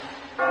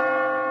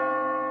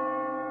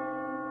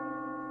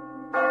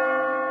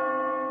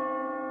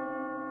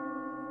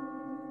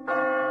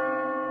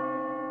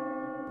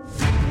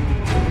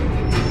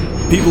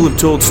People have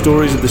told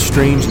stories of the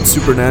strange and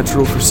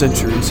supernatural for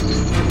centuries.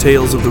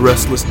 Tales of the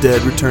restless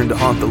dead return to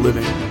haunt the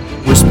living.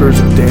 Whispers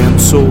of damned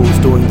souls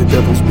doing the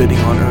devil's bidding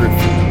on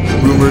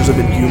earth. Rumors of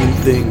inhuman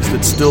things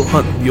that still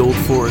hunt the old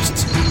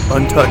forests,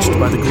 untouched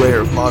by the glare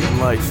of modern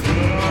life.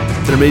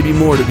 There may be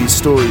more to these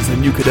stories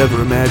than you could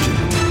ever imagine.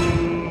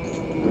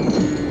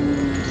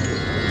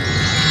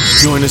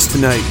 Join us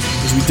tonight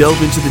as we delve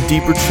into the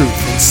deeper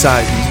truth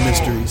inside these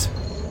mysteries.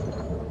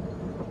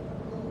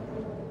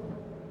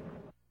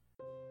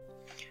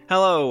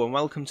 Hello and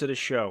welcome to the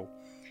show.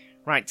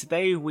 Right,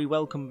 today we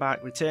welcome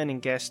back returning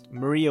guest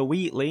Maria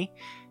Wheatley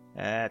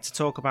to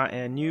talk about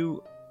her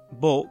new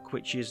book,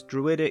 which is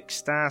Druidic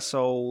Star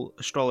Soul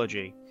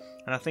Astrology.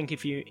 And I think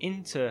if you're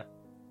into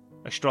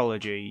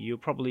astrology, you'll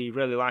probably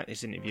really like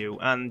this interview,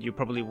 and you'll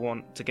probably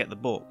want to get the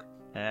book.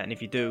 And if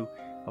you do,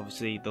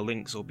 obviously the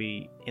links will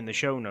be in the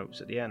show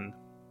notes at the end.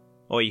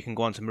 Or you can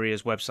go onto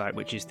Maria's website,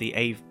 which is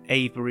the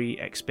Avery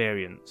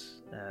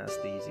Experience. That's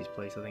the easiest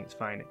place, I think, to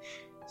find it.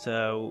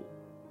 So,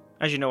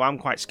 as you know, I'm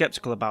quite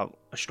skeptical about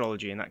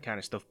astrology and that kind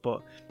of stuff,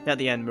 but at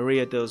the end,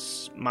 Maria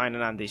does mine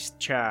and Andy's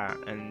chart,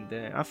 and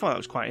I thought that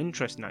was quite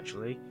interesting,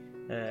 actually.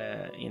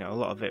 A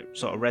lot of it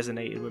sort of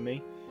resonated with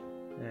me.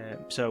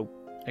 So,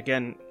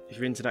 again, if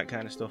you're into that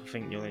kind of stuff, I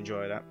think you'll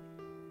enjoy that.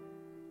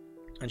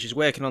 And she's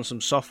working on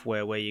some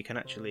software where you'll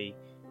be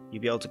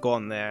able to go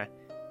on there,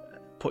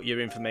 put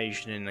your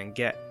information in, and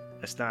get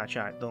a star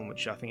chart done,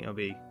 which I think will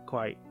be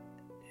quite,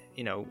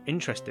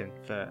 interesting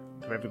for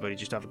everybody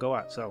just to have a go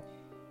at. So,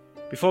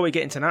 before we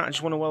get into that, I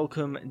just want to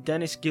welcome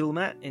Dennis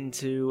Gilmet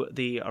into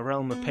the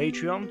realm of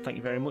Patreon. Thank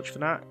you very much for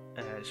that.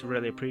 It's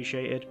really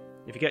appreciated.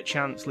 If you get a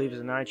chance, leave us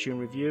an iTunes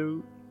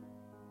review.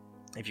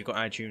 If you've got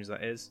iTunes,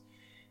 that is.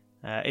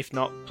 If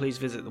not, please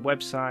visit the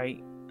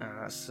website.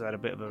 That's had a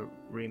bit of a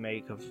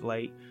remake of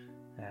late.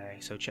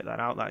 So check that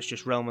out. That's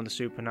just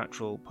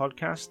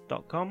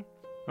realmofthesupernaturalpodcast.com.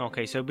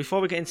 Okay, so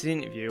before we get into the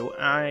interview,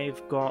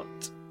 I've got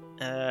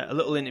a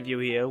little interview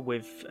here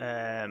with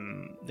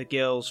the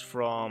girls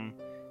from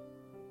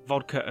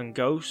Vodka and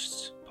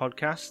Ghosts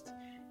podcast,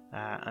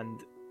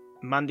 and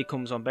Mandy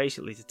comes on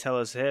basically to tell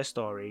us her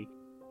story.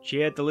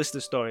 She heard the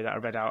listener story that I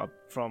read out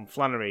from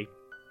Flannery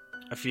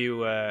a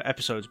few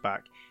episodes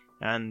back,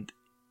 and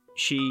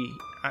she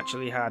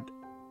actually had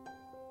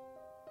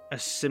a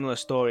similar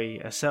story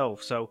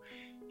herself, so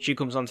she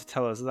comes on to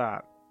tell us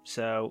that.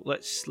 So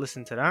let's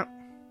listen to that.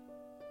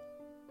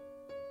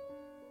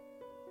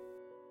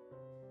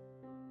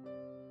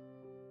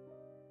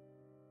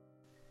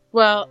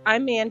 Well,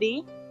 I'm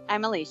Mandy.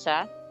 I'm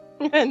Alicia.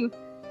 And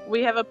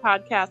we have a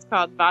podcast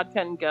called Vodka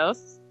and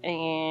Ghosts,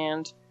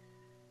 and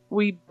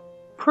we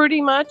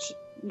pretty much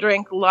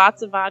drink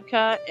lots of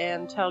vodka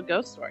and tell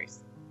ghost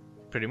stories.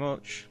 Pretty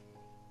much.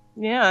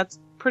 Yeah, it's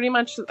pretty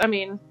much, Who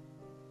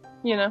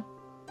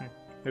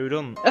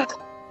done?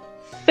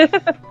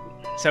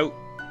 So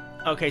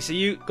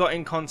you got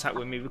in contact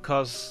with me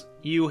because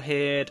you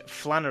heard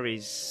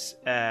Flannery's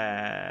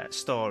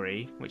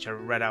story, which I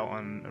read out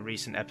on a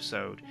recent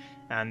episode,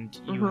 and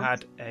you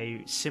had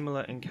a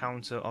similar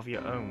encounter of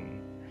your own.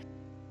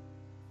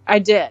 I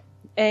did.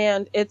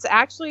 And it's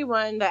actually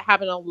one that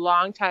happened a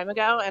long time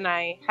ago, and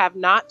I have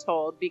not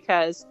told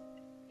because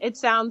it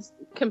sounds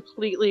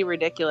completely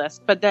ridiculous.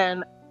 But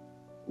then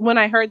when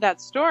I heard that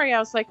story, I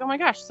was like, oh my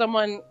gosh,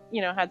 someone,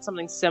 had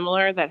something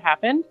similar that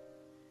happened.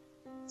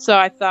 So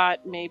I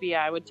thought maybe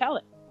I would tell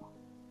it.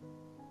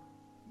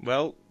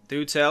 Well,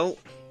 do tell.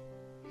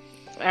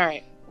 All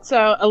right.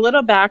 So a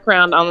little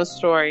background on the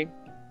story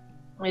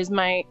is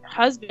my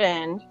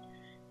husband,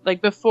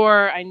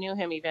 before I knew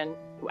him even,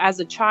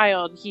 as a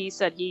child, he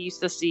said he used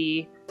to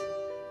see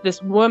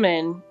this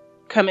woman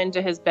come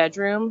into his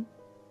bedroom.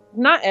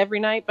 Not every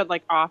night, but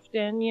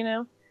often,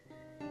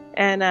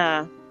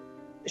 And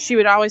she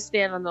would always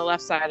stand on the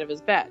left side of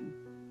his bed.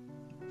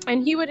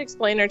 And he would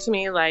explain her to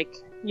me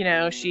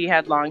she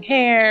had long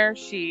hair.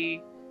 He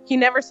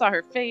never saw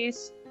her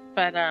face,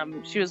 but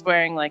she was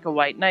wearing a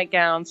white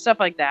nightgown, stuff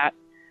like that.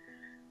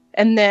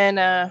 And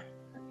then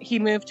he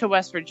moved to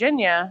West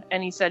Virginia,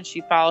 and he said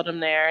she followed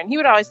him there. And he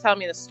would always tell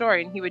me the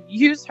story, and he would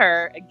use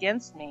her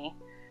against me.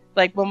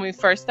 When we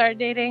first started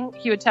dating,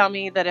 he would tell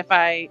me that if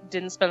I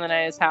didn't spend the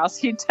night at his house,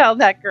 he'd tell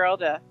that girl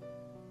to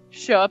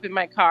show up in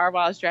my car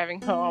while I was driving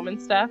home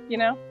and stuff,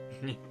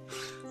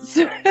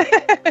 So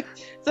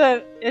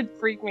it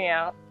freaked me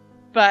out.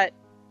 But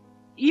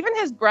even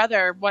his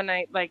brother one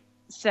night,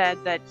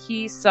 said that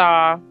he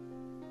saw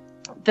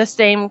the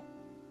same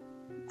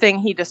thing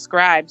he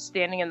described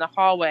standing in the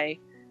hallway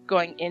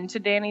going into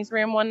Danny's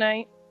room one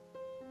night.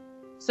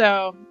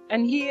 So,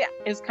 and he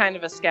is kind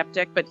of a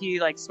skeptic, but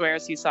he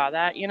swears he saw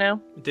that,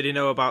 Did he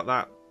know about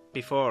that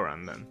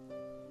beforehand then?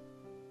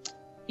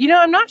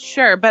 I'm not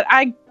sure, but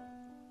I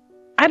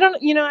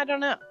don't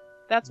know.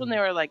 That's when they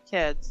were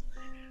kids.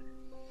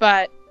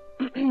 But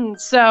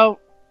so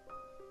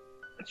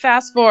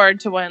fast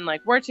forward to when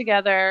we're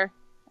together.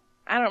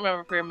 I don't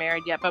remember if we were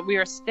married yet, but we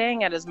were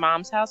staying at his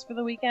mom's house for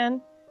the weekend,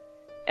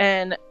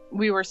 and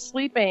we were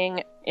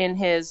sleeping in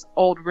his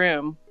old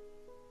room,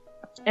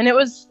 and it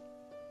was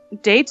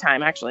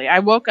daytime, actually. I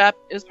woke up,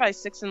 it was probably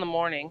 6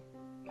 a.m.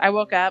 I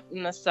woke up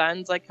and the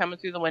sun's like coming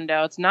through the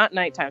window. It's not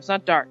nighttime, it's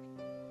not dark.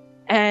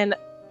 And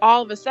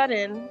all of a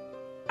sudden,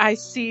 I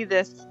see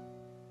this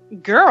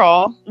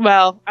girl.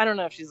 Well, I don't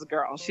know if she's a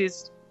girl.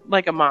 She's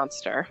like a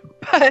monster.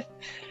 But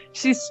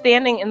she's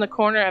standing in the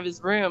corner of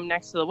his room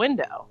next to the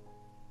window.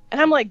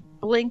 And I'm like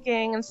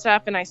blinking and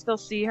stuff, and I still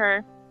see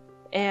her.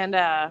 And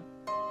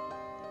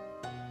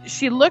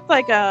she looked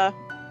like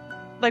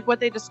what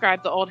they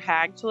described the old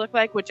hag to look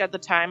like, which at the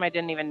time I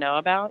didn't even know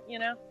about, you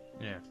know?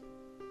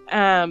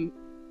 Yeah.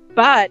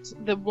 But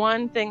the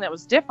one thing that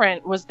was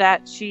different was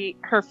that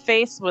her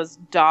face was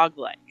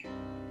dog-like.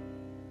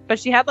 But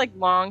she had like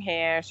long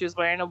hair. She was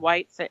wearing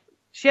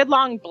she had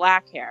long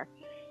black hair.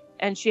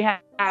 And she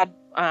had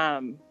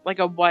like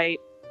a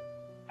white,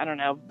 I don't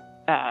know,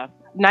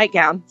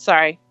 nightgown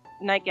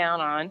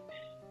on.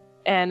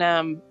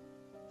 And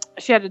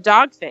she had a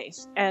dog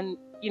face. And,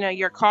 you know,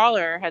 your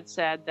caller had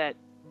said that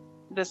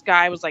this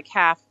guy was like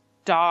half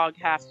dog,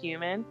 half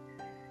human.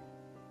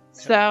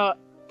 So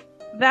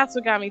that's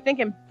what got me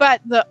thinking.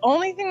 But the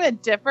only thing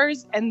that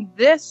differs, and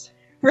this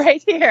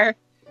right here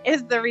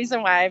is the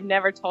reason why I've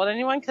never told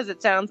anyone, because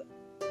it sounds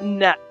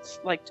nuts,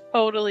 like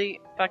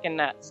totally fucking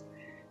nuts.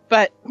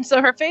 But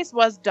so her face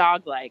was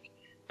dog-like,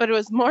 but it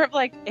was more of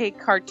like a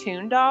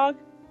cartoon dog,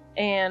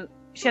 and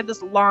she had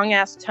this long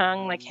ass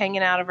tongue like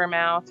hanging out of her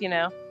mouth, you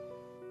know.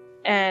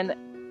 And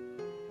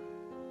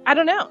I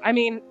don't know. I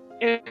mean,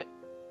 it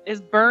is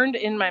burned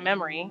in my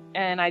memory,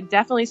 and I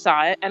definitely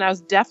saw it, and I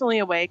was definitely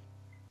awake.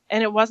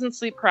 And it wasn't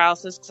sleep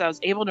paralysis because I was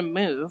able to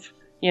move,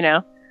 you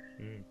know.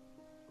 Mm.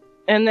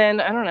 And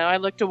then, I don't know, I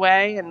looked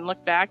away and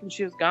looked back and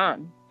she was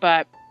gone.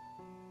 But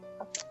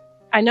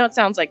I know it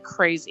sounds like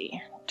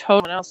crazy.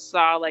 Totally else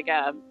saw like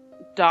a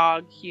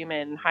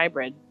dog-human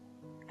hybrid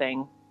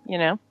thing, you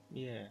know?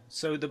 Yeah.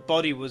 So the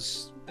body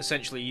was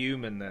essentially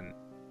human then?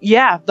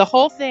 Yeah, the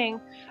whole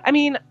thing. I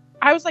mean,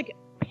 I was like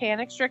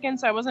panic-stricken,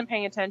 so I wasn't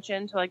paying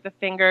attention to like the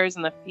fingers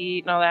and the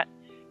feet and all that.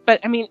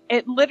 But I mean,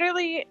 it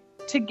literally...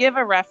 To give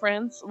a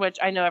reference, which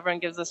I know everyone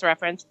gives this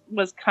reference,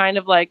 was kind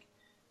of like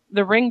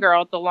the ring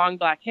girl with the long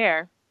black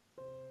hair.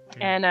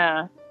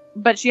 And,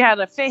 but she had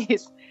a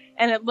face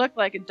and it looked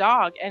like a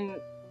dog and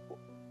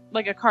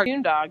like a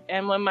cartoon dog.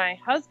 And when my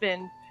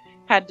husband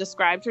had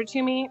described her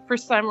to me, for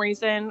some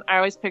reason, I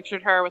always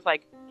pictured her with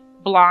like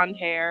blonde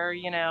hair,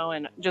 you know,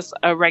 and just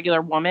a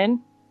regular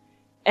woman.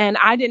 And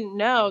I didn't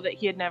know that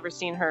he had never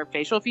seen her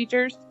facial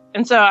features.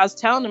 And so I was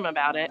telling him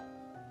about it.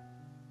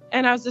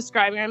 And I was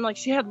describing her. I'm like,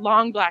 she had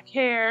long black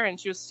hair and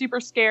she was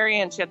super scary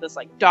and she had this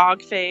like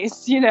dog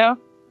face, you know?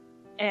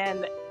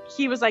 And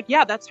he was like,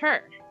 yeah, that's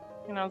her.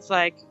 And I was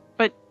like,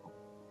 but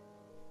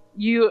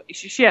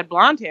she had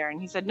blonde hair. And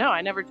he said, no,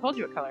 I never told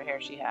you what color hair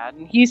she had.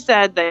 And he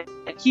said that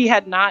he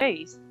had not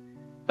face,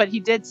 but he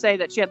did say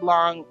that she had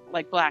long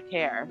like black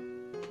hair.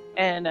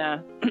 And,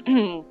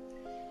 you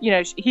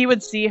know, he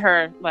would see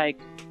her like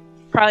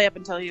probably up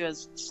until he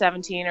was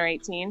 17 or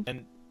 18.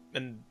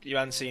 And you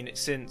hadn't seen it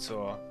since,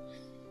 or?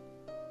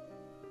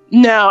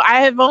 No,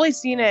 I have only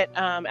seen it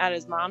at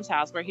his mom's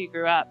house where he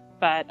grew up.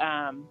 But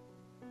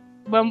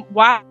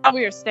while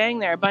we were staying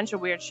there, a bunch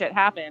of weird shit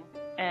happened.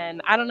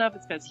 And I don't know if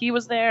it's because he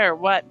was there or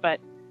what, but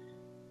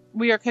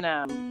we were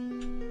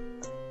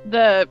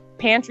the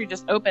pantry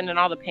just opened and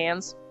all the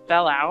pans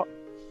fell out.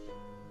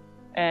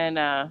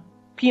 And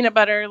peanut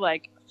butter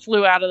like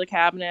flew out of the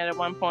cabinet at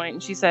one point,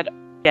 and she said,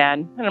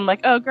 again. And I'm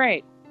like, oh,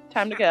 great.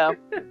 Time to go.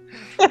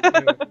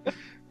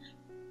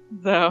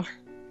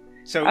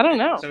 So I don't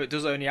know. So it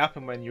does only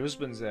happen when your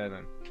husband's there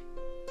then?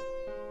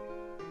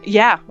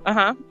 Yeah,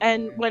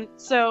 And when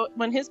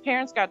his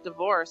parents got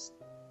divorced,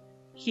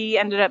 he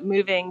ended up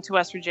moving to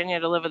West Virginia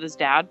to live with his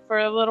dad for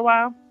a little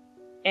while.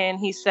 And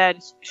he said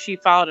she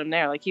followed him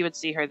there, like he would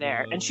see her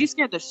there. And she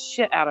scared the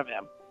shit out of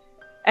him.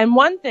 And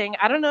one thing,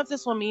 I don't know if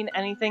this will mean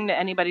anything to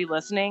anybody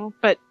listening,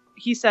 but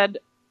he said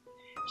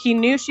he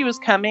knew she was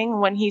coming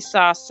when he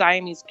saw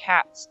Siamese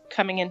cats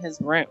coming in his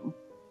room.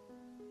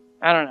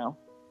 I don't know.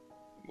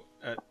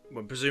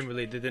 Well,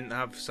 presumably they didn't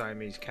have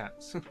Siamese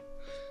cats.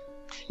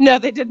 No,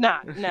 they did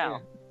not.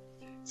 No.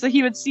 So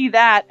he would see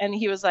that, and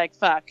he was like,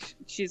 fuck,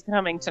 she's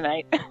coming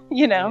tonight,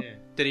 you know? Yeah.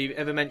 Did he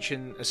ever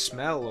mention a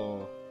smell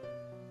or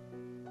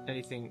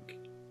anything?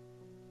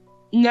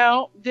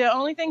 No, the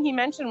only thing he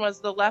mentioned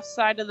was the left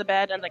side of the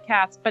bed and the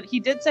cats, but he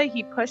did say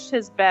he pushed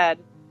his bed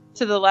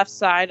to the left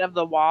side of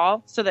the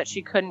wall so that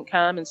she couldn't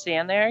come and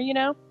stand there, you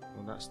know?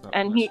 Well, that's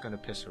going to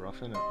piss her off,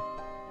 isn't it?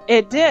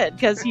 It did,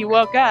 because he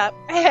woke up,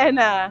 and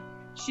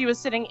she was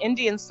sitting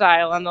Indian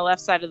style on the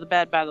left side of the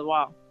bed by the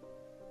wall.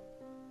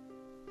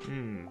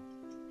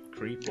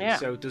 Creepy. Yeah.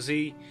 So does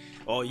he,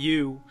 or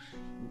you,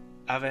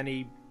 have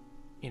any,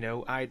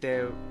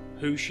 idea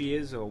who she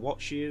is or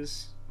what she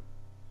is?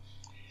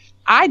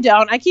 I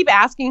don't. I keep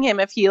asking him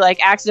if he,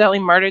 accidentally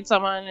murdered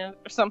someone or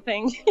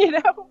something,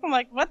 I'm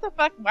like, what the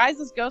fuck? Why is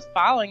this ghost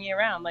following you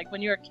around? Like,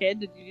 when you were a kid,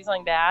 did you do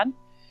something bad?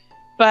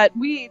 But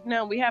we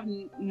have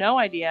no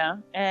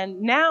idea.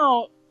 And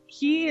now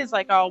he is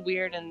like all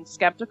weird and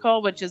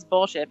skeptical, which is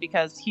bullshit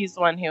because he's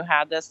the one who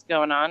had this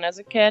going on as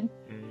a kid.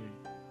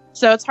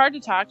 So it's hard to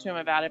talk to him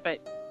about it,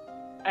 but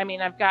I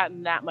mean, I've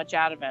gotten that much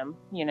out of him,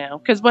 you know,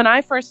 because when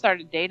I first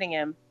started dating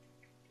him,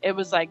 it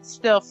was like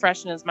still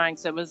fresh in his mind,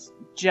 so it was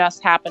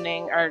just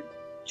happening, or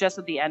just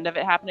at the end of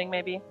it happening,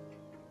 maybe.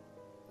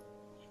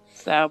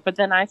 So, but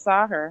then I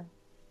saw her.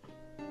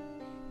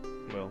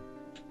 Well,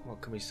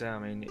 what can we say? I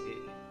mean,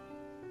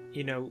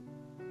 you know,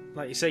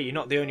 like you say, you're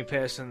not the only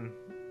person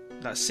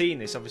that's seen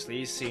this. Obviously,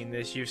 he's seen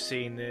this, you've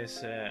seen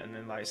this, and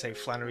then, like say,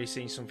 Flannery's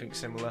seen something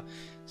similar.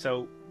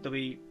 So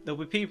there'll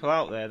be people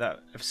out there that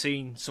have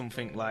seen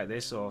something like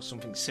this or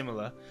something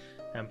similar,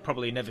 and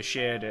probably never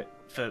shared it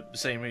for the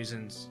same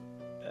reasons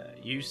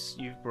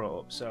you've brought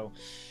up. So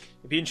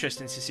it'd be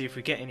interesting to see if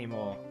we get any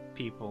more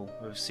people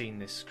who have seen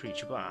this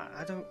creature. But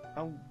I don't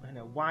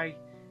know why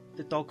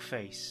the dog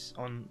face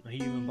on a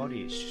human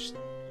body. It's just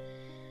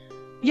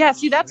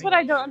see, that's what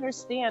I don't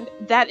understand.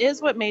 That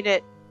is what made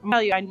it.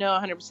 I know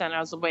 100% I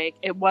was awake.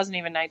 It wasn't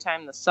even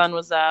nighttime. The sun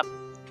was up.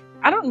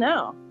 I don't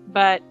know,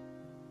 but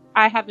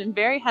I have been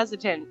very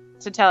hesitant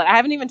to tell it. I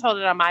haven't even told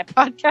it on my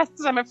podcast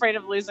because I'm afraid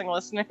of losing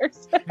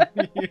listeners.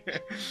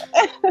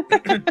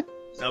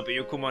 No, but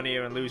you'll come on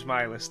here and lose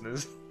my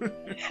listeners.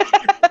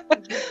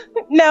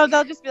 No,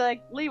 they'll just be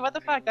like, Lee, what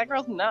the fuck? That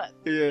girl's nuts.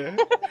 Yeah.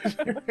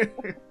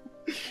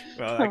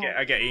 Well,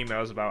 I get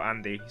emails about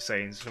Andy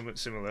saying something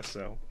similar,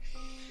 so.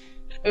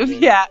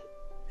 Yeah.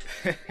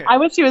 I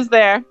wish he was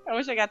there. I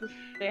wish I got to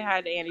say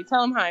hi to Andy.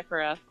 Tell him hi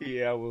for us.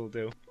 Yeah, I will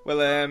do. Well,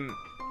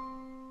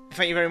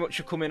 thank you very much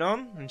for coming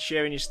on and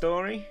sharing your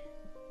story.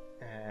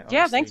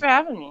 Yeah, thanks for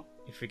having me.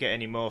 If we get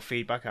any more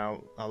feedback,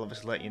 I'll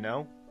obviously let you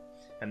know.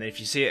 And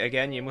if you see it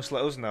again, you must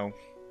let us know.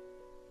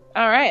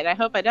 All right. I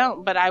hope I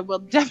don't, but I will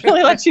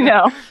definitely let you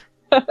know.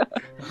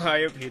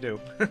 I hope you do.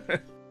 All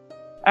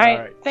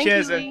right. Thank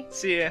Cheers, you, Lee.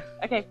 See ya.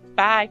 Okay.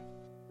 Bye.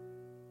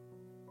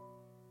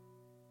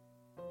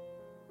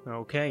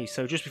 Okay,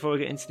 so just before we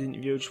get into the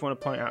interview, I just want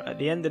to point out at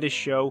the end of this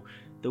show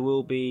there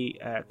will be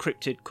a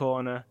Cryptid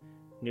Corner,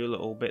 new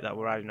little bit that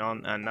we're adding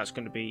on, and that's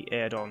going to be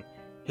aired on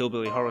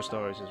Hillbilly Horror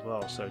Stories as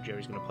well. So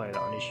Jerry's going to play that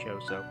on his show.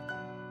 So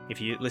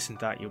if you listen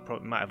to that, you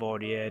might have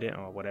already aired it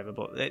or whatever,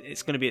 but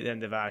it's going to be at the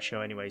end of our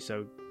show anyway.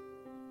 So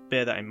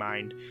bear that in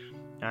mind.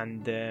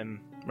 And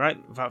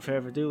right, without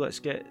further ado, let's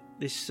get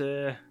this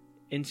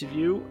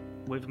interview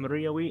with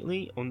Maria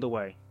Wheatley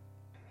underway.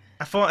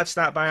 I thought I'd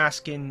start by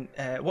asking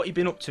what you've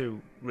been up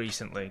to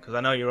recently, because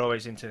I know you're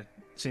always into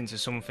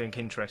something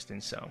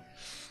interesting. So,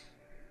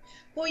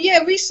 well, yeah,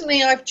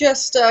 recently I've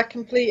just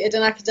completed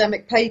an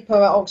academic paper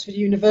at Oxford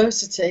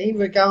University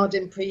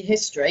regarding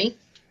prehistory,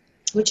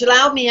 which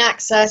allowed me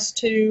access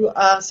to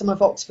some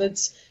of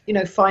Oxford's,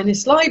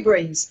 finest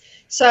libraries.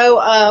 So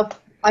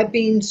I've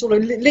been sort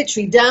of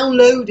literally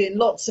downloading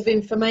lots of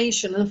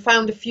information and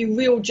found a few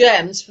real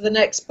gems for the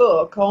next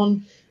book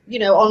on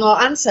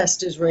our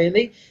ancestors,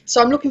 really.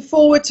 So I'm looking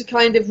forward to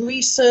kind of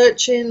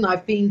researching.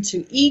 I've been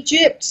to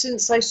Egypt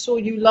since I saw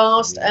you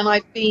last, and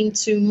I've been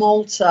to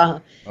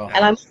Malta.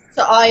 And I'm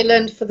to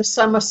Ireland for the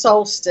summer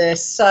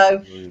solstice.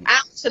 So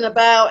out and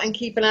about and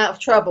keeping out of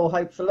trouble,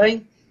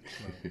 hopefully.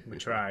 We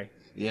try.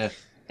 Yeah.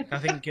 I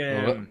think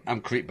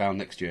I'm Crete bound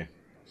next year.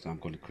 So I'm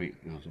going to Crete.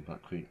 I was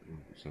about Crete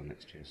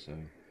next year. So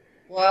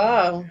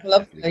wow,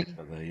 lovely.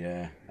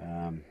 Yeah.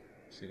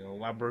 See the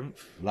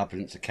labyrinth.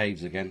 Labyrinths of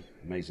caves again.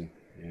 Amazing.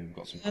 Yeah, we've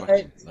got some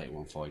questions later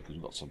on for you because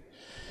we've got some.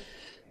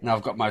 Now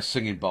I've got my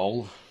singing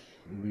bowl.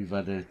 We've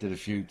did a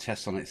few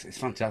tests on it. It's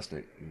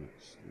fantastic.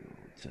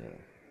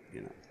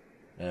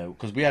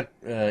 Because we had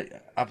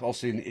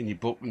obviously in your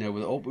book, me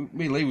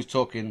and Lee was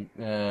talking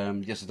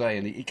yesterday,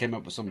 and he came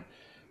up with some,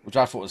 which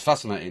I thought was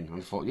fascinating. And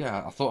I thought,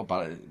 I thought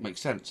about it. It makes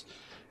sense.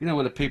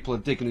 When the people are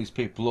digging these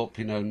people up,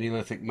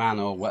 Neolithic man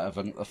or whatever,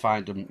 and they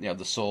find them,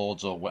 the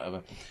swords or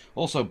whatever.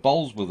 Also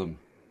bowls with them.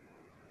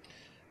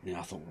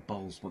 I thought, well,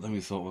 bowls, but then we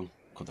thought, well,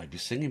 could they be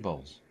singing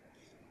bowls?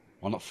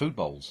 Why not food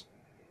bowls?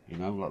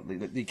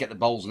 Like they get the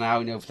bowls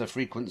now, for their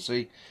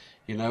frequency,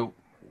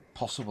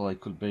 possible they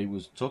could be,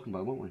 was talking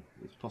about, weren't we?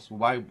 It's possible.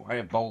 Why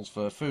have bowls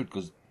for food?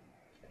 Because,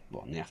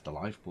 in the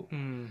afterlife, but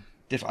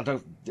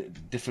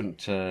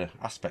different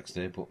aspects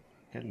there, but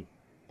again,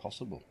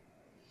 possible.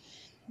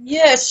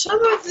 Yeah,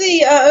 some of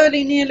the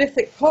early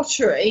Neolithic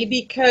pottery,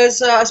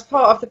 because as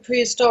part of the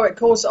prehistoric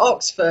course at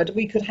Oxford,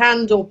 we could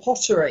handle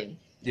pottery.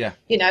 Yeah.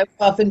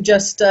 Rather than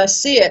just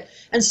see it.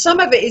 And some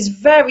of it is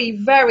very,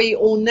 very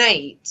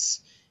ornate,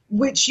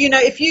 which,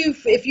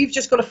 if you've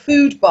just got a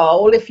food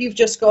bowl, if you've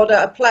just got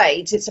a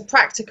plate, it's a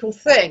practical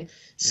thing.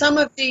 Some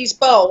of these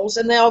bowls,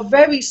 and they are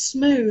very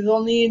smooth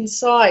on the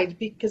inside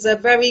because they're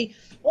very,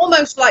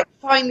 almost like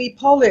finely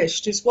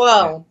polished as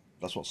well. Yeah.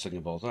 That's what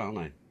singing bowls are, aren't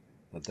they?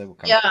 They will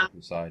come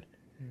inside.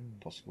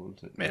 Possible,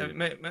 isn't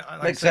it?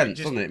 Makes sense,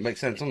 doesn't it? Makes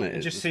sense, doesn't it?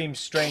 It just seems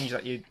strange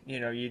that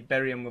you'd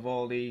bury them with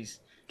all these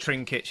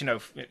trinkets,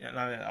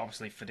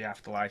 obviously for the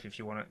afterlife if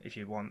you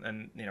want,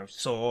 and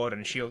sword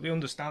and shield. We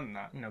understand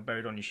that,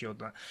 buried on your shield,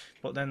 that.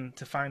 But then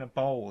to find a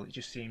bowl, it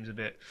just seems a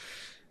bit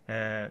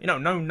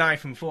No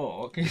knife and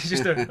fork. It's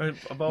just a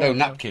bowl. No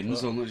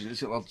napkins.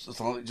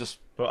 Just.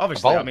 But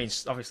obviously, bowl.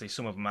 obviously,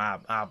 some of them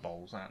are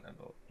bowls, aren't they?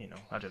 But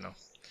I don't know.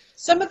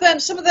 Some of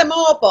them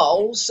are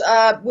bowls,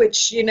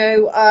 which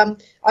I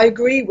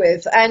agree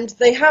with, and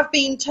they have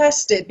been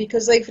tested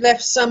because they've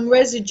left some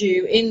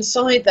residue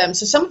inside them.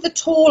 So some of the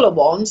taller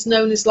ones,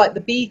 known as like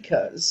the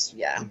beakers,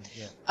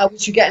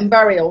 which you get in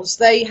burials,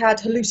 they had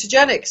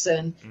hallucinogenics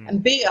in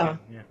and beer.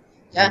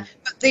 Yeah,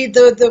 but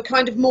the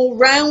kind of more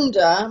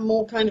rounder,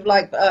 more kind of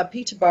like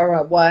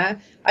Peterborough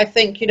ware, I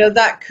think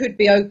that could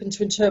be open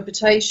to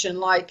interpretation,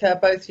 like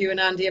both you and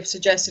Andy have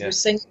suggested with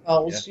sink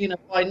bowls.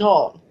 Why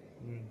not?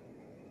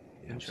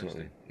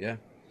 Absolutely, yeah.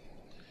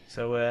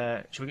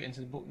 So, should we get into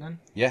the book then?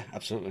 Yeah,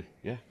 absolutely,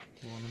 yeah.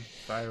 Go on then,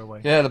 fire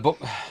away. Yeah, the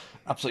book,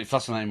 absolutely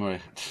fascinating,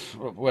 Maria.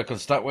 Where can I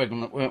start? Where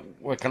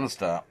can I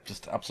start?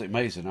 Just absolutely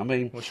amazing. I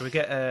mean, well, should we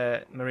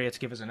get Maria to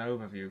give us an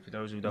overview for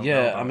those who don't know?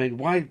 Yeah, I mean,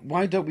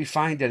 why don't we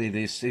find any of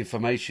this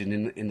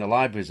information in the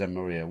libraries then,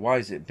 Maria? Why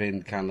has it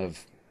been kind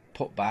of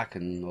put back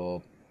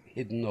or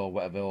hidden or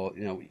whatever? Or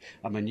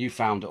I mean, you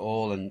found it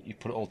all and you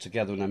put it all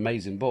together in an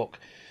amazing book.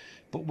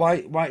 But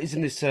why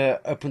isn't this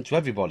open to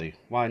everybody?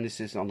 Why isn't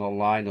this on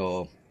online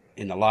or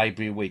in the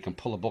library where you can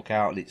pull a book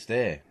out and it's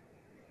there?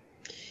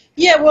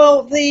 Yeah,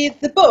 well, the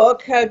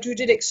book,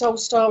 Druidic Soul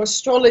Star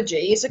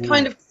Astrology, is a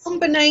kind of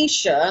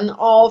combination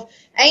of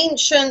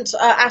ancient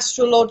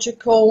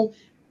astrological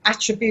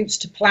attributes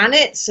to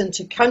planets and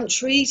to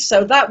countries.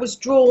 So that was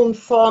drawn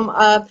from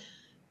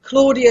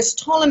Claudius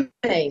Ptolemy.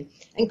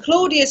 And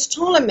Claudius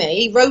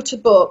Ptolemy wrote a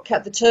book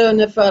at the turn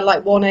of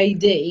 1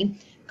 AD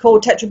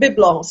called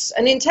Tetrabiblos.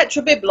 And in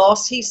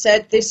Tetrabiblos, he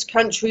said this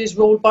country is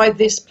ruled by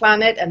this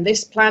planet and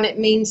this planet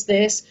means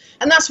this.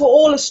 And that's what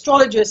all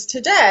astrologers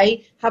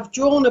today have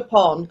drawn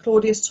upon,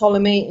 Claudius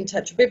Ptolemy in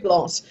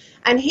Tetrabiblos.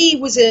 And he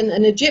was an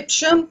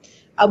Egyptian,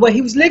 where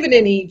he was living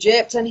in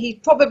Egypt, and he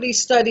probably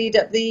studied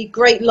at the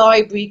great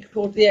library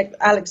called the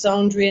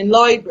Alexandrian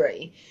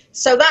Library.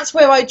 So that's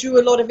where I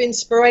drew a lot of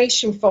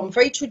inspiration from,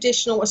 very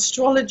traditional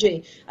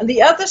astrology. And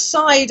the other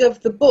side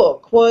of the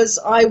book was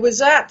I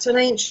was at an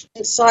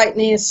ancient site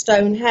near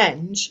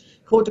Stonehenge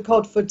called the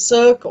Codford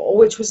Circle,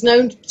 which was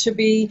known to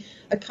be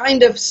a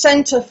kind of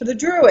centre for the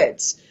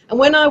Druids. And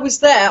when I was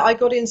there, I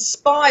got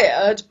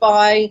inspired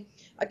by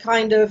a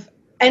kind of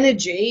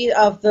energy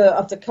of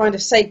the kind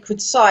of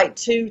sacred site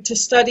to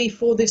study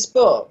for this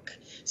book.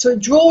 So it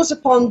draws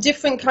upon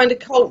different kind of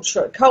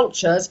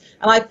cultures,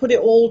 and I put it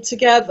all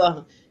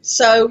together.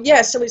 So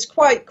so it's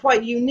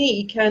quite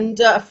unique, and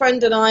a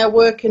friend and I are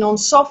working on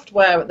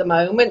software at the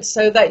moment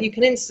so that you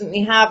can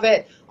instantly have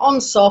it on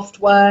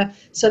software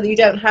so that you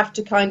don't have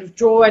to kind of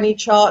draw any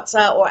charts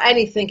out or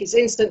anything. It's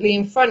instantly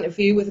in front of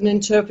you with an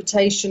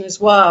interpretation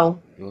as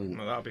well. Well,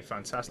 that would be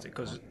fantastic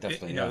because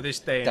this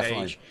day and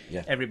age,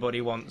 yeah.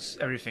 Everybody wants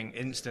everything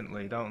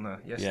instantly, don't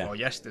they? Or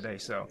yesterday.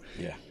 So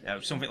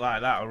something like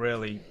that will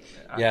really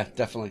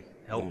definitely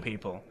help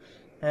people.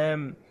 I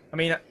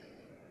mean,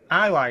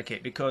 I like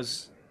it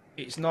because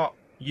it's not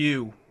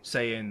you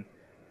saying,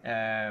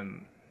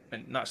 and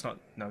that's not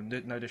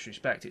no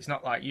disrespect. It's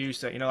not like you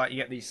say, like you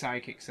get these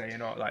psychics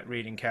saying, or like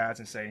reading cards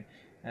and saying,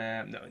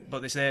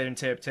 but it's their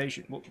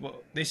interpretation.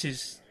 But this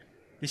is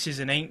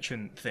an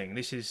ancient thing.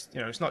 This is,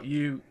 it's not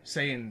you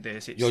saying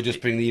this. You're just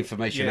bringing the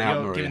information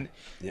out, Maria.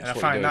 And I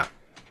find that,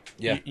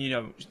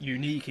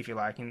 unique, if you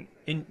like, and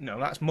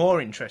that's more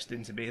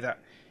interesting to me that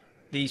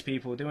these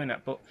people are doing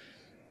that. But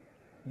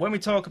when we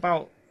talk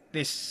about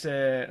this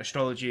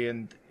astrology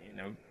and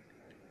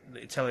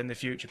telling the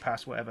future,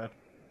 past, whatever,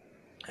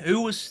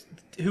 who was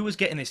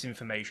getting this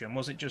information?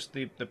 Was it just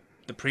the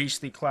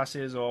priestly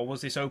classes, or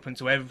was this open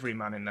to every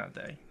man in that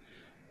day?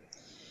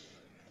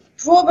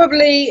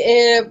 Probably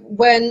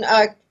when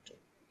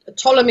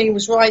Ptolemy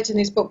was writing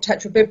his book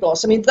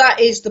Tetrabiblos. I mean, that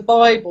is the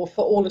Bible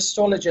for all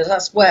astrologers.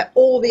 That's where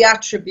all the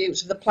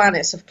attributes of the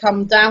planets have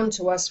come down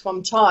to us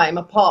from time,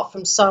 apart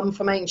from some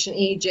from ancient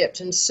Egypt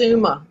and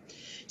Sumer.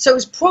 So it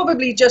was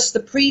probably just the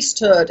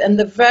priesthood and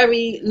the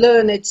very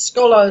learned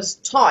scholars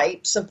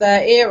types of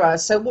their era.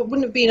 So it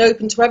wouldn't have been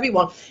open to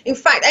everyone. In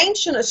fact,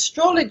 ancient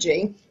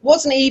astrology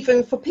wasn't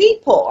even for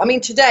people. I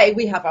mean, today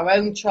we have our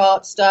own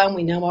charts done,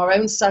 we know our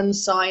own sun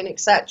sign,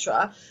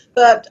 etc.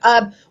 But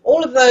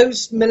all of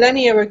those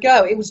millennia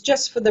ago, it was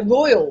just for the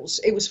royals.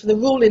 It was for the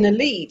ruling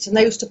elite, and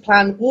they used to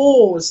plan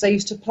wars. They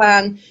used to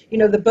plan,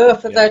 the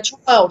birth of their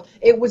child.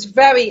 It was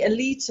very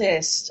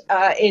elitist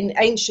in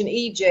ancient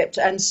Egypt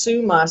and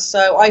Sumer.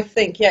 So I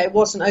think, it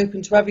wasn't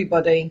open to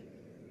everybody.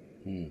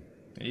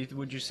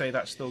 Would you say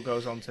that still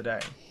goes on today?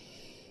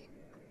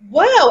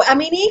 Well, I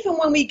mean, even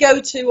when we go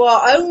to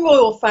our own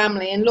royal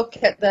family and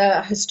look at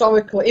the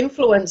historical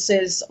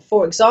influences,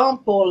 for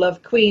example,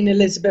 of Queen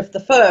Elizabeth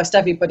I,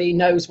 everybody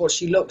knows what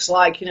she looks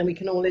like, we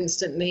can all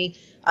instantly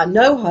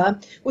know her.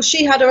 Well,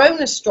 she had her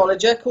own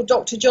astrologer called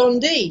Dr. John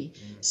Dee.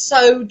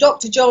 So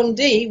Dr. John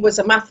Dee was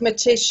a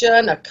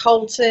mathematician,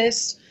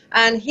 occultist,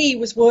 and he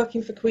was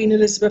working for Queen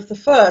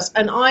Elizabeth I.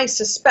 And I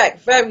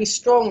suspect very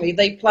strongly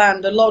they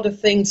planned a lot of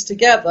things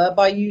together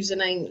by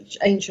using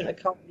ancient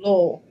occult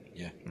law.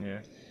 Yeah.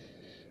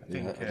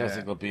 think. I don't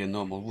think there'll be a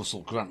normal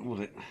Russell Grant,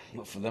 would it?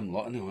 Not for them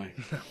lot, anyway.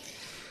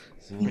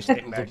 So,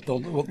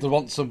 they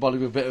want somebody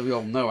with a bit of the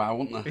old know-how,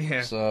 won't they?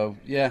 Yeah. So,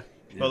 yeah.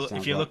 Well,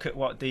 if you look at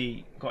what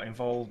Dee got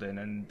involved in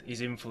and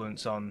his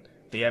influence on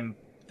the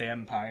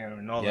Empire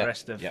and all the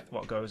rest of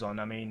what goes on,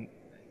 I mean,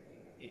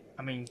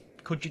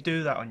 could you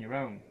do that on your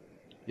own?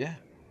 Yeah.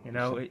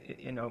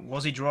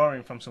 Was he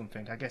drawing from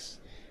something? I guess.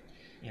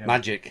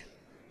 Magic.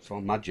 It's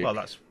all magic. Well,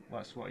 that's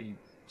what he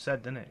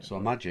said, didn't it? It's all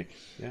magic.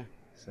 Yeah.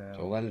 So, it's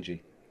all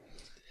energy.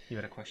 You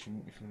had a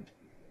question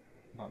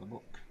about the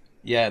book?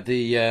 Yeah.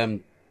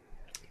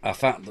 I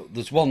found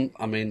there's one.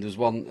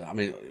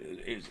 The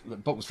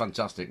book was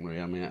fantastic,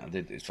 Maria.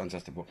 It's a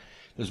fantastic book.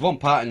 There's one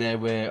part in there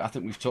where I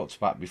think we've talked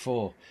about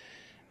before.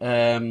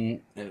 One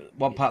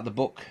part of the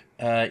book,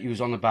 he was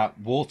on about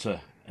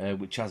water,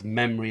 which has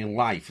memory and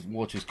life.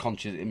 Water is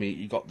conscious.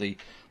 You got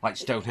like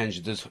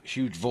Stonehenge. There's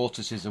huge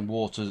vortices and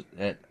water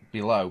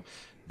below.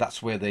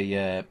 That's where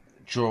they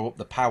draw up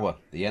the power,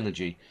 the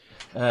energy,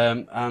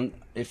 and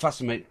it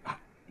fascinates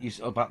you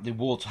about the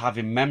water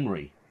having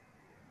memory.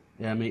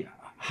 Yeah,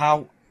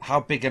 how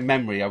big a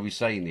memory are we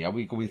saying here? Are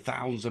we going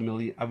thousands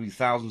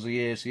of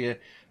years here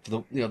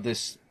for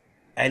this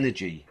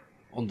energy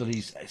under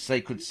these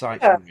sacred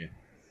sites?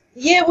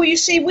 Yeah, well, you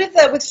see,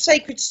 with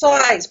sacred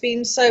sites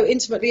being so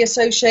intimately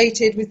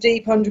associated with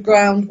deep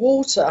underground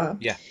water,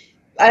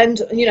 and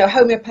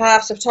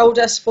homeopaths have told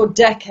us for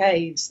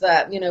decades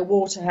that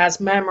water has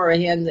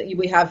memory, and that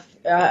we have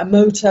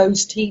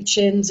Emoto's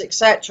teachings,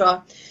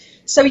 etc.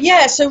 So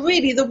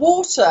really, the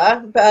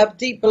water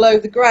deep below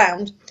the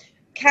ground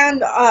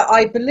can,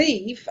 I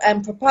believe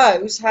and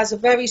propose, has a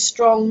very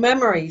strong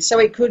memory. So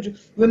it could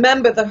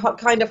remember the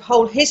kind of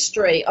whole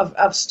history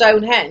of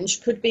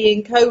Stonehenge could be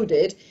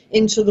encoded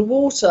into the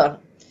water.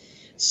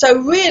 So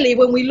really,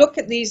 when we look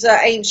at these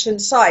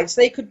ancient sites,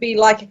 they could be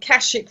like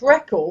Akashic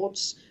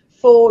records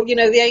for,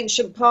 the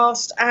ancient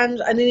past and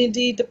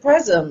indeed the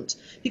present.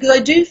 Because I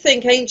do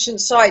think ancient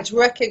sites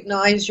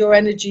recognize your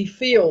energy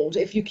field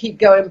if you keep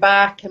going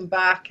back and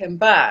back and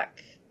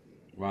back.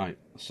 Right.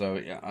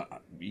 So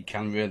you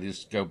can really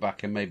just go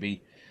back and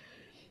maybe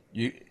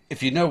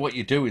if you know what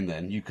you're doing,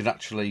 then you can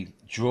actually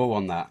draw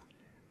on that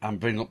and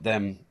bring up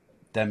them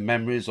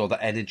memories or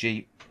the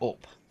energy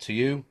up to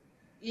you.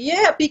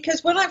 Yeah,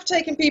 because when I've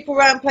taken people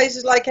around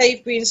places like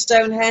Avebury and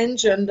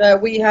Stonehenge, and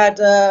we had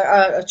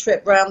a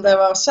trip round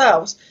there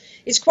ourselves,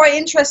 it's quite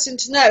interesting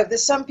to know that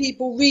some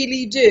people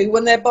really do,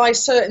 when they're by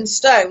certain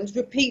stones,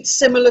 repeat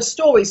similar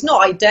stories,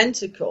 not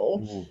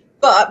identical,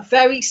 but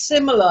very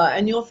similar.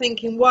 And you're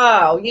thinking,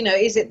 wow,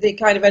 is it the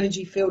kind of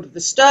energy field of the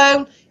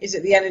stone? Is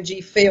it the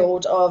energy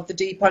field of the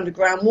deep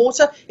underground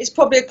water? It's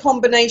probably a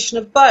combination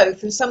of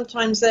both. And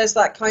sometimes there's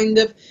that kind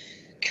of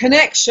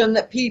connection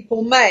that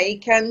people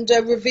make and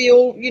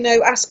reveal,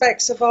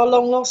 aspects of our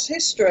long lost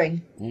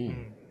history.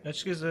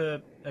 Let's give us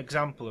an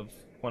example of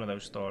one of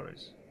those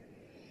stories.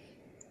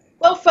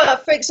 Well,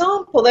 for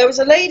example, there was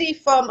a lady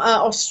from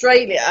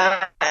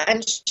Australia,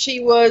 and she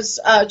was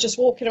just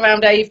walking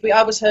around Avebury.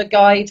 I was her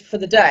guide for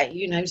the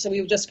day, so we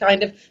were just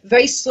kind of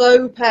very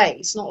slow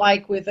pace, not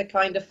like with a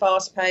kind of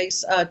fast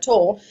pace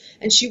tour.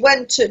 And she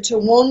went to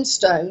one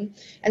stone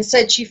and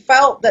said she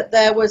felt that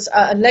there was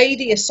a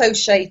lady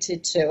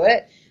associated to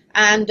it,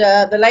 and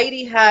the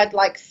lady had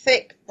like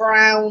thick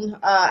brown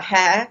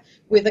hair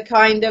with a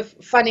kind of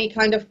funny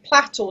kind of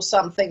plait or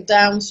something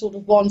down sort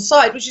of one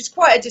side, which is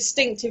quite a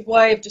distinctive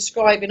way of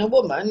describing a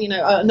woman,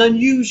 an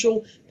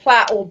unusual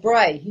plait or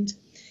braid.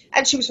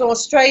 And she was from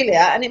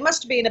Australia, and it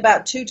must have been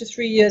about 2 to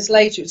 3 years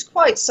later. It was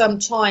quite some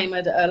time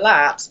had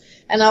elapsed,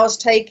 and I was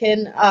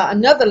taking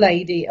another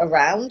lady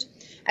around,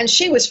 and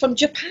she was from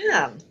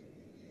Japan,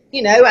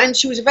 and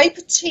she was a very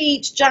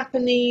petite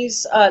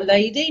Japanese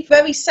lady,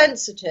 very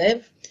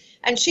sensitive.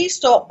 And she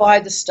stopped by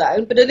the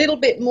stone, but a little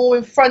bit more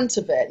in front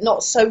of it,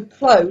 not so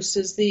close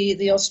as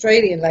the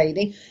Australian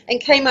lady, and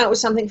came out with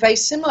something very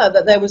similar,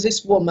 that there was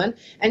this woman,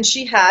 and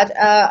she had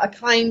a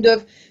kind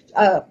of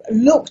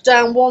look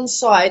down one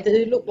side that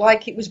it looked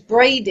like it was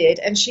braided,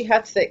 and she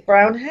had thick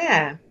brown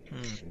hair.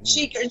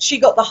 She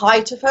got the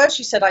height of her.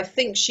 She said, I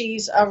think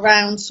she's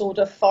around sort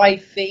of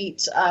 5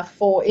 feet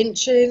 4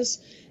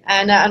 inches.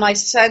 And I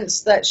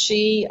sense that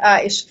she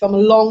is from a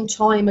long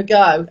time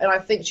ago, and I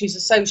think she's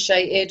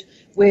associated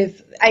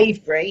with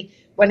Avebury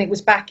when it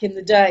was back in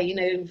the day,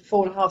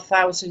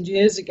 4,500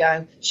 years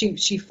ago,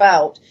 she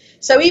felt.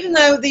 So even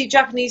though the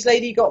Japanese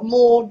lady got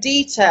more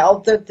detail,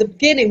 the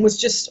beginning was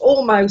just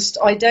almost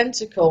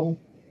identical.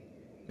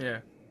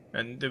 Yeah.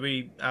 And do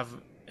we have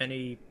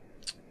any,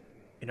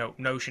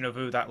 notion of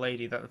who that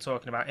lady that they're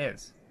talking about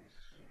is?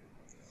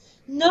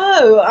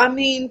 No,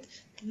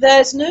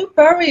 there's no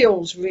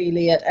burials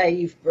really at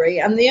Avebury,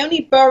 and the only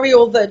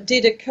burial that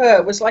did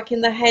occur was like in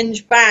the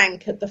Henge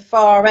Bank at the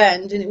far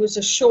end, and it was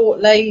a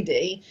short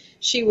lady.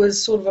 She was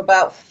sort of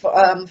about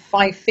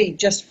 5 feet,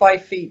 just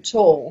 5 feet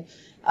tall,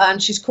 and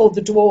she's called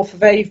the Dwarf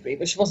of Avebury,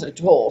 but she wasn't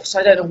a dwarf,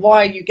 so I don't know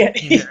why you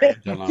get you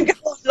go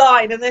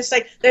online and they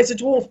say there's a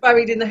dwarf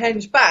buried in the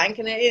Henge Bank,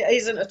 and it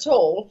isn't at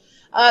all.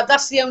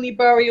 That's the only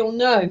burial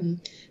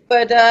known.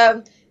 But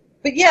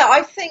But yeah,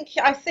 I think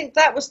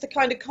that was the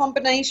kind of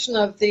combination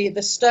of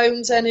the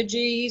stone's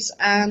energies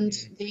and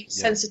the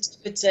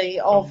sensitivity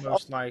of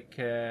almost like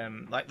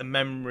the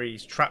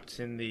memories trapped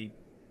in the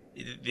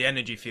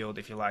energy field,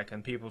 if you like,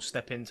 and people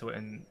step into it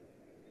and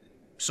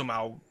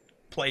somehow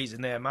plays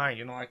in their mind.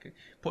 You know, like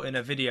putting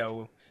a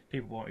video.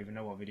 People won't even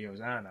know what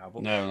videos are now,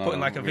 but putting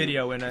like a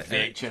video in a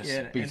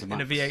VHS, in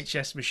a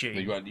VHS machine.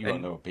 You won't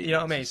know what you know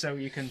what I mean? So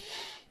you can,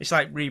 it's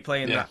like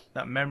replaying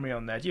that memory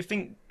on there. Do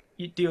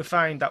you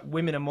find that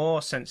women are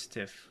more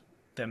sensitive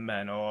than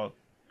men, or?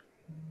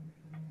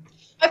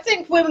 I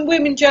think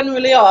women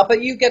generally are,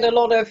 but you get a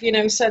lot of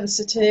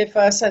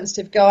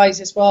sensitive guys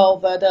as well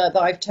that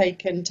I've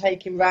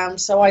taken round.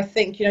 So I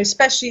think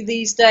especially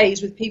these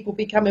days with people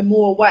becoming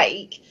more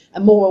awake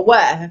and more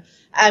aware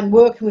and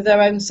working with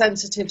their own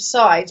sensitive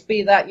sides,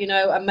 be that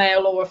a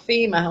male or a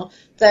female,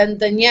 then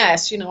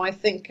yes, I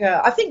think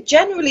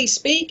generally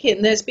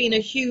speaking, there's been a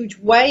huge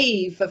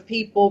wave of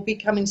people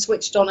becoming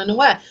switched on and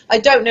aware. I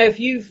don't know if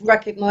you've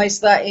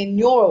recognised that in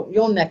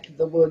your neck of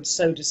the woods,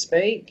 so to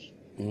speak.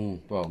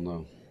 Well,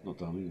 no, not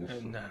done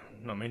either. No,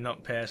 I mean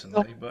not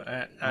personally,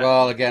 but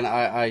well, again,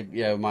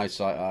 my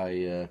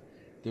site,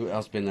 there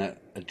has been a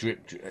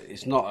drip.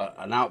 It's not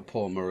an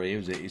outpour, Marie,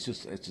 is it? It's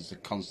just a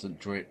constant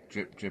drip.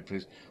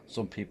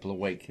 Some people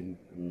awake and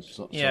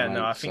some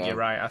I think you're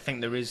right. I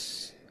think there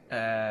is.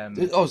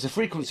 It's a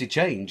frequency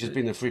change. There's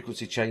been a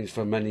frequency change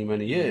for many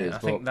years, I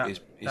think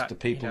it's the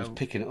people who's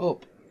picking it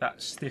up.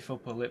 That stiff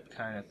upper lip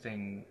kind of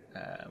thing,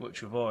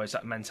 which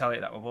that mentality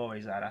that we've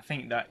always had. I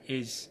think that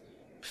is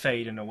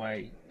fading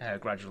away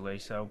gradually.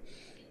 So,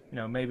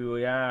 maybe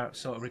we are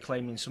sort of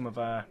reclaiming some of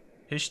our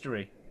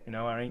history,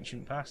 our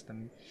ancient past.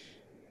 And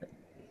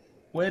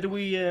where do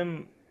we?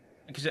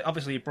 Because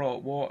obviously you brought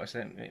up water, so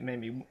it made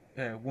me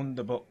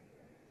wonder. But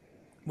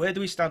where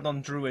do we stand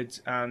on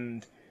druids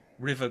and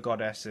river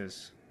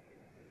goddesses?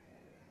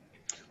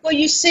 Well,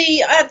 you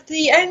see, at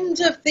the end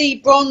of the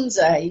Bronze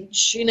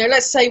Age,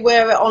 let's say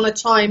we're on a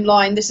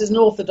timeline, this is an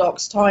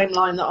orthodox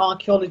timeline that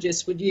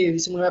archaeologists would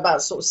use, and we're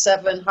about sort of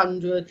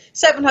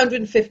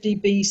 750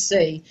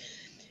 BC.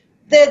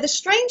 The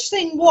strange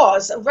thing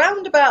was,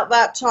 around about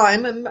that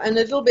time, and a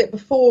little bit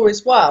before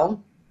as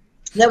well,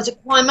 there was a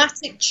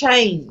climatic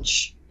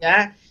change,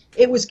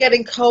 It was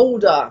getting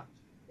colder,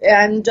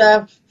 and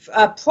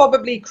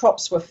probably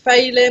crops were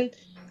failing.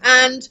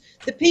 And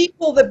the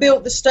people that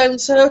built the stone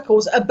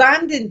circles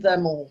abandoned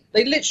them all.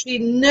 They literally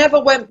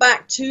never went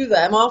back to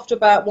them after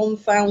about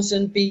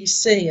 1000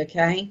 BC,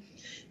 okay?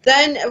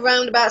 Then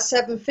around about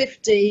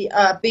 750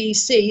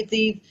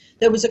 BC,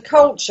 there was a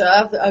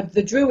culture,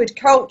 the Druid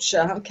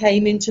culture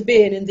came into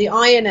being in the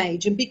Iron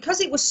Age. And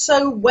because it was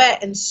so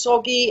wet and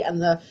soggy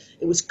and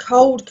it was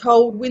cold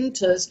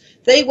winters,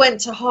 they went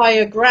to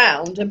higher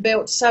ground and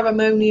built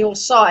ceremonial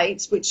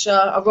sites, which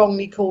are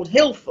wrongly called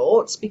hill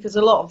forts, because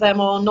a lot of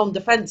them are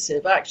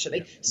non-defensive,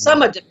 actually.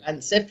 Some are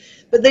defensive,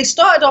 but they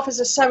started off as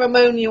a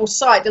ceremonial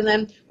site. And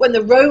then when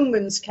the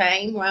Romans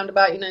came, around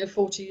about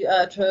 40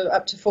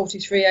 up to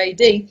 43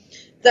 AD,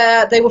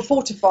 they were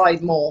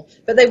fortified more,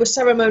 but they were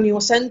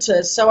ceremonial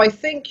centres. So I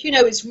think,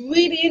 it's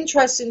really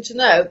interesting to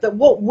know that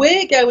what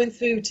we're going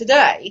through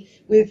today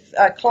with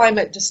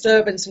climate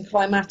disturbance and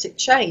climatic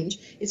change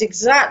is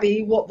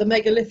exactly what the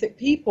megalithic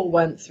people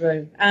went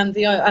through and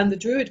the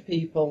Druid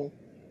people.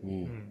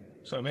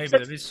 So maybe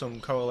there is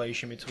some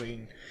correlation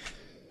between,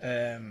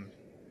 I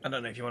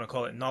don't know if you want to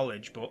call it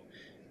knowledge, but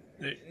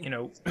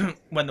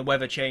when the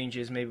weather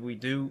changes, maybe we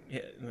do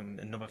hit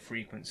another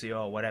frequency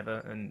or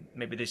whatever, and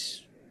maybe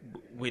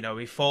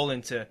we fall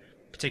into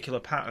particular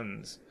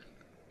patterns,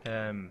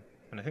 and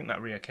I think that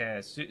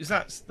reoccurs. Was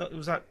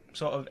that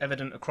sort of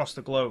evident across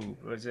the globe,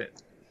 or is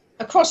it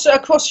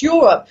across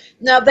Europe?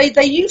 Now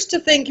they used to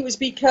think it was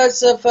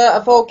because of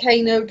a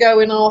volcano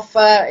going off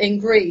in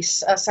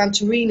Greece,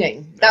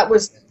 Santorini. That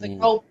was the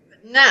culprit.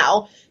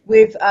 Now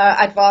with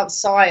advanced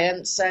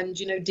science and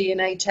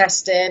DNA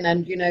testing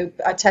and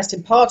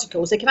testing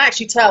particles, they can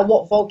actually tell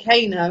what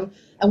volcano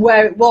and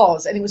where it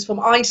was, and it was from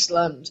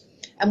Iceland.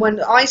 And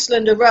when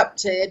Iceland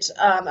erupted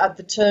at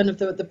the turn of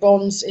the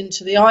Bronze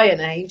into the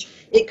Iron Age,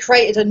 it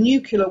created a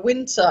nuclear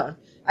winter.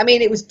 I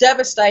mean, it was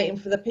devastating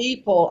for the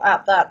people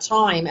at that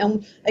time.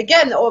 And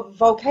again,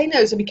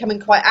 volcanoes are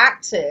becoming quite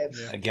active.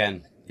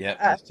 Again,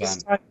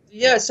 this time of the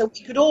year. So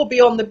we could all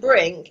be on the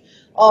brink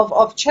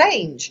of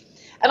change.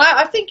 And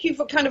I think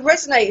you've kind of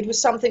resonated with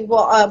something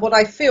what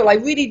I feel. I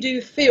really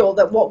do feel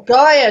that what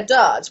Gaia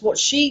does, what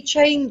she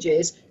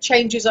changes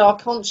our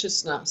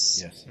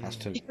consciousness. Yes, that's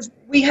true. Because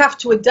we have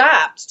to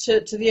adapt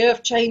to the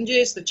earth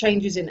changes, the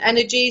changes in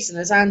energies, and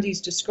as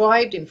Andy's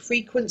described, in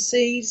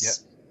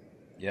frequencies.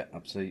 Yeah,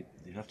 absolutely.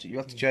 You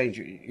have to change.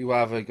 You're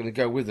either going to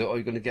go with it or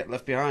you're going to get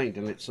left behind,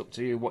 and it's up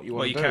to you what you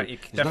want to do. You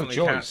definitely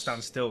can't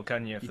stand still,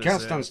 can you? You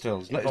can't stand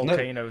still.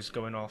 Volcanoes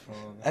going off.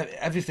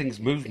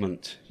 Everything's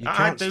movement. You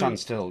can't stand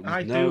still.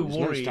 I do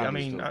worry. I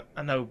mean,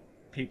 I know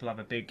people have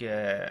a big,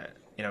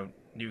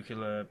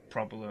 nuclear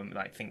problem.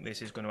 Like, think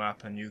this is going to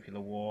happen, nuclear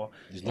war,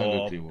 There's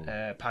no nuclear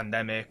war.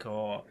 Pandemic,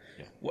 or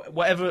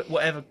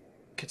whatever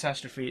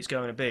catastrophe it's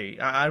going to be.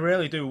 I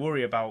really do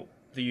worry about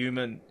the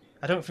human.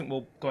 I don't think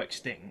we'll go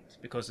extinct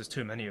because there's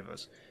too many of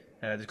us.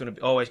 There's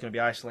always going to be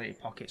isolated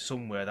pockets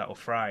somewhere that will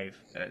thrive,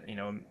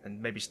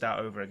 and maybe start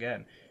over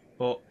again.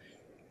 But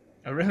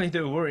I really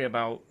do worry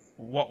about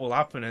what will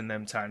happen in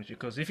them times,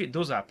 because if it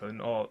does happen,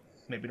 or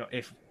maybe not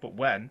if, but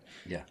when,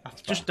 I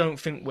just don't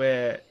think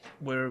we're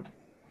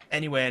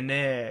anywhere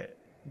near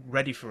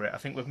ready for it. I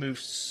think we've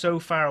moved so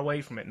far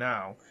away from it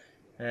now,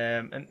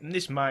 and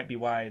this might be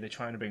why they're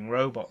trying to bring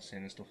robots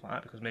in and stuff like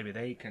that, because maybe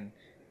they can,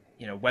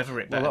 weather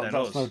it better than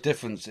us. That's no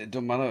difference. It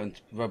doesn't matter. And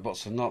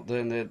robots are not.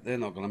 They're not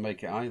going to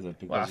make it either.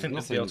 Because I think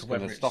they'll be able to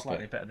weather it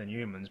slightly better than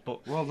humans.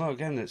 But well, no.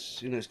 Again,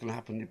 it's it's going to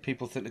happen.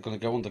 People think they're going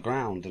to go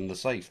underground and they're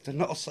safe. They're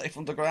not safe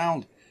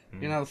underground.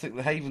 I think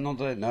the haven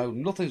under there. No,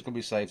 nothing's going to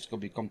be safe. It's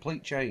going to be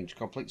complete change,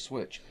 complete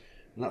switch,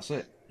 and that's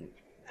it.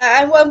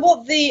 And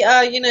what the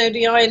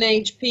the Iron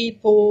Age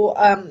people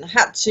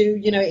had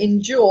to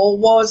endure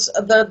was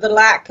the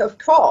lack of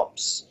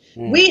crops.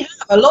 We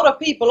have a lot of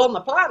people on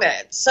the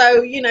planet,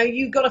 so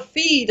you've got to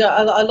feed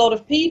a lot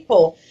of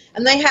people,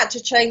 and they had to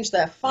change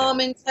their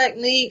farming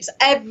techniques,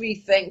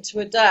 everything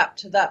to adapt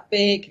to that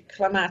big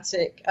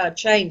climatic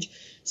change.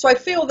 So I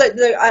feel that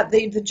at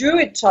the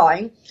Druid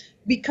time,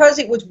 because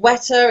it was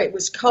wetter, it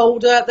was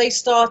colder, they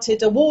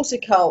started a water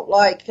cult,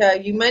 like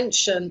you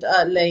mentioned,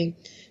 Lee.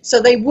 So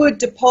they would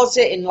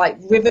deposit in like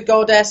river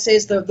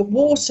goddesses. The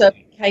water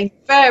became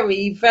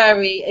very,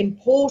 very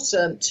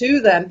important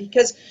to them,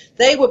 because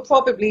they were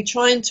probably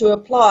trying to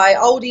apply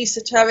old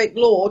esoteric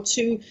law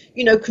to,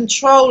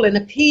 control and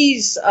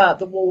appease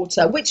the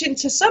water, which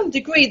to some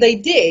degree they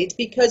did,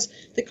 because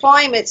the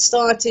climate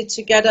started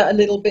to get a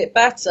little bit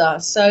better.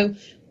 So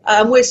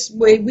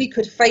we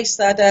could face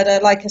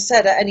that like I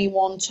said, at any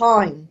one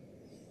time.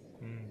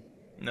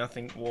 I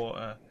think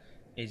water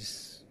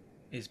is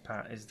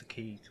the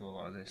key to a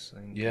lot of this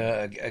thing.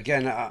 Yeah,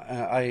 again,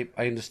 I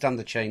understand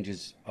the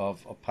changes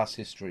of past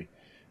history,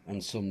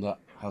 and some that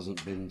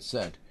hasn't been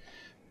said,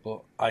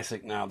 but I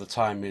think now the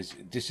time is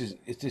this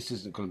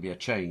isn't going to be a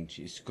change.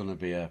 It's going to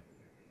be a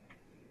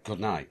good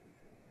night.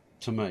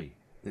 To me,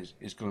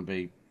 it's going to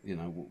be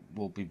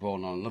we'll be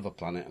born on another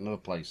planet, another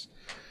place.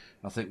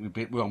 I think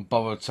we're on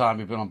borrowed time.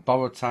 We've been on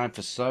borrowed time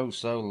for so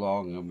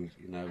long, and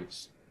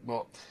it's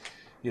what.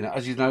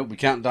 As you know, we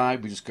can't die.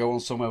 We just go on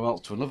somewhere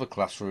else to another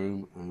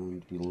classroom,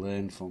 and we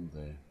learn from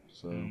there.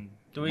 So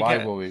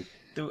why worry?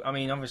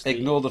 Obviously,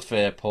 ignore the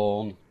fear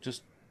porn.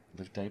 Just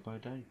live day by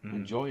day.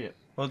 Enjoy it.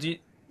 Well, do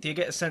you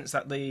get a sense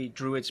that the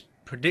Druids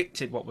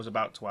predicted what was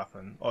about to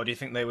happen, or do you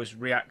think they was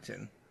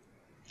reacting?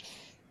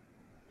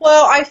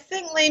 Well, I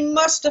think they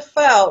must have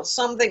felt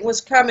something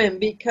was coming,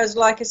 because,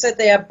 like I said,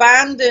 they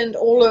abandoned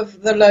all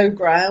of the low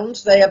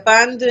ground. They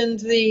abandoned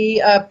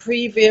the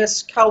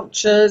previous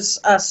culture's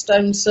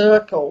stone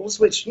circles,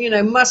 which,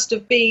 must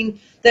have been,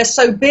 they're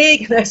so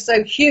big, they're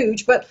so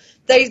huge, but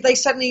they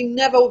suddenly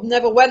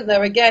never went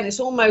there again. It's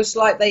almost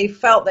like they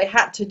felt they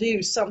had to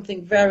do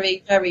something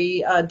very,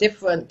 very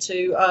different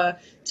to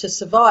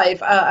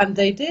survive, and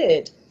they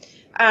did.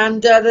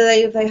 And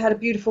they had a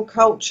beautiful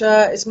culture,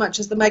 as much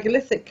as the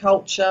megalithic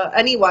culture.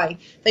 Anyway,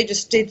 they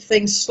just did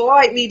things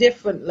slightly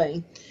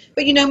differently.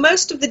 But,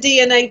 most of the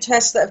DNA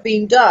tests that have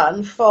been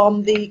done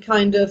from the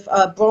kind of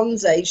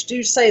Bronze Age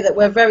do say that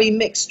we're very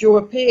mixed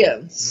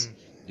Europeans.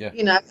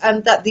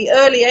 And that the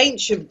early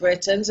ancient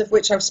Britons, of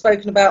which I've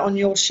spoken about on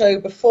your show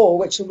before,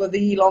 which were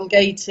the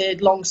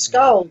elongated,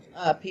 long-skulled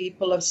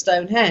people of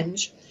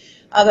Stonehenge,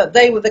 that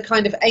they were the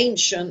kind of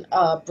ancient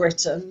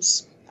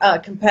Britons.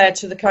 Compared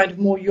to the kind of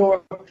more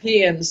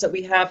Europeans that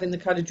we have in the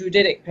kind of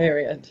Druidic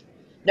period.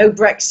 No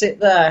Brexit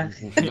there.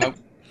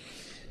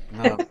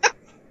 No.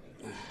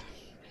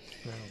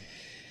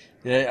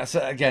 Yeah,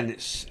 so again,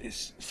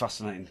 it's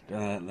fascinating.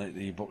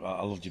 The book,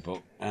 I loved your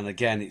book, and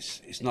again,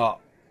 it's not.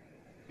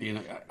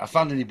 I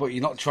found in your book,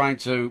 you're not trying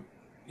to.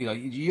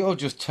 You're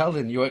just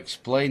telling, you're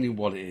explaining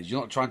what it is.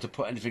 You're not trying to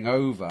put anything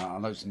over. I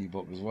noticed in your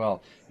book as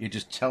well. You're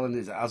just telling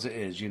it as it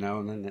is,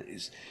 and then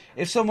it's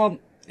if someone.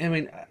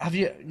 Have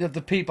you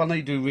the people? I know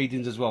you do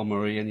readings as well,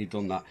 Marie, and you've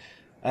done that.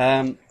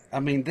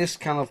 This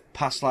kind of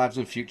past lives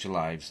and future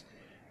lives,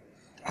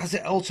 has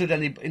it altered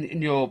any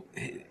in your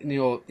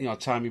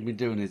time you've been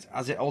doing it?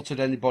 Has it altered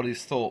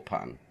anybody's thought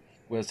pattern?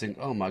 Where they think,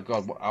 oh my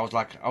God, I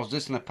was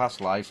this in a past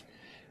life,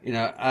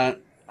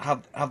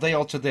 have they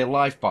altered their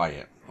life by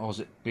it, or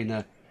has it been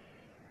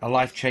a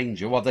life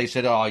changer? Or they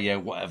said, oh yeah,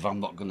 whatever, I'm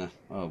not gonna,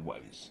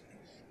 whatever.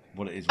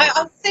 What it is.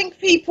 I think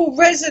people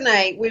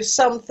resonate with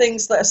some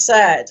things that are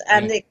said,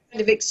 and it kind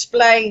of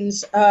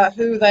explains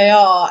who they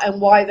are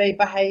and why they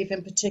behave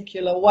in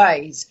particular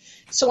ways.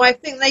 So I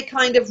think they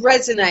kind of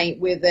resonate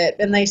with it,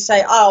 and they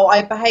say, oh,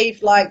 I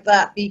behaved like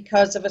that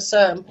because of a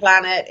certain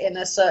planet in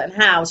a certain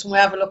house. And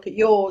we'll have a look at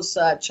yours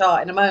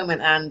chart in a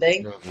moment,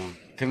 Andy.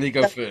 Can Lee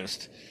go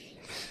first?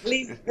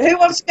 Lee, who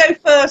wants to go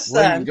first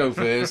then? Lee can go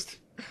first.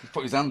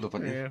 Put his hand up,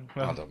 haven't you?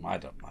 I don't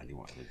mind. You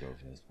want to go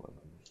first. Whatever.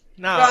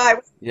 No. Right.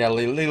 Yeah,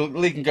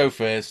 Lee can go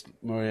first,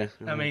 Maria.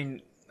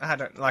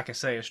 Like I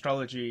say,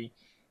 astrology.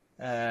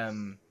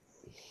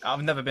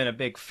 I've never been a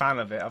big fan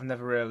of it. I've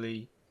never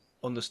really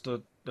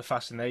understood the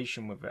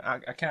fascination with it.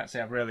 I can't say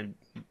I've really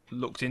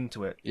looked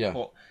into it, Yeah.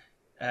 but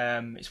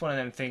it's one of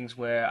them things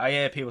where I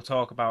hear people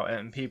talk about it,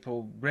 and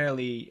people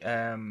really,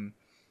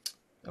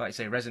 like I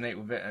say, resonate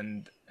with it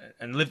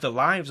and live their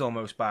lives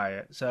almost by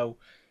it. So,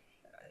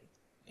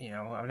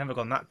 I've never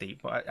gone that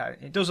deep, but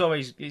it's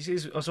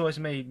always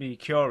made me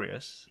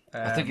curious.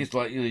 I think it's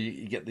like,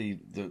 you get the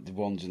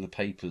ones in the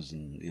papers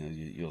and,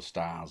 your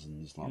stars,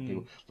 and it's like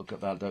people look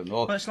at that, don't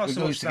know. Well, it's not we so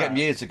much used to get them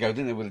that. years ago,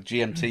 didn't they, with a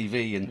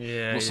GMTV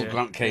and Russell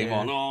Grant came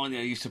on. Oh, and you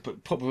used to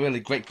put a really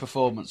great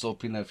performance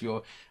up, if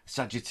you're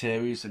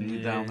Sagittarius and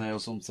you're down there or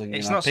something.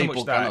 It's not so people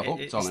much that. kind of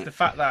hooked on It's it. the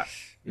fact that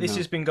this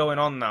has been going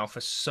on now for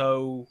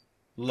so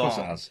long. Of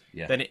course it has,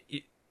 yeah. Then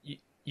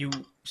you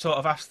sort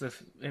of have to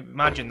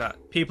imagine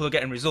that people are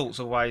getting results,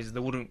 otherwise they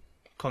wouldn't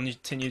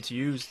continue to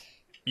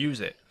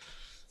use it.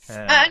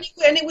 And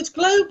it was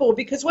global,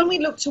 because when we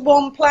look to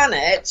one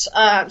planet,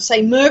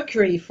 say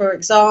Mercury, for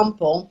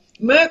example,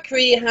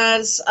 Mercury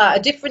has a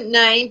different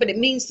name, but it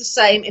means the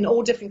same in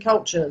all different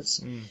cultures.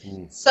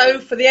 Mm-hmm. So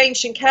for the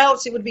ancient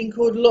Celts, it would have been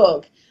called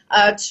Lug.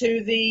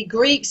 To the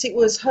Greeks, it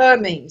was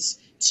Hermes.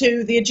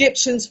 To the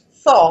Egyptians,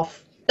 Thoth.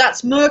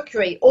 That's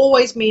Mercury,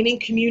 always meaning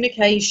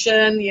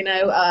communication,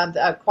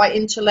 quite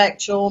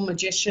intellectual,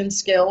 magician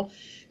skill.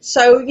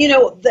 So,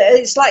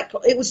 it's like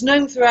it was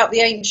known throughout the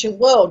ancient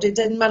world. It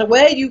didn't matter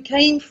where you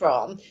came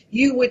from,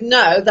 you would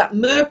know that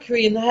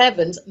Mercury in the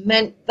heavens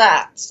meant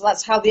that. So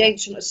that's how the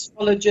ancient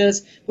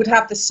astrologers would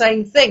have the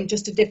same thing,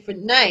 just a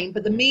different name,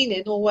 but the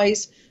meaning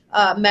always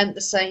meant the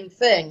same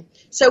thing.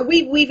 So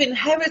we've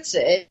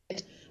inherited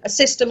a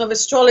system of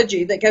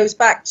astrology that goes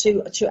back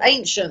to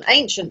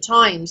ancient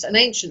times and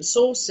ancient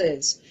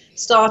sources,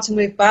 starting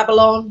with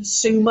Babylon,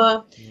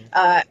 Sumer,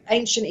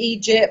 ancient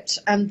Egypt,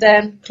 and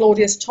then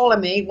Claudius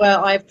Ptolemy, where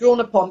I've drawn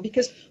upon,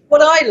 because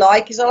what I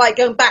like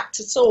going back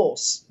to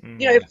source.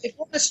 If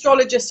one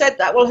astrologer said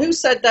that, well, who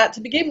said that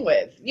to begin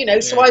with?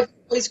 So I've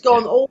always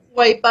gone all the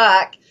way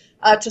back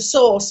to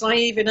source. I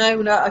even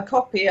own a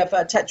copy of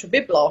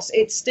Tetrabiblos.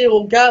 It's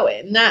still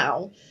going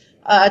now.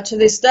 To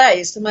this day,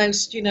 it's the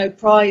most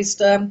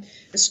prized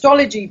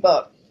astrology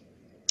book.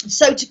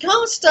 So to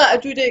cast a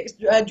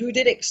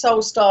Druidic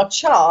soul star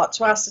chart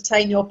to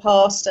ascertain your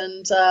past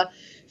and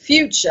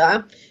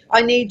future,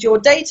 I need your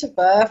date of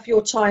birth,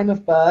 your time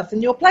of birth,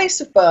 and your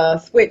place of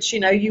birth, which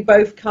you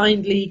both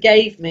kindly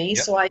gave me,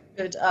 so I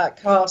could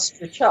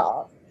cast your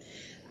chart.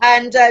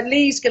 And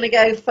Lee's going to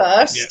go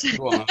first. Yeah,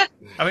 go on.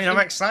 I mean, I'm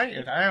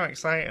excited. I am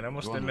excited, I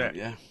must admit.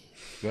 Yeah,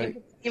 great.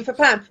 For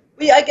Pam.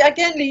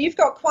 Again, Lee, you've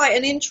got quite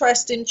an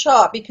interesting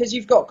chart, because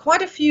you've got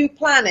quite a few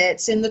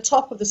planets in the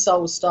top of the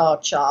soul star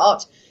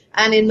chart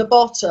and in the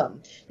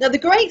bottom. Now, the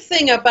great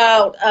thing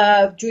about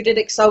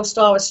Druidic soul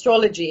star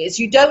astrology is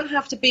you don't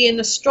have to be an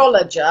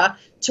astrologer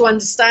to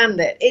understand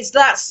it. It's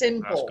that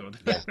simple.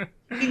 That's good.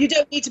 You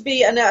don't need to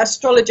be an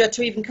astrologer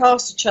to even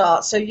cast a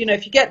chart. So,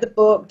 if you get the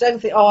book,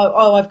 don't think,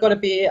 oh, I've got to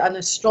be an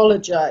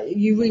astrologer.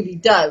 You really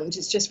don't.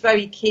 It's just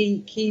very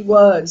key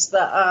words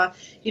that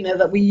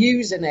that we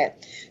use in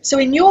it. So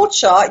in your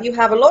chart, you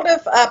have a lot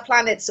of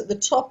planets at the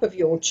top of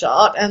your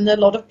chart and a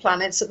lot of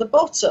planets at the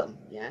bottom.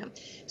 Yeah.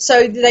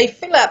 So they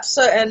fill up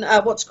certain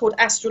what's called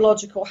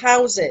astrological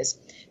houses.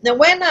 Now,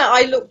 when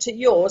I looked at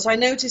yours, I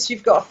noticed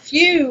you've got a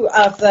few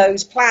of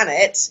those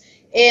planets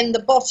in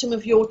the bottom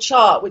of your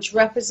chart, which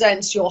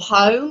represents your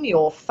home,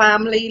 your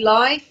family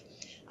life,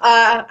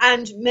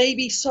 and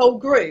maybe soul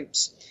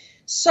groups.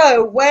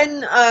 So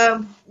when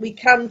we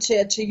come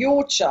to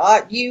your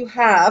chart, you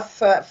have,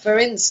 for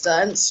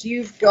instance,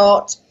 you've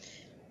got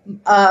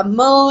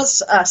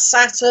Mars,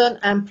 Saturn,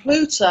 and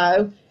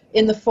Pluto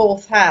in the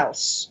 4th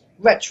house,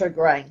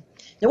 retrograde.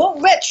 Now,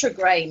 what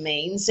retrograde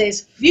means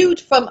is,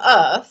 viewed from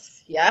Earth,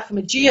 from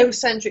a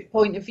geocentric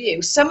point of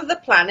view, some of the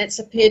planets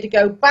appear to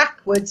go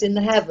backwards in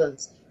the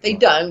heavens. They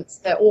don't.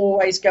 They're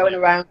always going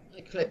around an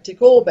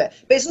ecliptic orbit.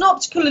 But it's an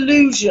optical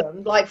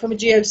illusion, like from a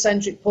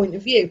geocentric point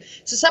of view.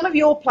 So some of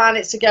your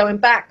planets are going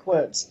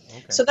backwards.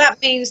 Okay. So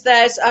that means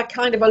there's a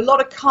kind of a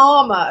lot of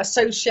karma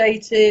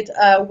associated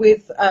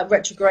with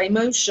retrograde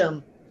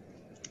motion.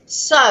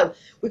 So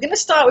we're going to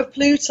start with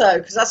Pluto,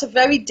 because that's a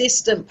very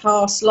distant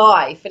past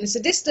life. And it's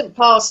a distant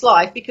past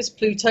life because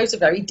Pluto's a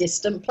very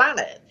distant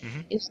planet. Mm-hmm.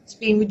 It's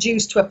been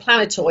reduced to a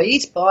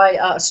planetoid by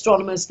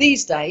astronomers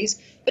these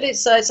days, but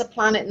it's a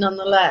planet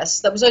nonetheless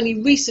that was only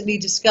recently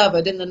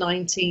discovered in the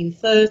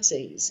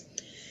 1930s.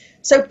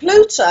 So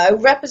Pluto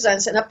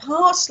represents, in a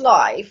past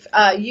life,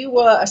 you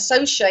were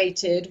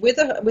associated with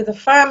a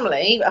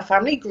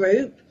family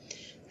group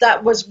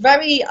that was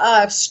very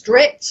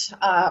strict,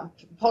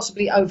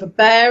 possibly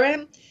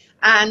overbearing,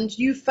 and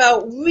you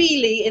felt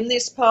really in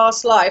this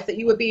past life that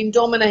you were being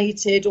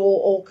dominated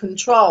or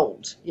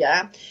controlled.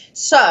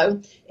 So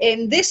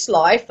in this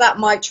life, that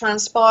might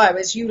transpire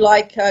as you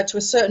like, to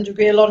a certain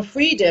degree, a lot of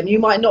freedom. You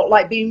might not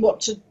like being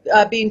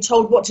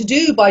told what to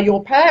do by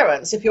your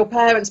parents. If your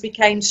parents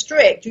became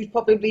strict, you'd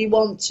probably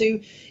want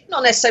to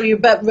not necessarily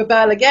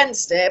rebel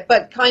against it,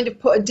 but kind of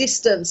put a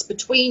distance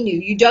between you.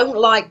 You don't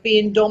like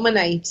being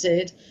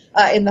dominated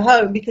in the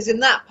home, because in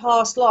that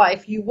past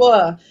life you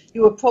were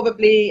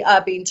probably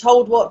being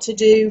told what to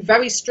do,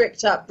 very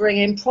strict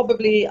upbringing,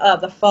 probably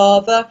the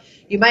father.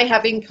 You may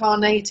have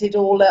incarnated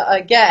all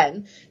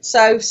again.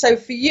 So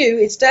for you,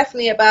 it's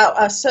definitely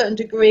about a certain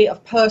degree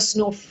of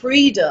personal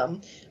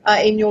freedom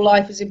in your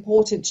life is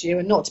important to you,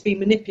 and not to be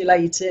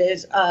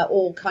manipulated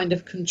or kind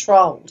of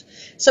controlled.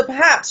 So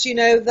perhaps,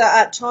 that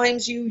at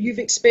times you've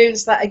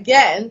experienced that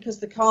again, because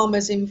the karma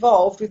is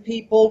involved with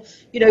people,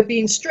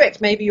 being strict.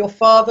 Maybe your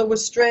father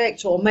was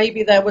strict, or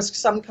maybe there was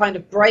some kind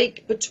of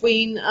break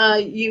between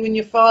you and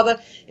your father.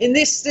 In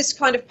this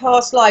kind of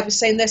past life, is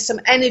saying there's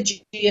some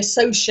energy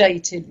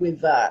associated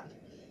with that.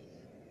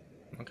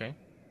 Okay.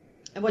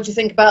 And what do you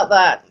think about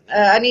that?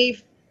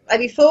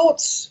 Any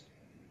thoughts?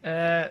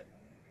 Yeah,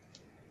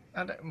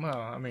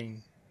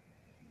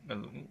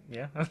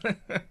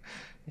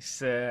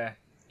 it's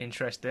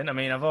interesting. I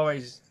mean, I've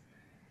always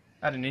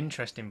had an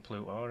interest in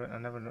Pluto. I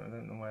don't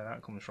know where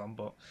that comes from,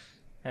 but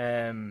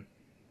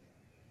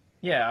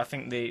yeah, I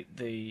think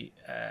the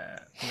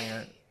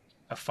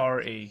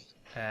authority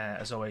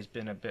has always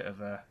been a bit of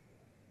a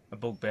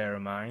bugbear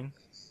of mine.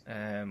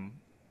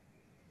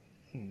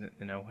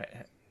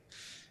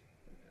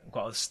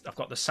 I've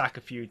got the sack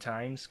a few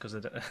times because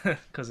of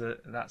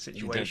that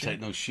situation. You don't take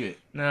no shit.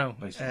 No.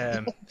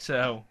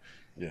 So,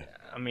 yeah.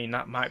 I mean,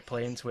 that might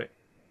play into it,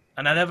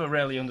 and I never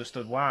really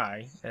understood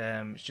why.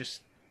 It's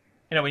just,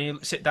 when you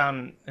sit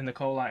down in the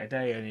cold light of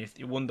day and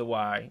you wonder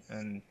why,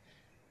 and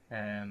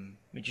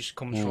it just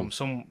comes from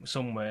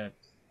somewhere.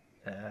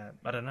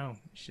 I don't know.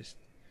 It's just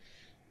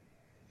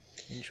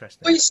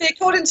interesting. Well, you see,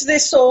 according to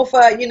this sort of,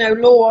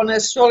 law on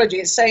astrology,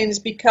 it's saying it's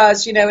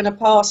because, in a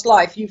past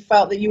life, you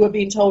felt that you were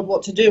being told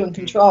what to do and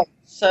controlled.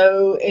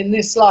 So in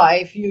this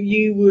life,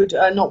 you would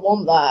not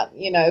want that,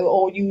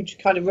 or you'd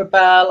kind of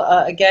rebel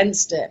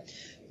against it.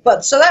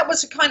 But so that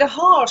was a kind of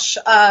harsh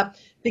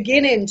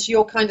beginning to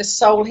your kind of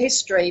soul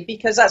history,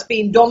 because that's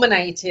being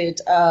dominated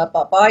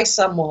by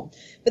someone.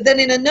 But then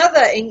in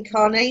another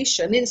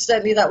incarnation,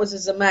 incidentally, that was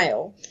as a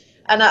male,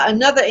 and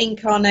another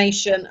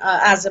incarnation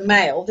as a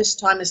male, this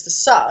time as the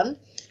sun.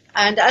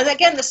 And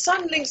again, the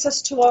sun links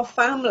us to our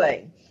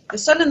family. The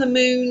sun and the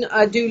moon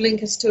do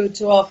link us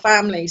to our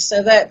family.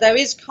 So there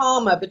is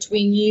karma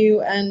between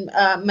you and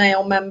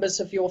male members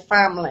of your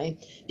family,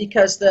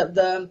 because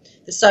the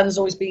sun's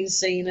always been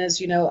seen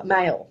as,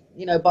 male,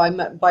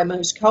 by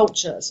most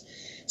cultures.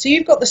 So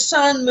you've got the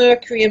sun,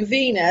 Mercury, and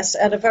Venus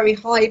at a very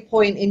high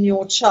point in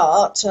your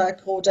chart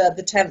called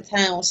the 10th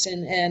house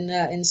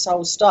in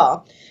Soul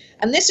Star.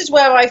 And this is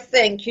where I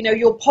think,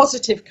 your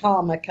positive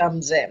karma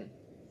comes in.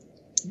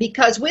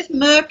 Because with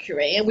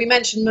Mercury, and we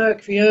mentioned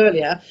Mercury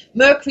earlier,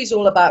 Mercury's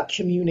all about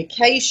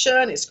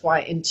communication. It's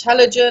quite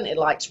intelligent. It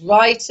likes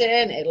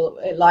writing.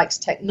 It likes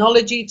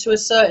technology to a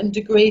certain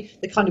degree,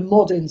 the kind of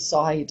modern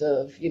side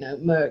of,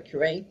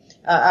 Mercury,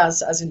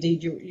 as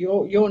indeed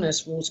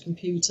Uranus rules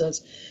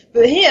computers.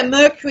 But here,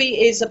 Mercury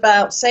is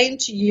about saying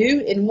to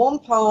you, in one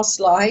past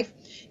life,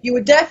 you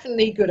were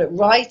definitely good at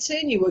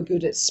writing, you were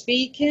good at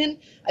speaking,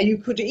 you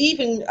could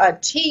even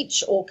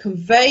teach or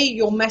convey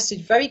your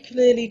message very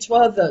clearly to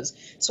others.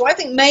 So I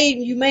think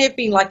you may have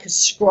been like a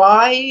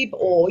scribe,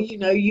 or,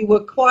 you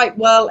were quite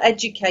well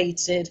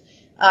educated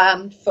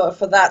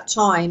for that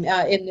time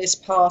in this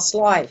past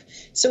life.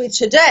 So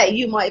today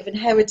you might have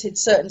inherited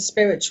certain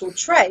spiritual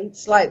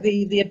traits, like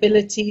the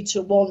ability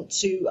to want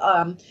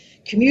to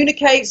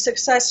communicate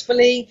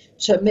successfully,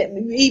 to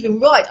even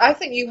write. I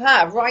think you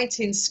have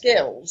writing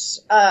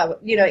skills,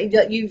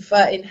 that you've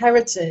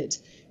inherited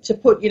to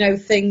put,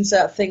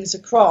 things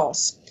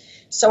across.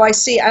 So I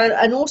see,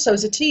 and also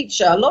as a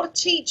teacher, a lot of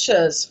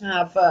teachers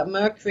have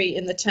Mercury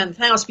in the 10th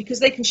house, because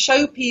they can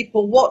show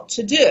people what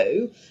to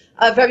do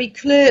very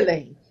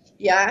clearly.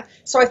 Yeah,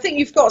 so I think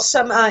you've got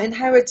some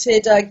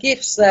inherited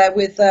gifts there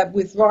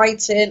with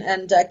writing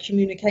and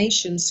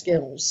communication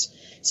skills.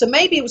 So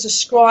maybe it was a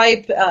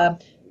scribe,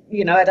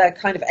 at a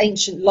kind of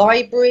ancient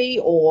library,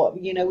 or,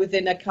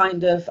 within a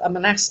kind of a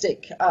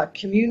monastic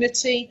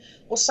community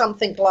or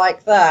something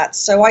like that.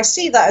 So I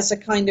see that as a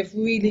kind of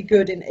really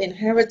good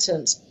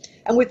inheritance.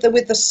 And with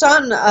the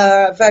sun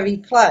very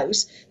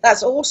close,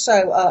 that's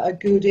also a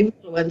good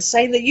influence,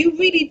 saying that you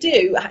really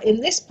do, in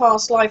this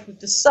past life with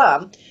the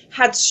sun,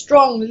 had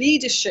strong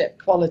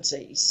leadership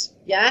qualities.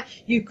 Yeah,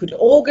 you could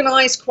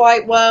organize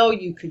quite well,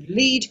 you could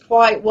lead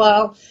quite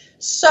well.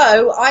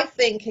 So I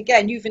think,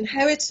 again, you've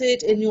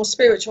inherited in your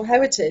spiritual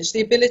heritage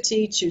the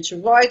ability to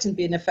write and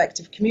be an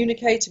effective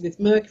communicator with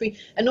Mercury,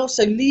 and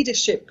also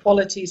leadership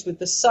qualities with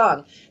the sun.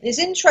 And it's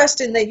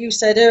interesting that you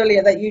said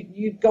earlier that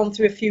you'd gone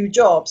through a few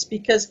jobs,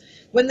 because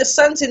when the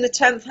sun's in the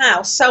 10th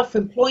house,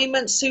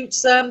 self-employment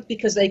suits them,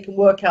 because they can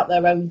work out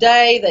their own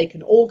day, they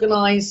can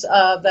organize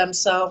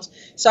themselves.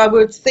 So I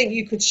would think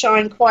you could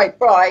shine quite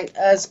bright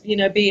as,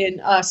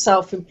 being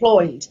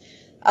self-employed.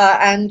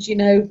 And,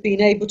 being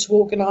able to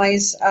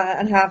organise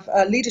and have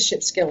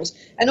leadership skills.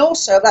 And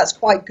also, that's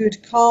quite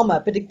good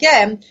karma. But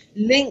again,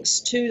 links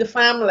to the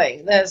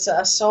family. There's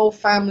a soul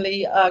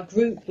family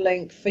group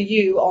link for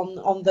you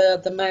on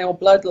the male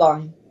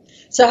bloodline.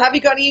 So have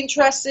you got any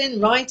interest in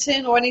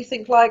writing or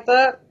anything like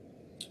that?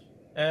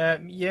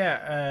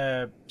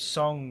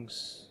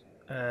 Songs.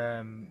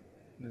 When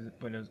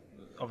I was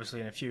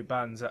obviously in a few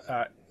bands,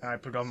 I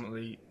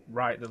predominantly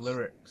write the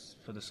lyrics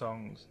for the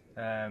songs.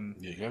 There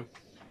you go.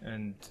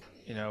 And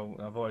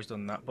I've always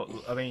done that. But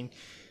I mean,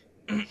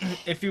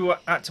 if you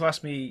had to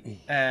ask me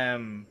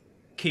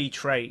key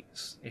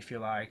traits, if you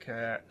like,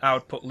 I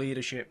would put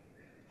leadership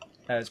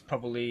as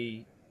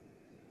probably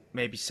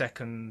maybe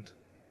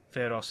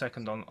third or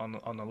second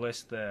on the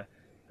list there.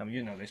 I mean,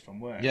 you know this from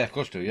work. Yeah, of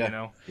course do.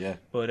 Yeah, yeah.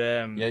 But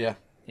yeah.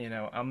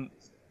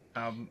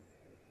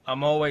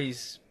 I'm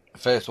always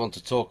First one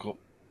to talk up,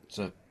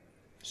 to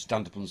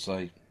stand up and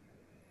say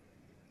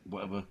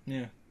whatever.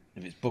 Yeah.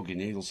 If it's bugging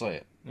you, he'll say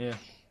it. Yeah. If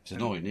it's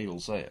annoying you, he'll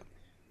say it.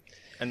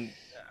 And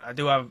I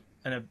do have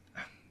I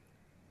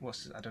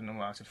don't know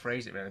how to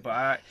phrase it really, but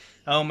I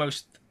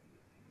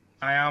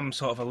am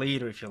sort of a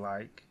leader, if you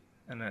like.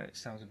 And it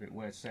sounds a bit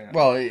weird to say that.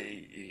 Well,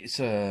 it's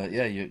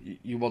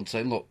you want to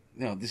say, look,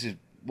 this is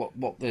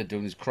what they're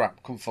doing is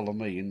crap. Come follow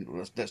me, and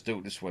let's do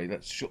it this way.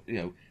 Let's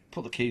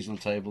put the keys on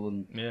the table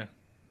and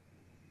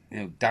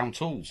down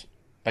tools,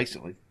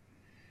 basically.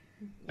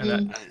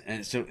 And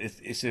so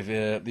it's if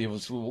the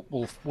others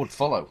would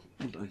follow,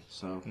 wouldn't they?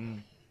 So.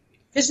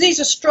 Because these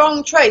are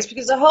strong traits,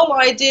 because the whole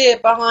idea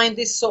behind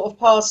this sort of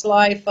past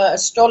life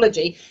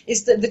astrology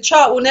is that the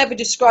chart will never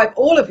describe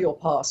all of your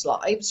past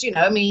lives.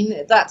 I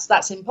mean,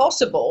 that's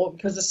impossible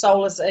because the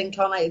soul has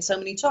incarnated so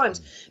many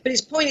times. But it's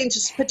pointing to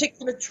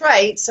particular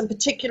traits and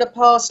particular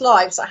past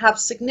lives that have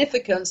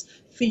significance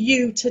for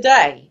you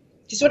today.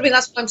 Do you see what I mean?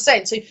 That's what I'm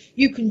saying. So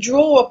you can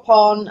draw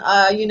upon,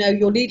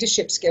 your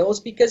leadership skills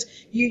because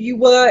you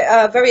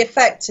were very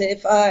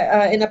effective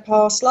in a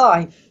past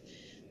life.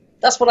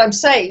 That's what I'm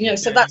saying,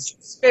 so that's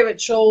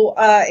spiritual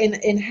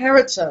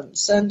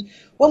inheritance. And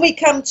when we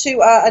come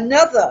to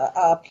another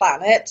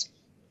planet,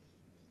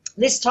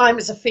 this time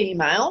it's a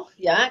female,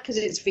 because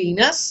it's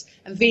Venus.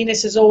 And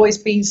Venus has always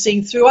been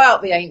seen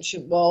throughout the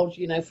ancient world,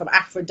 from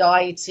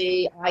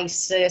Aphrodite,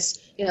 Isis,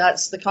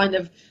 that's the kind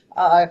of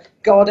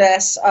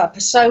goddess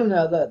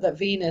persona that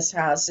Venus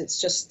has.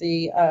 It's just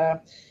the,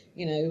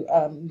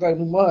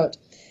 Roman word.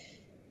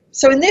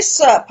 So in this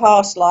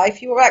past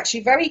life, you were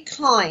actually very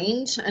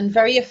kind and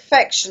very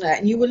affectionate,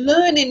 and you were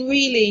learning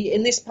really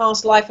in this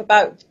past life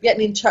about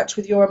getting in touch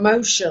with your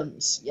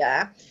emotions,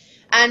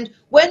 And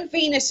when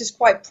Venus is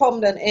quite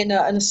prominent in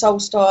a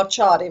soul star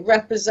chart, it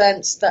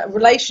represents that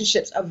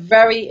relationships are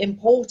very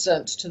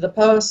important to the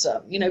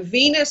person.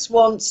 Venus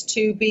wants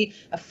to be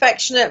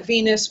affectionate,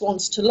 Venus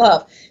wants to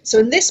love. So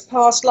in this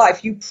past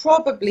life, you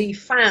probably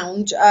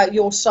found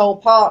your soul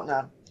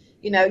partner.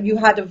 You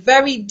had a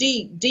very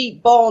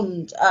deep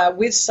bond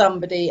with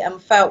somebody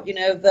and felt,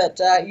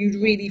 that you'd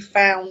really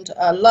found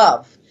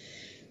love.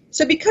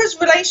 So because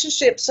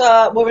relationships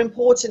were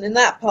important in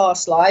that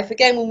past life,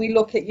 again, when we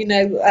look at,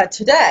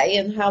 today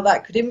and how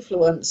that could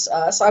influence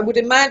us, I would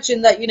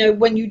imagine that,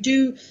 when you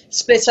do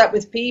split up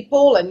with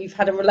people and you've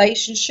had a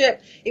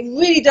relationship, it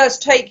really does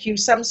take you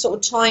some sort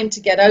of time to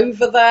get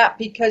over that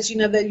because,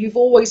 that you've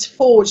always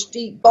forged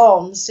deep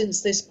bonds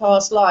since this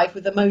past life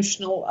with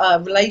emotional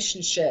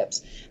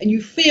relationships. And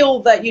you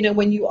feel that,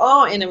 when you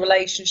are in a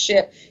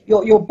relationship,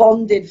 you're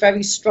bonded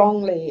very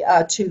strongly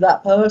to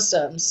that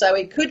person. So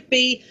it could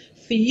be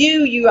for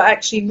you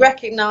actually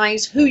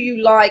recognize who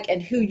you like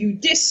and who you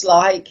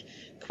dislike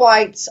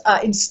quite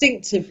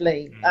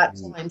instinctively at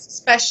times,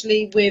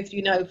 especially with,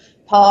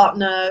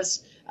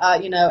 partners,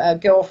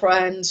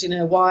 girlfriends,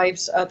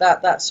 wives,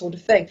 that sort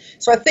of thing.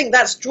 So I think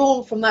that's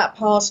drawn from that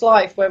past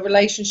life where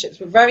relationships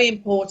were very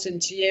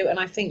important to you, and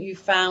I think you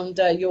found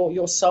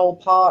your soul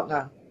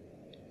partner.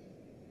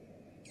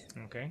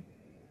 Okay.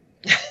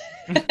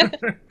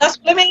 That's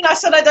what I mean. I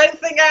said I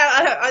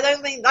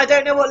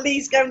don't know what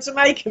Lee's going to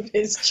make of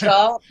his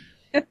chart.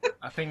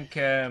 I think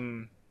I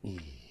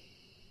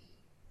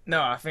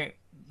think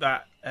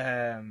that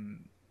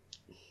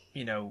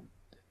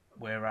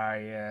where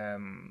I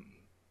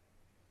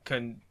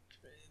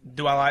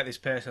do I like this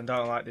person, don't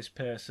I like this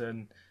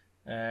person,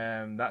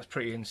 that's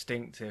pretty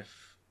instinctive.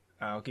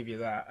 I'll give you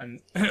that.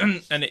 And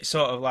and it's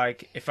sort of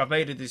like if I've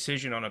made a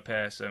decision on a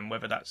person,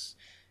 whether that's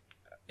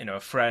a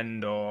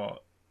friend or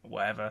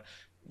whatever,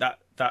 that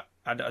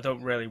I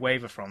don't really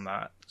waver from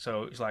that.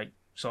 So it's like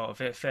sort of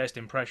first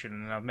impression,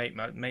 and I make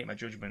my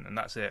judgment, and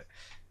that's it.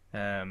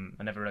 I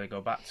never really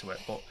go back to it.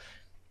 But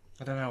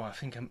I don't know. I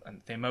think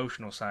the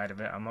emotional side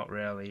of it, I'm not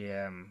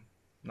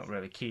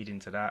really keyed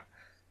into that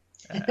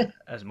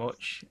as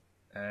much.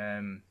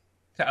 Because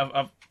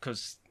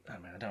I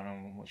don't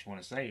know what you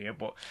want to say here,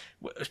 but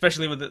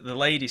especially with the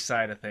ladies'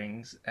 side of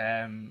things,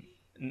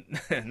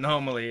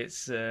 normally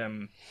it's.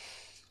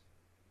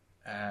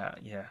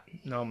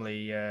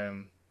 Normally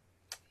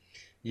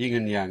yin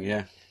and yang,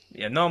 yeah,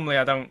 normally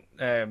I don't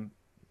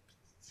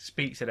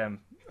speak to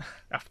them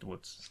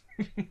afterwards.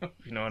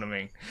 You know what I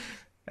mean?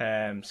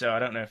 So I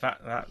don't know if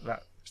that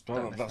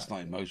that's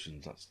not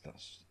emotions.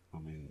 That's I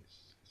mean,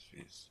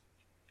 it's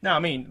no, I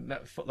mean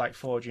like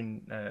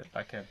forging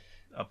like a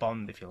a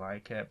bond, if you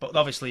like. But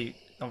obviously,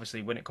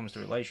 when it comes to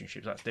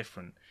relationships, that's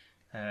different.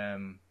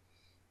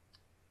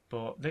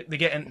 But they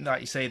getting,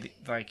 like you say,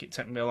 like it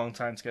took me a long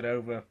time to get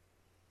over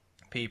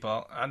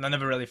people, and I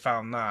never really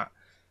found that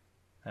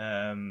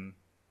in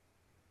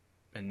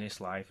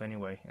this life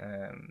anyway.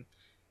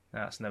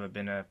 That's never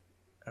been a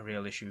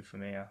real issue for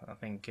me. I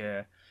think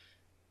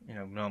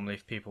normally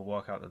if people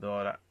walk out the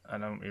door, I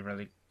don't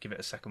really give it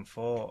a second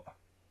thought.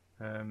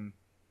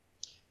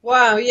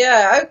 Wow,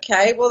 yeah,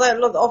 okay. Well,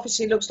 that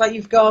obviously looks like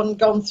you've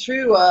gone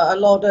through a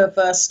lot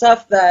of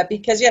stuff there,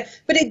 because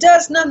but it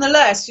does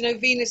nonetheless,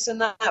 Venus in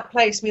that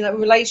place. I mean, that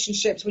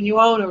relationships, when you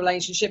are in a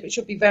relationship, it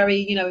should be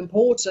very,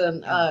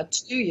 important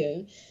to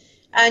you.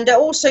 And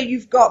also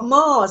you've got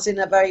Mars in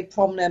a very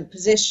prominent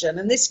position,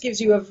 and this gives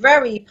you a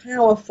very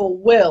powerful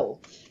will.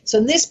 So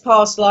in this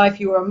past life,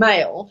 you were a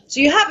male.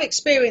 So you have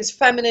experienced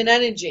feminine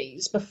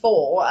energies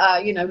before,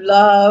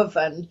 love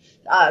and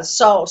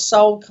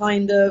soul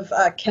kind of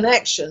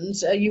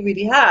connections. You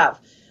really have.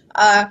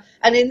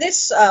 And in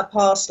this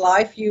past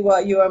life, you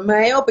were a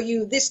male, but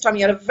this time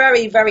you had a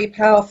very, very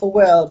powerful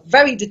will,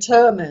 very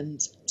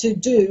determined to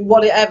do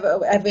whatever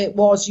it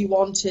was you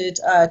wanted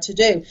to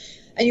do.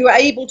 And you were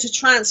able to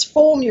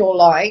transform your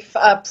life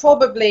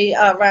probably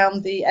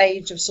around the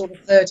age of sort of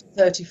 30,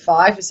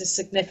 35. It's a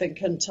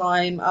significant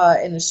time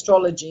in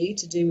astrology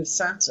to do with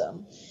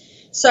Saturn.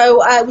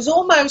 So it was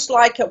almost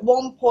like at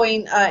one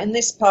point in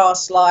this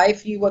past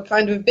life, you were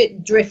kind of a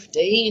bit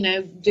drifty,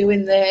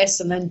 doing this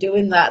and then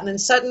doing that. And then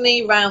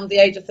suddenly around the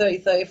age of 30,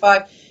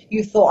 35,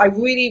 you thought, I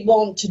really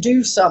want to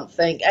do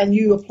something. And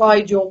you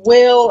applied your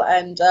will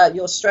and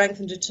your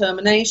strength and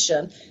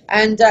determination.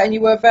 And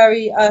you were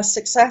very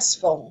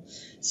successful.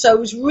 So it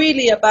was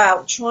really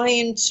about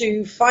trying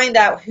to find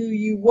out who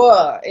you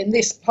were in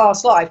this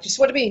past life. Do you see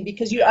what I mean?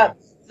 Because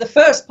the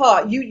first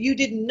part, you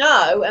didn't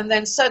know, and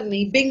then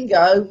suddenly,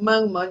 bingo,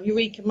 moment,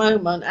 eureka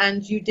moment,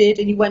 and you did,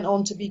 and you went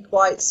on to be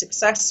quite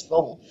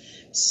successful.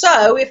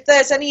 So if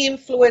there's any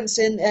influence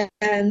in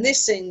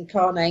this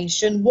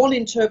incarnation, one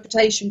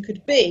interpretation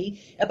could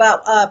be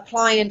about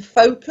applying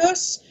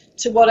focus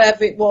to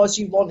whatever it was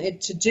you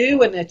wanted to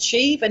do and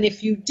achieve. And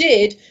if you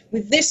did,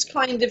 with this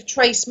kind of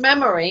trace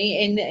memory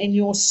in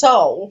your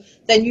soul,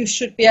 then you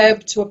should be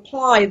able to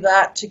apply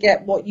that to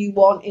get what you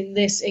want in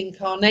this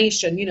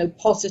incarnation,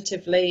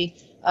 positively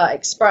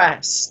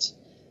expressed.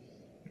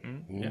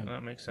 Yeah,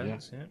 that makes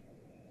sense.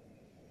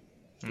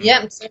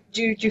 Yeah. So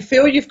do you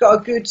feel you've got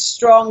a good,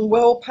 strong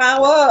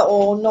willpower,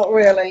 or not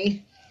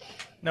really?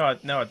 No,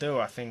 I do.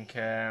 I think,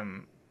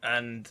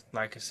 and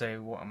like I say,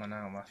 what am I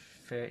now? Am I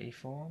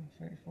 34?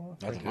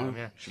 I don't know.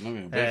 Yeah. Should know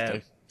my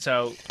birthday.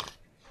 So,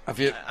 have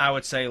you? I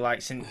would say,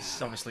 like,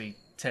 since obviously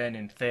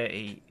turning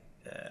 30,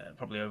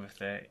 probably over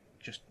 30,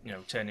 just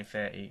turning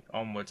 30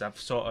 onwards, I've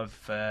sort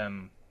of,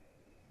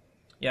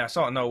 I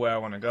sort of know where I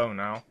want to go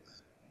now.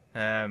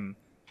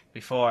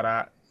 Before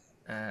that,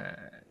 I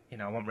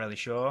wasn't really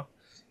sure.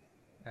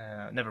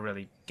 Never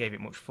really gave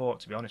it much thought,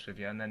 to be honest with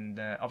you. And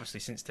then,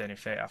 obviously, since turning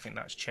 30, I think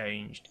that's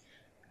changed.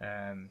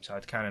 So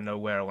I'd kind of know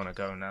where I want to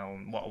go now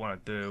and what I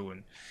want to do,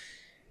 and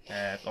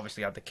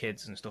obviously had the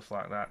kids and stuff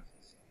like that.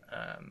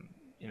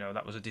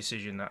 That was a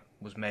decision that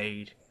was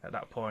made at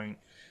that point.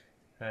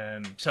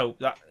 So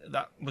that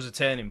was a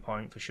turning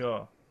point for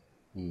sure.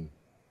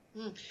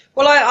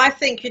 Well, I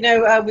think,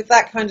 with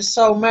that kind of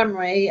soul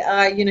memory,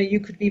 you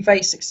could be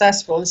very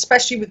successful,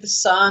 especially with the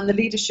sun, the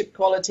leadership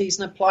qualities,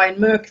 and applying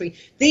Mercury.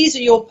 These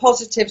are your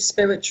positive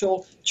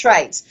spiritual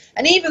traits.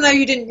 And even though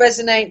you didn't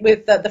resonate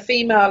with the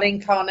female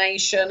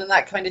incarnation and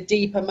that kind of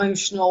deep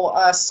emotional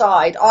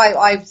side,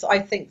 I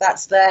think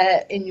that's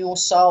there in your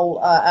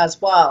soul as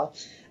well.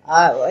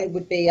 It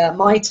would be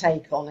my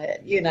take on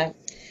it,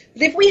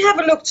 But if we have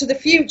a look to the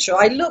future,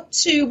 I look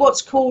to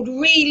what's called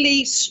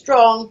really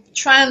strong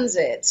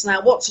transits.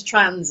 Now, what's a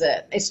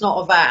transit? It's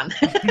not a van.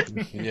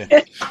 Yeah.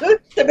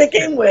 To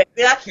begin with,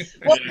 yeah.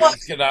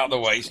 Let's get out of the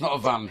way. It's not a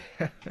van.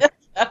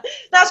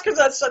 That's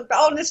because,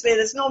 honestly,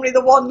 there's normally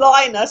the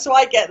one-liner, so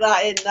I get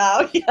that in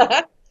now.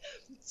 Yeah.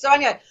 So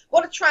anyway,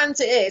 what a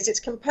transit is, it's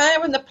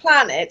comparing the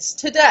planets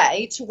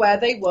today to where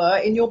they were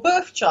in your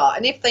birth chart.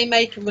 And if they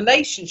make a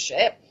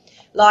relationship,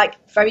 like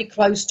very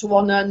close to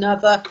one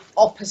another,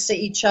 opposite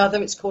each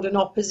other, it's called an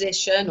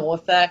opposition. Or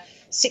if they're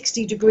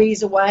 60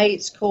 degrees away,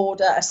 it's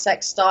called a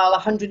sextile.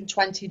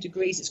 120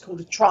 degrees, it's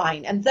called a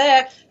trine. And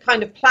they're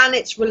kind of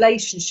planets'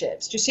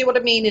 relationships. Do you see what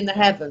I mean in the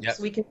heavens? Yep.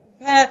 So we can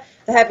compare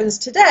the heavens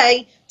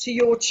today to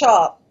your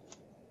chart.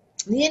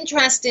 The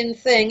interesting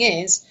thing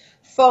is,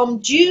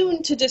 from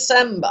June to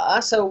December,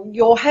 so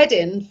you're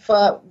heading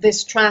for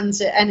this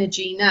transit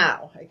energy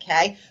now,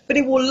 okay? But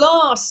it will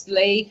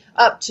lastly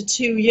up to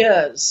 2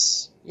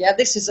 years. Yeah,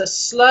 this is a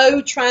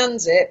slow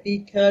transit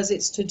because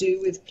it's to do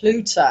with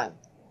Pluto.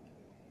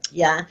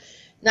 Yeah.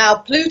 Now,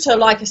 Pluto,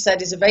 like I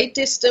said, is a very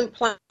distant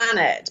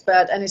planet,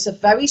 and it's a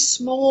very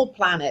small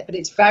planet, but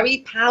it's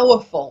very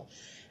powerful.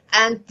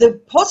 And the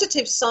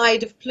positive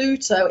side of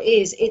Pluto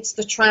is it's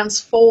the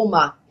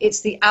transformer,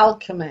 it's the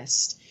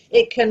alchemist.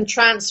 It can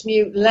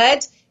transmute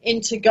lead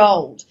into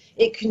gold.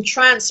 It can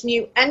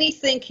transmute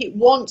anything it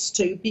wants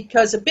to,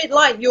 because a bit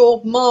like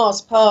your Mars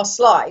past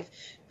life,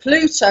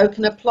 Pluto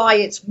can apply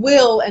its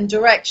will and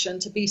direction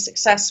to be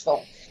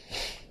successful.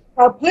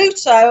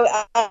 Pluto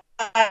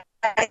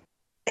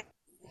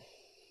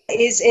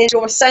is in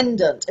your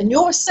ascendant, and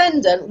your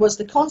ascendant was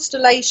the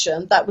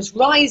constellation that was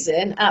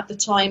rising at the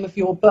time of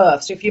your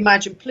birth. So if you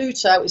imagine,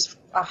 Pluto is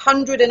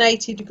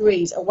 180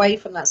 degrees away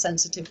from that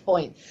sensitive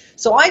point.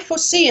 So I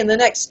foresee in the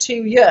next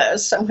 2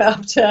 years, and we'll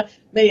have to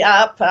meet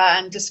up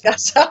and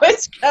discuss how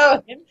it's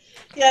going.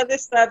 Yeah,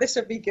 this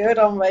would be good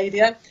on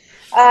radio.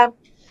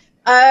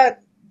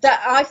 That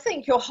I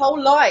think your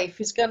whole life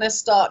is going to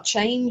start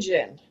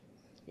changing.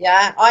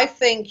 Yeah, I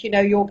think,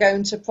 you're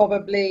going to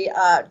probably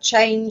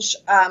change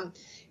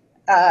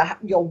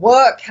your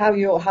work, how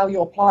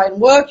you apply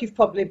and work. You've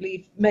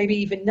probably, maybe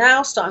even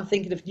now, starting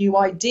thinking of new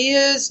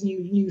ideas,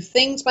 new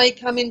things may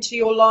come into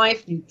your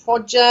life, new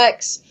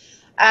projects,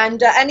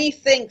 and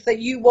anything that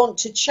you want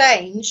to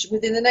change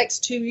within the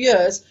next 2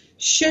 years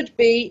should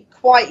be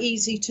quite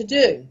easy to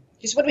do.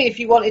 Because what I mean, if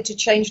you wanted to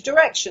change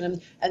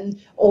direction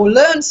or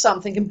learn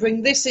something and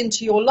bring this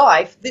into your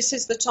life, this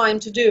is the time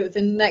to do it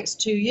within the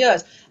next 2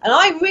 years. And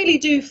I really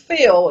do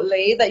feel,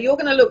 Lee, that you're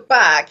going to look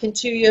back in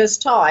 2 years'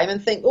 time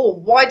and think, oh,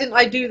 why didn't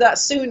I do that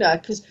sooner?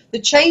 Because the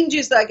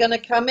changes that are going to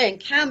come in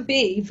can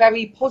be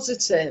very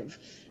positive,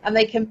 and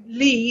they can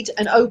lead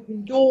and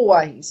open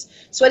doorways.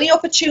 So any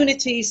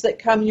opportunities that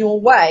come your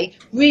way,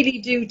 really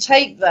do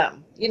take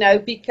them,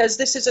 because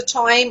this is a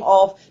time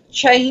of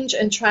change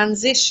and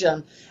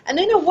transition. And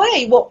in a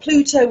way, what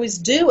Pluto is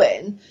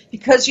doing,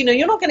 because,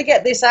 you're not going to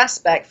get this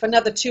aspect for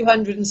another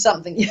 200 and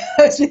something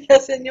years,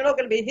 because then you're not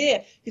going to be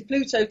here, because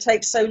Pluto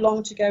takes so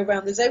long to go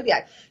around the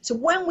zodiac. So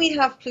when we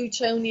have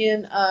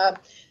Plutonian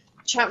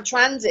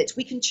transits,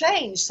 we can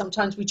change.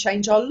 Sometimes we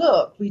change our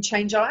look, we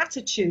change our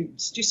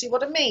attitudes. Do you see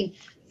what I mean?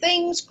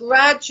 Things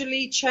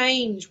gradually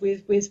change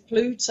with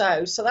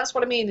Pluto. So that's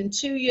what I mean. In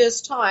 2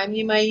 years' time,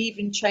 you may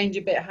even change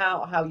a bit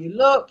how you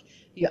look,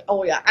 your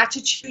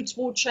attitudes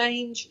will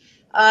change,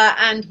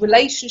 and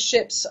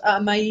relationships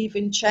may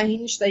even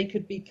change. They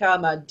could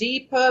become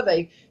deeper.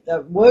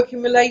 The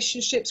working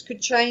relationships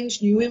could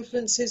change. New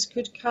influences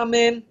could come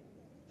in.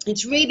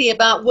 It's really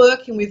about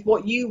working with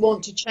what you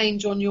want to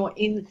change on your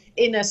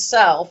inner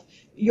self.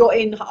 You're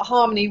in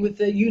harmony with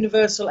the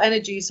universal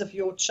energies of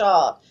your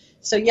chart.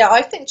 So yeah,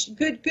 I think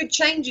good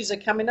changes are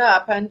coming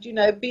up, and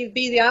be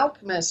the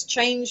alchemist,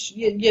 change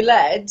your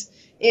lead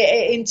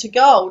into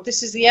gold.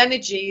 This is the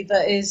energy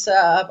that is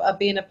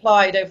being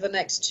applied over the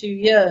next 2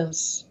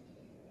 years.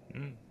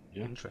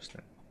 Yeah.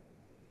 Interesting.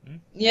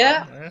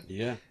 Yeah,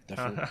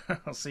 definitely.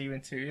 I'll see you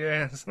in 2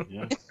 years.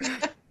 Yeah.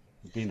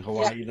 We'll be in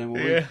Hawaii then,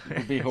 won't we?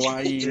 We'll be in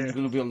Hawaii. Yeah. We're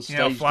going to be on stage.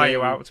 Yeah, I'll fly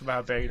you out to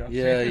Barbados.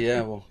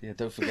 Yeah. Well,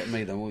 don't forget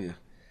me then, will you?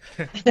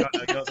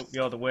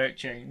 You're the work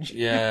change.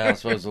 Yeah, I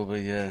suppose I'll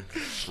be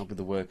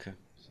the worker.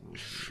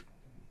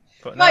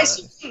 But no, right.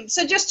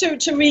 So just to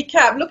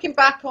recap, looking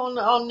back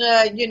on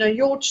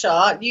your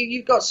chart,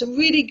 you've got some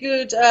really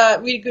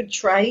good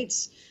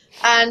traits.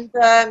 And,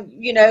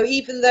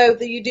 even though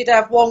you did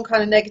have one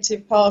kind of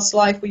negative past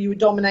life where you were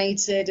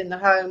dominated in the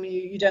home,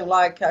 you don't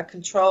like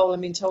control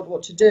and being told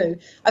what to do,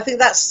 I think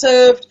that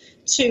served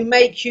to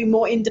make you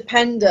more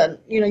independent,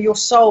 your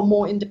soul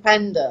more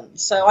independent.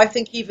 So I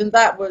think even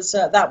that was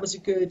a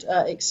good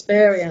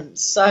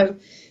experience. So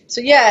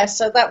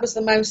that was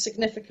the most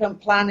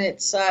significant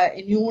planets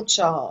in your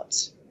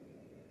chart.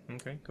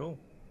 Okay, cool.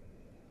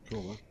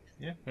 Cool.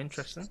 Yeah,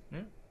 interesting.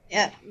 Yeah.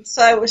 Yeah,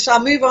 so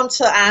shall I move on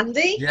to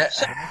Andy? Yeah.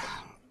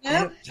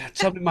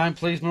 Tell me mine,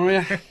 please,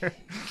 Maria.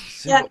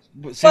 See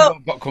what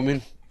I've got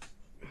coming.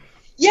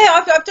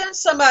 Yeah, I've done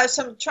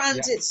some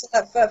transits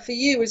for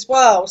you as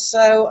well,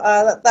 so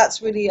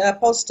that's really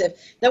positive.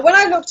 Now, when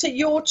I looked at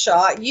your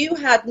chart, you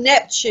had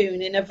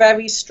Neptune in a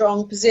very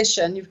strong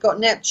position. You've got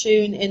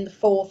Neptune in the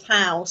 4th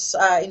house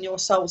in your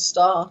soul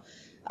star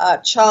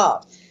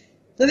chart.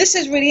 Now, this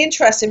is really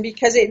interesting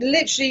because it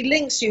literally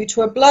links you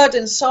to a blood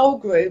and soul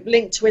group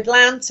linked to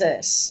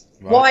Atlantis.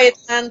 Right. Why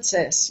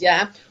Atlantis?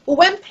 Yeah. Well,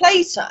 when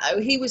Plato,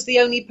 he was the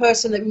only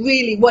person that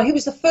he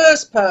was the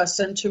first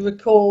person to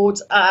record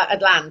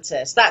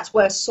Atlantis. That's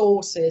where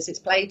source is. It's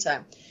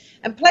Plato.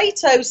 And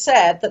Plato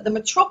said that the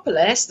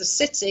metropolis, the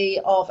city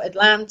of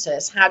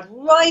Atlantis, had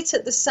right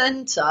at the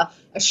center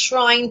a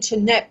shrine to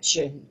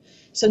Neptune.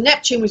 So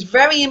Neptune was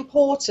very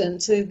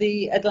important to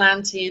the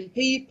Atlantean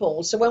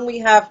people. So when we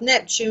have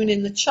Neptune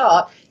in the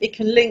chart, it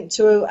can link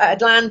to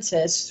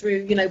Atlantis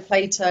through,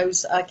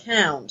 Plato's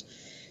account.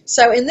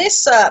 So in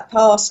this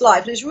past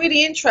life, it's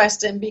really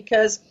interesting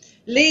because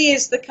Lee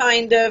is the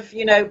kind of,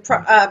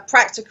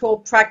 practical,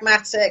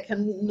 pragmatic,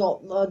 and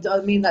I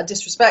don't mean that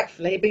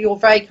disrespectfully, but you're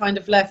very kind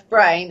of left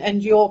brain,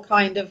 and you're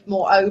kind of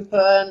more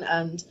open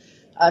and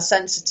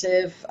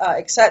sensitive,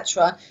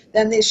 etc.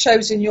 Then this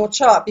shows in your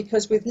chart,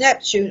 because with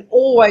Neptune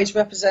always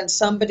represents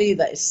somebody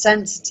that is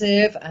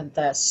sensitive and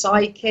they're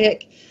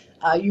psychic.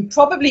 You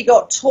probably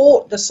got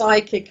taught the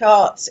psychic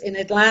arts in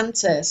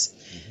Atlantis.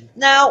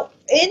 Now,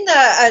 in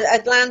the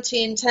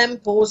Atlantean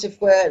temples,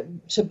 if we're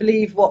to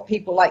believe what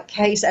people like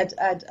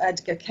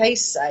Edgar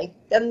Cayce say,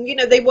 then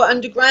they were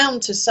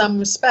underground to some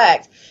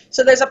respect.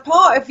 So there's a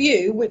part of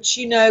you which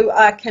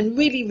can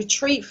really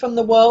retreat from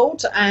the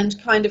world and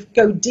kind of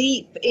go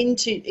deep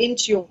into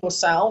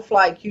yourself,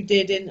 like you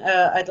did in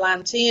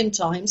Atlantean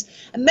times,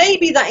 and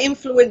maybe that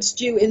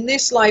influenced you in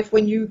this life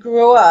when you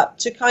grew up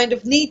to kind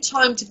of need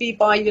time to be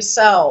by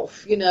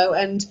yourself,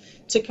 and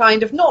to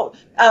kind of not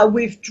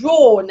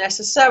withdraw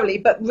necessarily,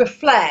 but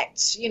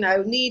reflect,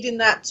 needing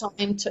that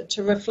time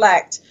to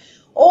reflect.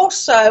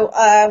 Also,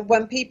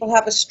 when people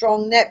have a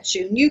strong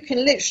Neptune, you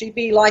can literally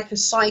be like a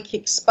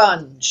psychic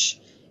sponge.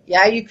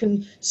 Yeah, you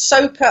can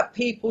soak up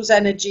people's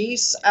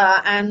energies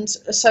and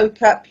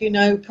soak up,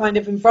 kind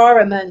of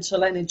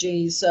environmental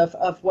energies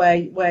of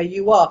where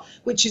you are,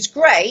 which is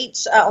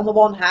great on the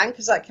one hand,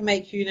 because that can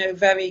make you,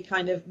 very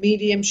kind of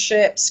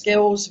mediumship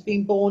skills of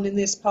being born in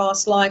this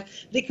past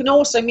life. But it can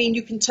also mean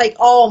you can take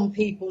on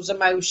people's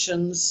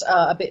emotions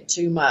a bit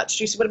too much.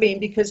 You see what I mean?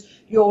 Because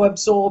you're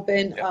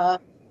absorbing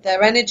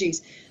their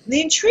energies. And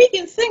the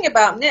intriguing thing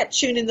about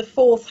Neptune in the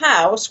fourth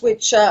house,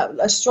 which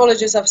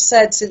astrologers have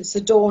said since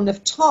the dawn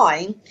of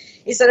time,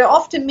 is that it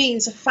often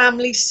means a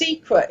family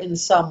secret in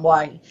some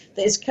way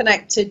that is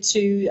connected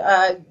to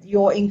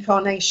your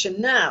incarnation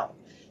now.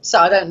 So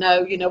I don't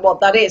know, what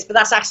that is, but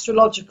that's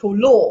astrological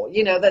law,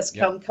 that's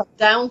come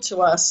down to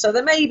us. So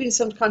there may be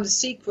some kind of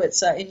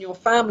secrets in your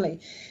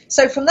family.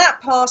 So from that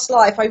past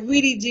life, I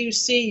really do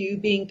see you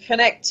being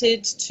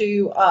connected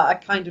to a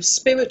kind of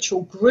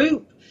spiritual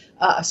group,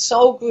 a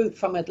soul group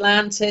from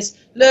Atlantis,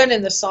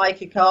 learning the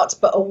psychic arts,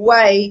 but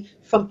away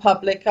from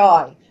public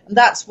eye. And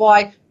that's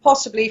why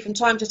possibly from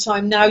time to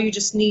time now you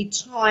just need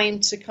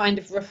time to kind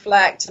of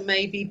reflect and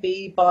maybe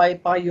be by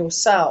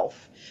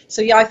yourself.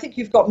 So I think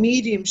you've got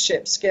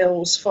mediumship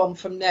skills from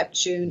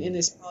Neptune in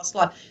this past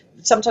life.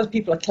 Sometimes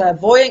people are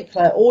clairvoyant,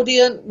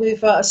 clairaudient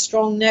with a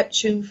strong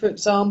Neptune, for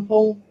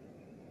example.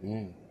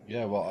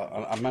 Yeah,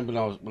 well, I remember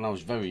when I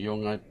was very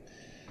young,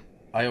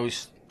 I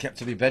always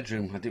kept in my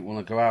bedroom. I didn't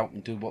want to go out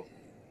and do what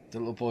the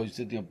little boys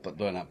did, but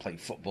going out play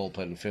football,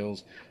 play in the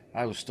fields.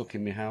 I was stuck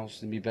in my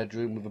house, in my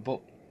bedroom with a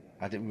book.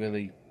 I didn't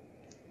really,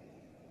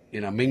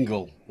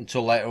 mingle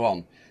until later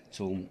on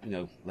in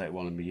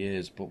my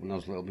years. But when I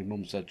was little, my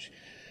mum said,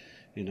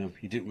 you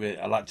didn't really.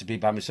 I like to be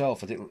by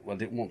myself. I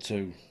didn't want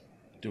to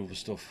do other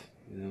stuff.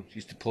 She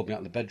used to pull me out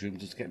of the bedroom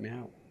just to get me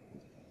out.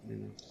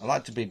 I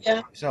like to be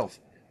by myself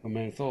with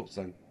my own thoughts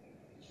then.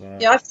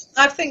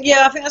 I think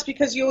that's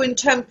because you're in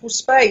temple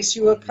space.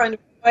 You are kind of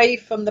away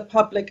from the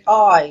public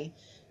eye,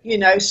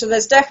 So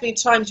there's definitely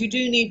times you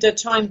do need the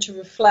time to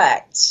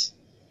reflect.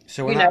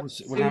 So when I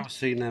was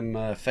seeing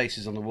them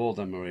faces on the wall,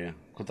 then Maria,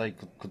 could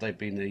they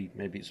be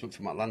maybe it's something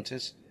from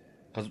Atlantis?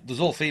 Because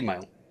there's all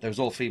female. There was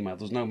all female.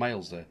 There's no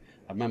males there.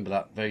 I remember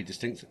that very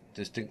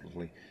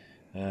distinctively.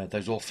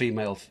 There's all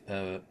female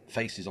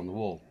faces on the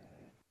wall,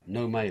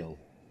 no male,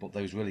 but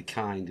they was really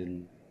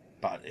kind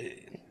but.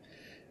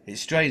 It's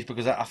strange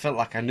because I felt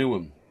like I knew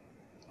him.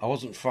 I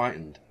wasn't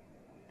frightened,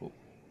 but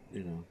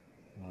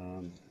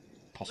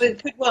possibly.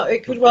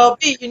 It could well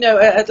be,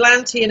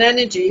 Atlantean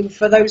energy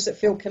for those that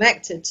feel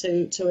connected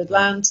to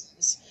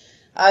Atlantis.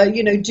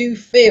 Do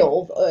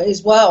feel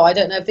as well. I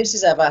don't know if this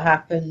has ever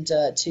happened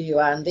to you,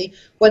 Andy,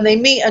 when they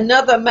meet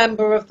another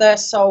member of their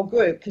soul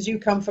group, because you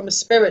come from a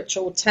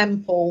spiritual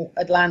temple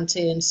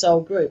Atlantean soul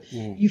group,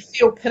 you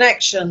feel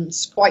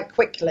connections quite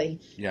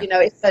quickly. Yeah.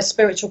 If there's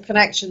spiritual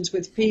connections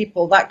with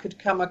people, that could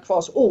come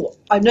across,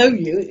 I know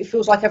you, it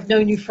feels like I've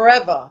known you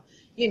forever,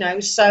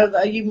 so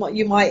that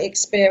you might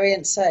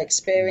experience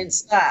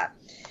that.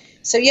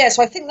 So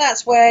I think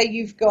that's where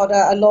you've got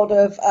a lot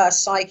of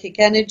psychic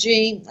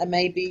energy, and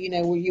maybe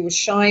you were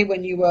shy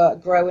when you were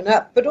growing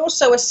up, but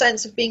also a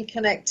sense of being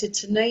connected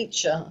to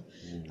nature,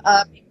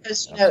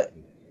 because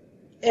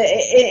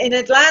in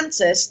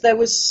Atlantis there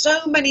was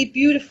so many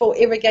beautiful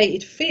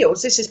irrigated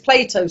fields. This is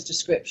Plato's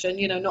description,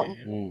 not.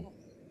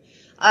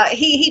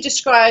 He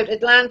described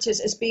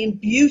Atlantis as being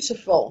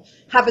beautiful,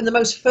 having the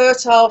most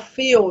fertile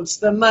fields,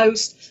 the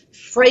most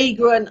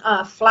fragrant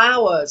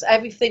flowers.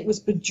 Everything was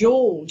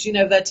bejeweled,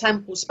 their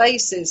temple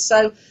spaces.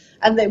 So,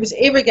 and it was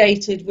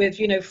irrigated with,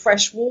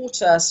 fresh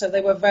water. So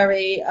they were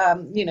very,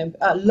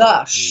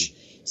 lush.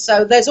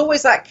 So there's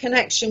always that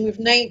connection with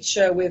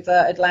nature with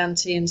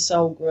Atlantean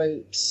soul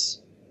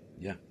groups.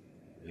 Yeah,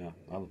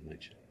 I love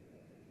nature.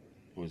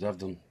 Always have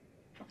done.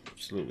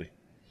 Absolutely.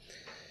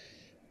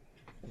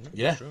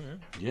 Yeah. True,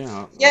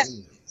 Yeah.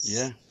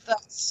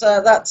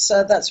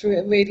 That's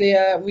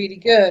really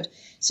good.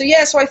 So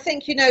so I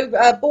think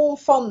born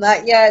from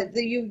that,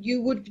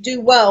 you would do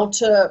well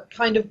to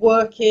kind of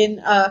work in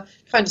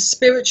kind of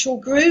spiritual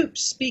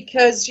groups,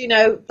 because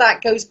that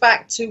goes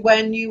back to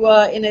when you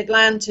were in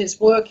Atlantis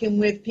working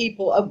with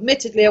people,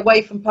 admittedly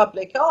away from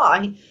public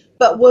eye,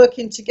 but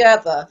working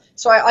together.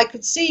 So I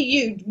could see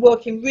you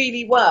working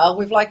really well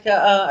with like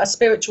a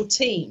spiritual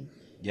team.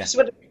 Yeah. So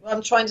what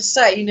I'm trying to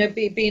say,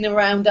 being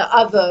around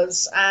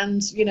others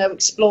and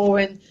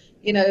exploring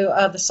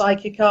the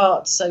psychic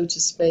arts, so to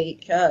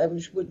speak,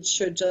 which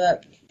should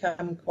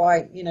come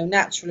quite,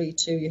 naturally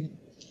to you.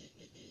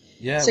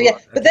 Yeah. So Well,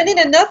 but then in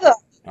another,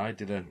 I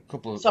did a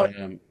couple of.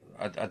 sorry,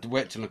 I'd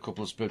worked in a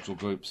couple of spiritual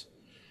groups,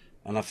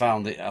 and I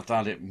found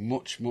it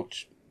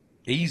much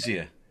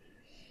easier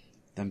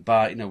than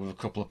with a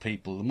couple of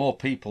people. The more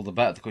people, the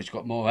better, because you've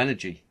got more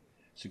energy,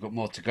 so you've got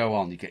more to go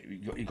on.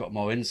 You've got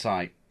more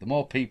insight. The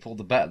more people,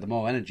 the better. The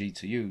more energy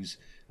to use,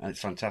 and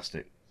it's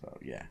fantastic. So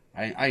yeah,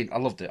 I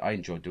loved it. I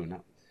enjoyed doing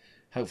that.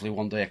 Hopefully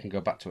one day I can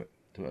go back to it,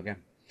 do it again.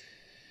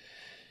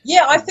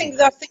 yeah, I think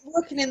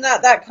working in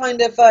that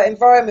kind of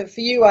environment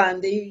for you,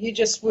 Andy, you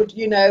just would,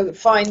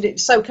 find it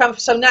so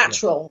so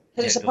natural,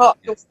 because it's a part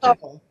of your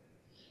soul.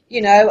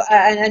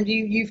 And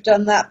you've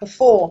done that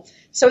before.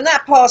 So in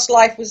that past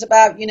life was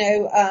about,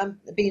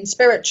 being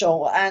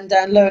spiritual and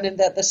learning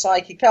the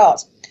psychic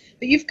arts.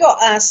 But you've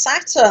got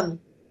Saturn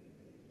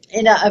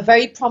in a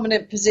very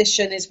prominent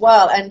position as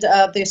well. And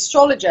the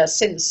astrologers,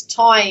 since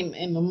time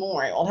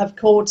immemorial, have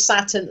called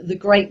Saturn the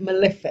Great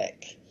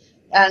Malefic.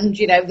 And,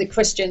 the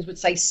Christians would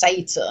say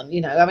Satan,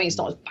 it's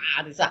not as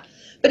bad as that.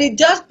 But it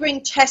does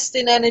bring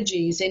testing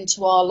energies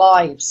into our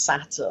lives,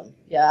 Saturn.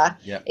 Yeah.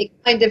 It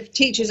kind of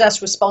teaches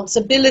us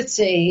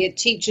responsibility. It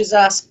teaches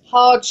us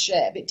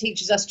hardship. It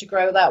teaches us to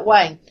grow that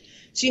way.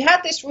 So you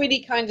had this really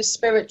kind of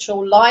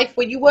spiritual life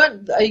where you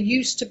weren't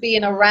used to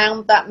being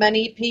around that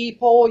many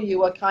people. You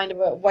were kind of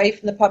away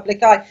from the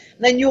public eye. And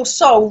then your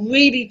soul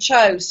really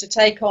chose to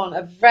take on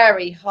a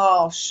very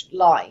harsh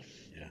life.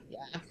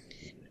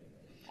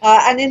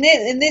 And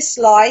in this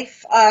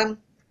life,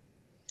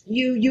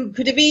 you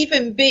could have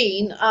even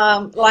been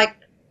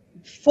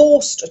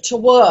forced to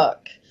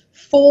work,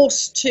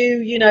 forced to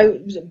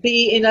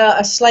be in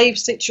a slave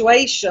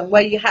situation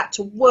where you had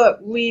to work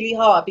really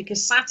hard,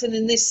 because Saturn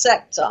in this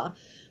sector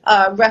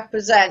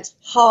represents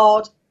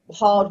hard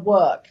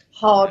work,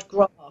 hard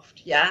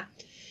graft. Yeah.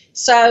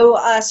 So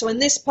in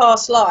this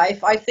past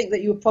life, I think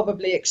that you were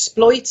probably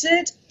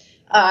exploited.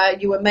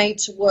 You were made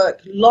to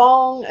work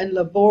long and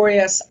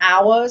laborious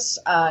hours.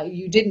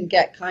 You didn't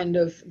get kind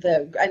of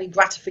any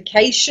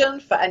gratification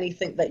for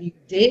anything that you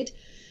did.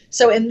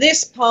 So in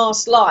this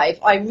past life,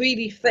 I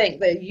really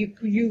think that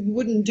you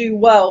wouldn't do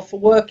well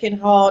for working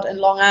hard and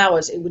long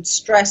hours. It would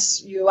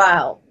stress you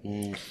out.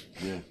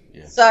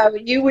 Yeah. So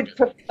you would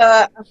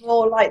prefer a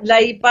more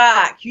laid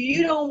back.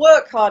 You don't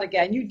work hard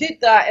again. You did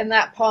that in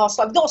that past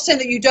life. I'm not saying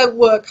that you don't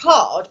work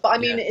hard, but I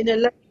mean in a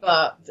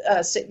labor,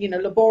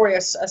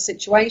 laborious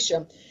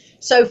situation.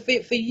 So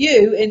for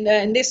you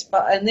in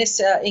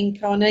this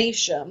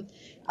incarnation,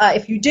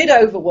 if you did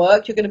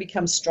overwork, you're going to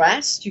become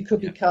stressed. You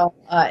could become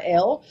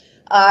ill.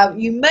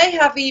 You may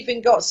have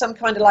even got some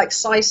kind of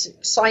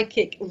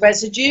psychic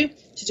residue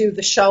to do with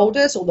the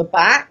shoulders or the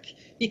back,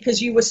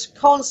 because you were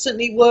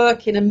constantly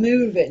working and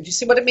moving. Do you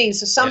see what I mean?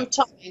 So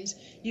sometimes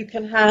you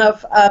can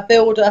have a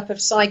build-up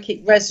of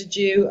psychic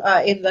residue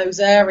in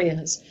those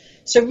areas.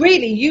 So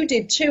really, you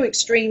did two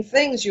extreme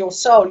things, your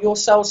soul. Your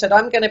soul said,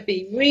 I'm going to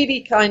be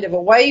really kind of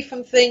away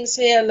from things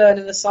here,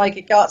 learning the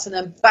psychic arts, and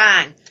then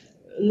bang,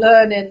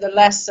 learning the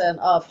lesson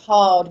of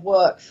hard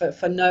work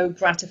for no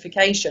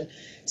gratification.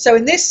 So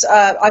in this,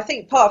 I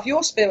think part of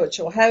your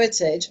spiritual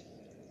heritage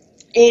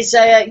is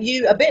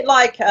you, a bit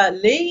like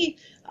Lee,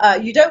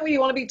 you don't really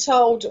want to be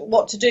told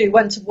what to do,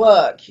 when to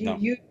work.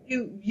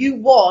 You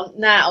want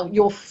now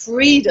your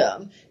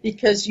freedom,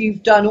 because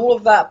you've done all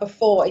of that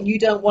before, and you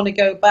don't want to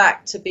go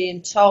back to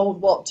being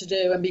told what to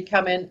do and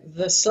becoming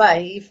the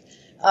slave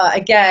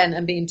again,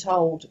 and being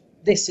told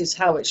this is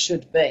how it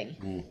should be.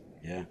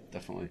 Yeah,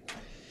 definitely.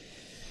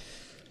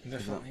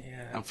 Definitely,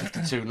 yeah. I'm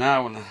 52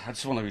 now, and I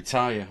just want to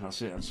retire.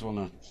 That's it. I just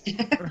want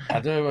to.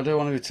 I do want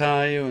to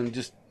retire and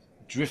just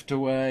drift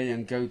away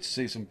and go to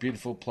see some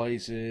beautiful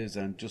places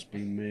and just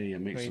be me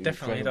and make some. You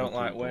definitely don't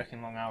like people.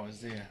 working long hours,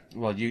 do you?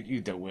 Well, you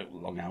don't work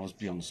long hours,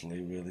 be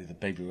honestly, really. The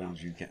baby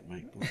rounds you get,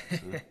 mate.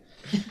 But,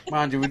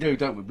 mind you, we do,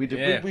 don't we? We do.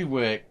 Yeah. We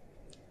work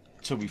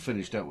till we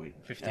finish, don't we?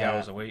 50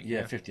 hours a week.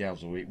 Yeah, 50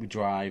 hours a week. We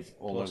drive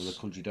all over the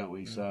country, don't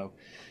we? So,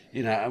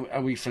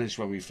 and we finish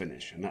when we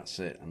finish, and that's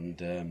it.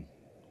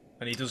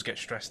 And he does get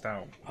stressed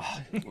out.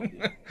 Oh,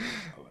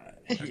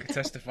 I can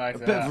testify to a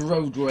bit that. of a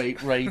road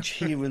rage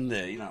here and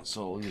there, that's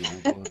all,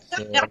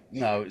 But,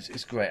 no,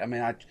 it's great. I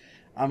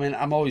mean,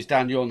 I'm always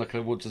down your neck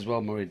of the woods as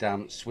well, Marie,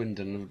 down at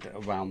Swindon,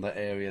 around that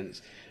area,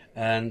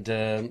 and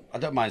I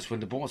don't mind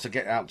Swindon, but once I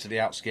get out to the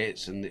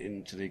outskirts and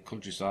into the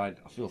countryside,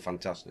 I feel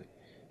fantastic.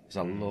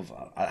 Because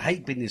I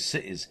hate being in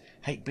cities,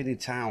 hate being in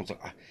towns.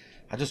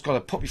 I just got to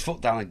put my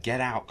foot down and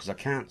get out, because I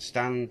can't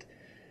stand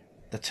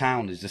the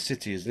town as the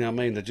city is. You know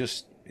what I mean?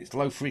 It's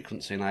low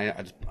frequency, and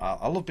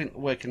I love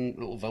working in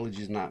little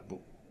villages and that, but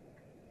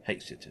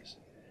hate cities.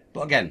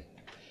 But again,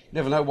 you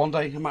never know. One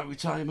day I might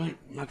retire, mate.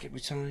 I might get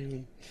retired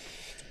and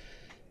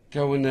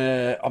go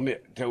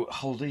go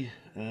holiday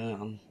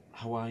on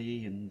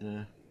Hawaii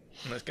and.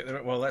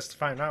 Let's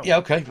find out. Yeah,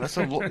 okay. Let's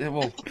have a look. Yeah,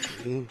 well.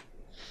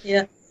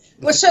 Yeah.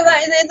 Well, so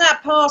that in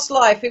that past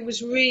life, it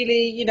was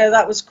really,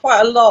 that was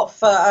quite a lot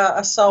for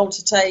a soul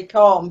to take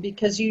on,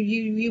 because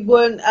you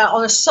weren't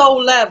on a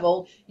soul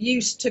level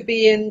used to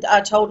being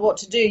told what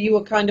to do. You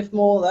were kind of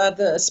more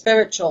the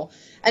spiritual.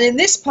 And in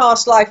this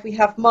past life, we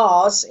have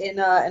Mars in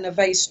a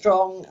very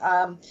strong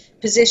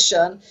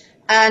position.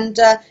 And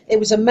it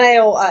was a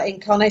male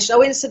incarnation.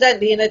 Oh,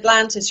 incidentally, in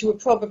Atlantis, you were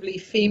probably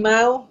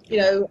female.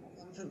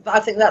 I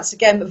think that's,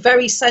 again,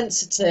 very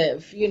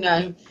sensitive,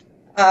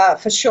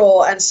 for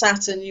sure. And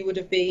Saturn, you would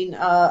have been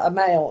a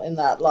male in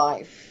that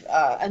life.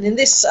 And in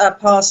this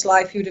past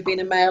life, you would have been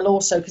a male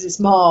also, because it's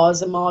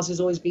Mars, and Mars has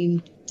always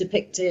been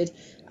depicted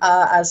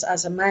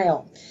as a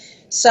male.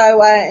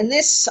 So in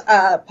this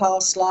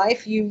past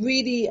life, you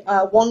really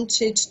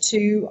wanted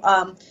to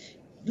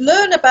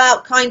learn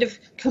about kind of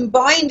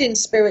combining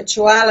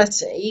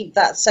spirituality,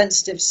 that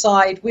sensitive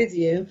side with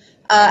you,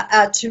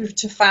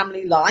 to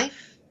family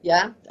life.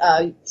 Yeah.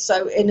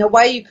 So in a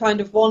way, you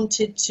kind of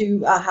wanted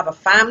to have a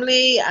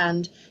family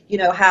and,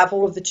 have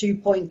all of the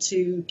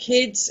 2.2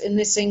 kids in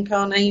this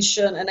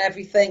incarnation and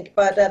everything.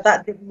 But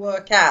that didn't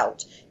work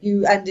out.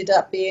 You ended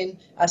up being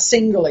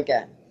single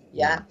again.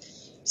 Yeah.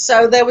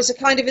 So there was a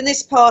kind of, in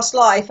this past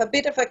life, a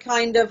bit of a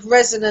kind of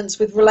resonance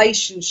with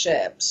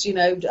relationships.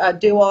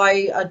 Do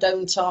I,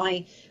 don't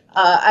I?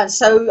 And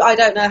so I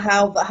don't know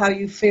how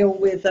you feel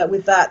with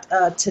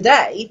that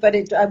today, but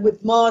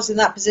with Mars in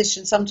that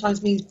position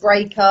sometimes means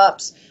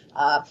breakups,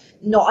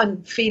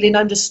 not feeling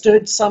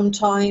understood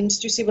sometimes.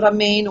 Do you see what I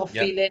mean? Or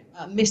feeling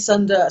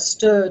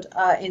misunderstood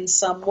in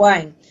some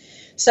way.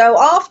 So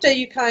after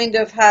you kind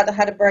of had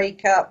a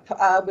breakup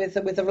with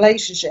a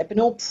relationship, in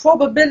all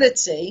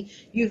probability,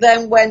 you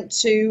then went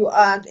to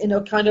in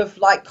a kind of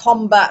like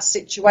combat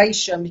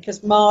situation,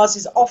 because Mars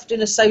is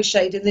often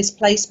associated in this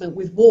placement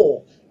with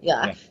war.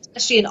 Yeah.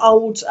 Especially in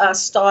old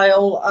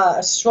style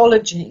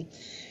astrology.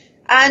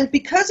 And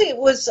because it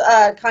was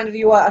kind of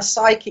your a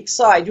psychic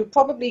side, you're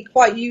probably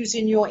quite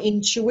using your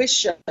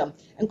intuition.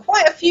 And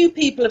quite a few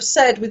people have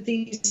said with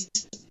these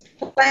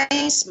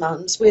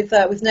placements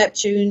with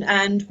Neptune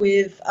and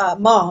with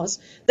Mars,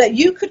 that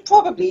you could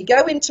probably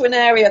go into an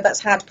area that's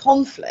had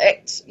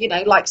conflict,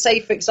 like, say,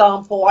 for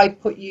example, I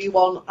put you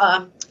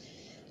on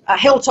a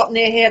hilltop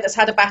near here that's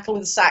had a battle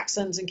with the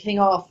Saxons and King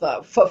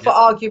Arthur, for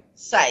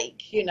argument's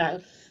sake,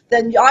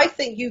 then I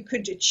think you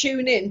could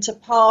tune in to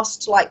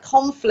past like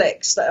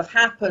conflicts that have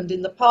happened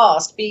in the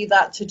past, be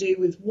that to do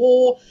with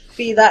war,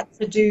 be that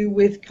to do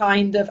with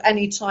kind of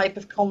any type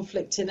of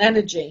conflict in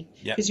energy.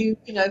 Because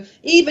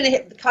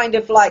even kind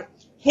of like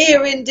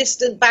hearing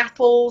distant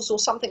battles or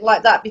something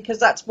like that, because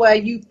that's where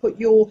you put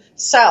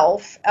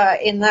yourself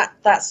in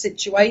that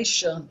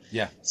situation.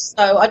 Yeah.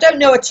 So I don't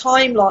know a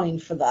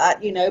timeline for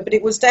that, but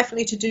it was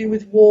definitely to do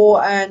with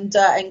war and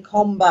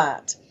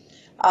combat.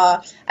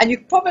 And you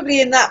probably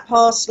in that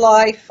past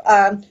life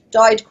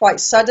died quite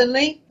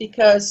suddenly,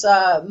 because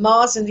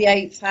Mars in the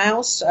 8th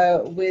house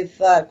with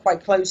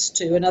quite close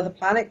to another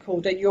planet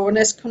called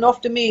Uranus can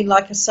often mean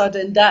like a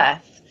sudden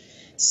death.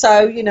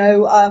 So,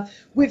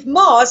 with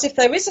Mars, if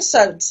there is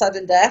a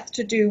sudden death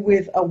to do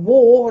with a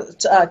war,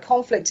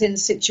 conflict in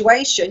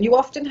situation, you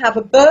often have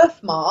a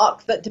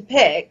birthmark that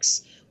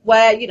depicts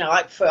where,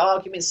 like for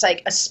argument's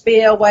sake, a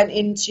spear went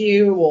into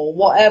you or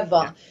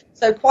whatever. Yeah.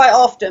 So quite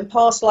often,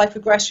 past life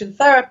regression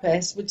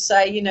therapists would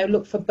say,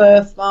 look for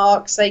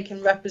birthmarks. They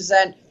can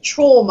represent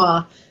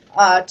trauma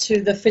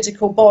to the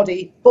physical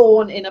body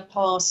born in a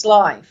past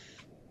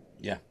life.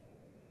 Yeah.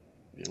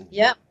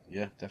 Yeah.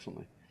 Yeah,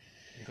 definitely.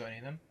 You got any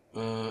of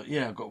them?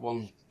 Yeah, I've got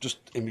one just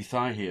in my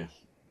thigh here.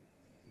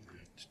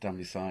 Just down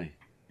my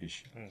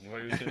thigh-ish.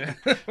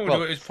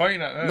 What he was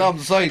pointing at? No, I'm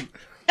saying,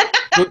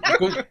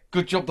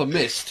 good job they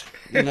missed.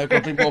 Got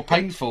to be more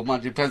painful.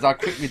 Man, depends how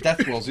quick my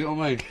death was. You know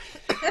what I mean?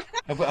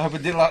 I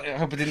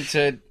hope I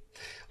didn't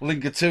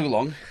linger too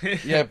long.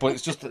 Yeah, but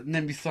it's just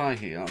near my thigh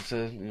here. That's,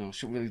 I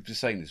shouldn't really be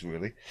saying this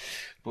really,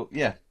 but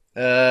yeah,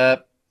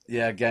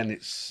 Again,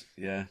 it's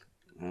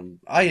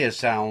I hear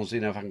sounds.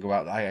 If I can go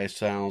out, I hear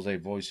sounds, I hear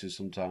voices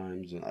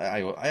sometimes. And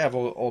I have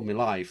all my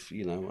life,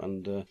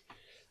 and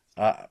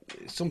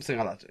it's something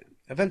I like to,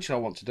 eventually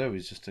I want to do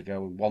is just to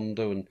go and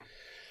wander and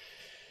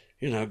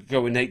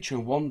go in nature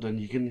and wander, and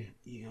you can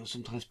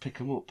sometimes pick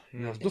them up.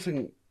 There's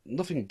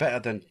nothing better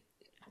than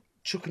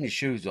chucking your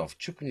shoes off,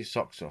 chucking your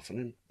socks off,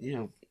 and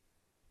then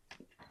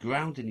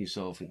grounding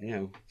yourself. And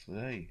for the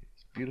day,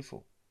 it's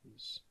beautiful.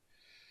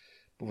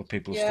 Other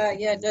people,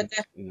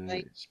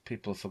 definitely.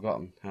 People have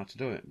forgotten how to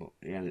do it, but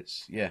but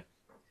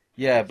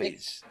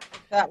it's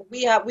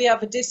we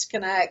have a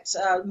disconnect.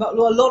 A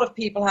lot of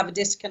people have a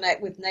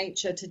disconnect with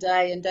nature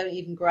today and don't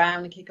even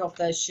ground and kick off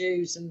their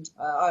shoes. And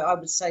I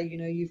would say,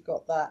 you've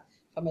got that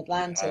from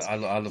Atlantis. I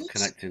love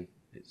connecting.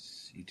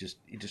 It's you just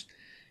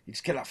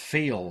get that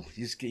feel.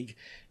 You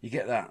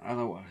get that. I don't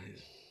know.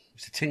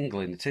 It's a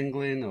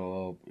tingling,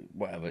 or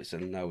whatever. It's a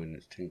knowing.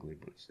 It's tingling,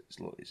 but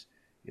it's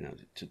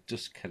to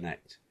just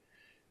connect.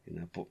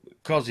 But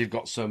because you've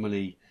got so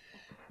many,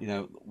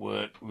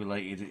 work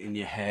related in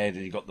your head,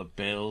 and you've got the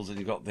bills, and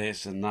you've got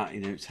this and that,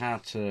 it's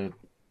hard to,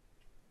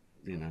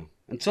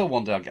 until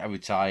one day I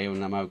retire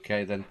and I'm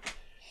okay, then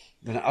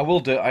I will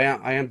do.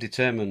 I am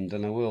determined,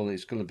 and I will.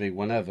 It's going to be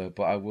whenever,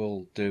 but I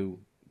will do.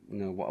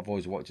 What I've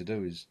always wanted to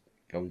do is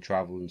go and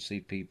travel and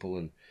see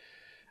people,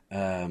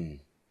 and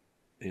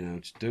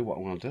just do what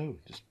I want to do.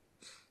 Just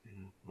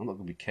I'm not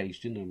going to be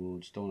caged in no more.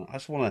 I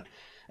just want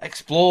to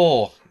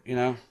explore.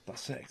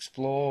 That's it.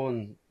 Explore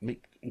and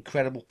meet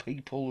incredible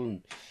people,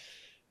 and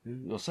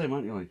you're the same,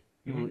 aren't you?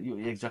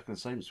 You're exactly the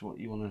same. So what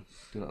you want to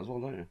do that as well,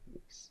 don't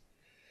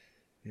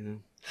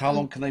you? How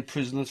long can they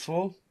prison us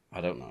for? I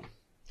don't know.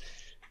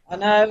 I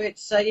know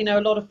it's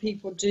a lot of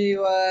people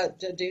do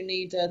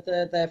need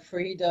their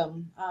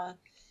freedom.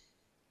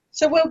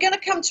 So we're going to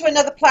come to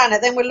another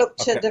planet, then we'll look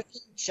to the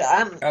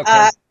future.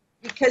 Okay.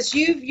 Because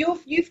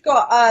you've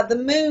got the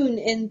moon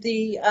in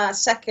the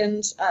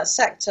second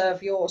sector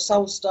of your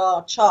soul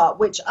star chart,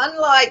 which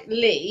unlike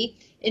Lee,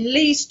 in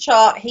Lee's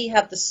chart he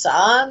had the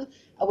sun,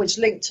 which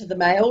linked to the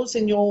males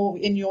in your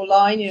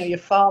line, your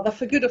father,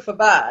 for good or for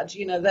bad,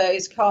 there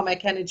is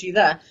karmic energy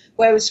there.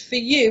 Whereas for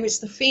you, it's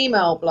the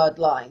female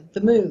bloodline,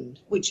 the moon,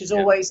 which is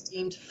always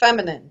deemed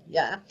feminine.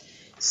 Yeah.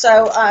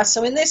 So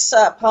in this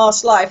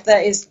past life,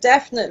 there is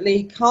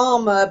definitely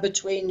karma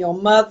between your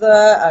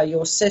mother,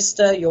 your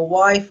sister, your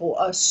wife, or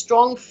a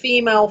strong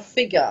female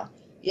figure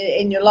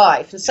in your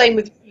life. The same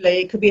with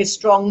Lee, it could be a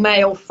strong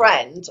male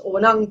friend or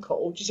an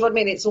uncle. Do you see what I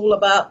mean? It's all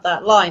about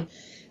that line.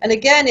 And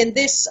again, in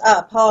this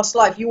past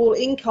life, you all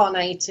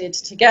incarnated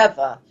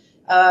together,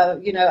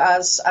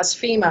 as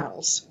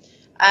females.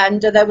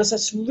 And there was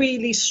this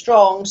really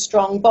strong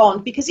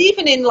bond, because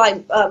even in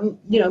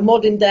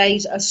modern day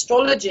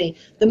astrology,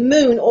 the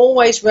moon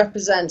always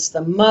represents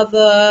the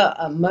mother,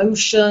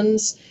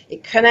 emotions.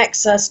 It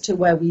connects us to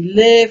where we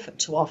live,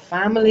 to our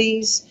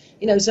families.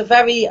 It's a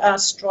very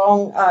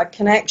strong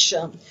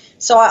connection.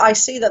 So I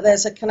see that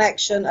there's a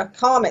connection, a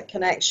karmic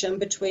connection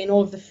between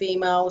all of the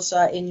females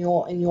in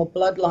your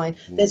bloodline.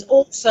 There's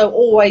also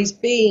always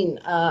been,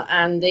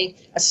 Andy,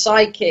 a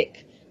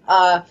psychic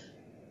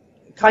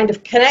kind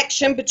of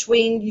connection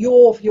between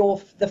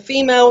the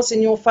females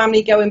in your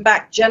family going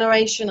back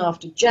generation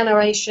after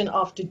generation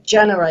after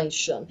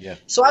generation. Yeah.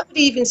 So I would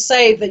even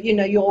say that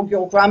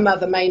your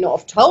grandmother may not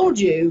have told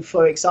you,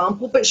 for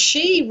example, but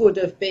she would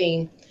have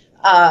been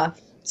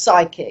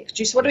psychic.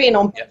 Do you see what I mean?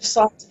 On both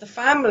sides of the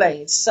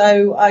family.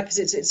 So because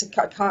it's a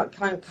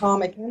kind of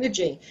karmic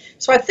energy.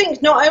 So I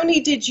think not only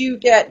did you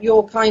get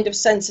your kind of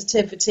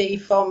sensitivity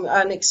from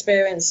an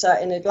experience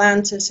in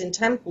Atlantis in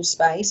temple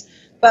space,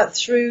 but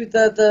through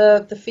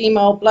the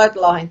female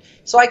bloodline.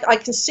 So I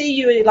can see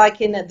you like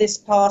in this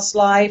past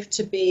life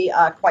to be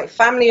quite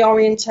family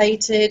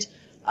orientated,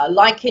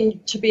 liking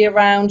to be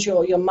around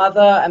your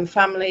mother and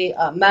family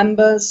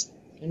members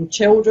and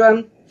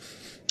children.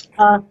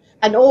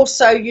 And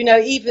also,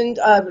 even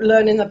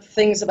learning the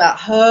things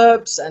about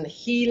herbs and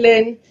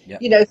healing,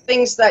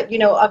 things that,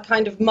 a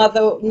kind of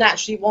mother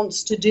naturally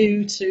wants to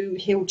do to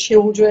heal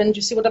children. Do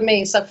you see what I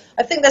mean? So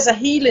I think there's a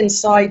healing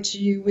side to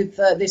you with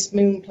this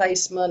moon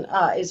placement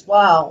as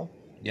well.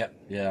 Yep.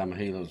 Yeah, I'm a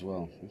healer as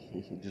well.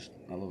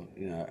 I love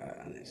it,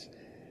 and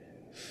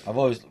I've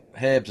always,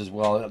 herbs as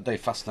well, they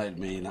fascinated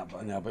me in that,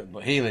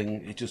 but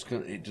healing, it just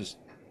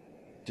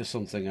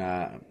something,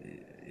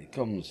 it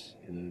comes,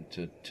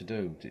 to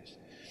do. It's,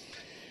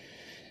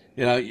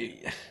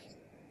 if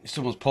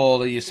someone's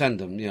poorly, you send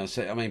them.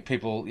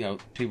 People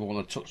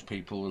want to touch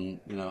people and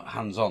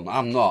hands on.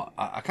 I'm not.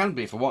 I can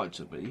be if I wanted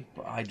to be,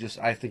 but I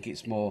think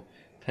it's more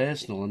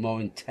personal and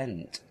more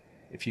intent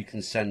if you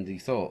can send the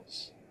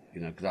thoughts.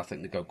 Because I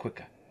think they go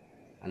quicker,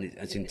 and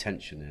it's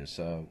intention here.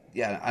 So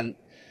I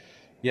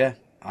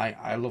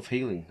love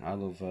healing. I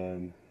love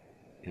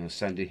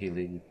sending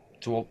healing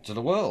to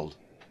the world,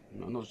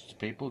 not just to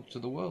people, to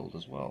the world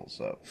as well.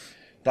 So.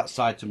 That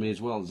side to me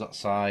as well. There's that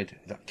side,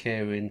 that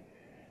caring.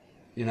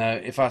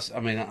 If I see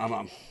an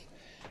animal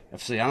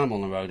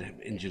on the road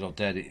injured or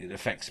dead, it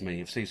affects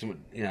me. If I see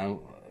someone, a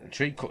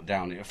tree cut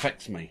down, it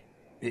affects me.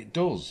 It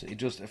does. It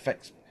just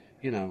affects.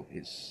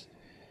 It's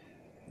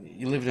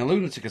you live in a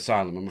lunatic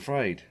asylum, I'm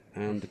afraid,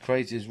 and the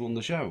crazies run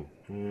the show.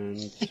 And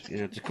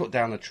to cut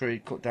down a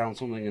tree, cut down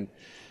something, and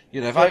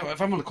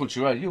if I'm on a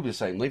country road, you'll be the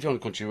same. If you're on a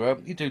country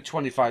road, you do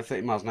 25,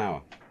 30 miles an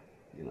hour.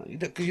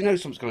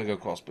 Because something's going to go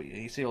across, but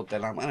you see all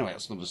dead animals. Anyway,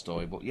 that's another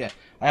story. But yeah,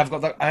 I have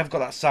got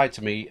that side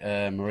to me,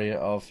 Maria,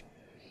 of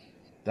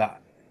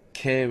that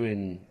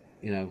caring,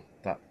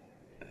 that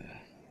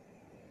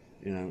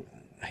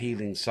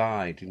healing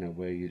side.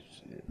 Where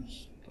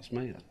that's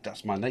me.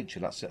 That's my nature.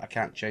 That's it. I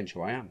can't change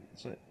who I am.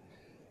 That's it.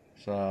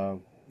 So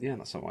yeah,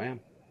 that's not who I am.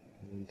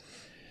 And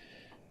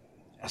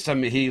I send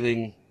me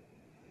healing.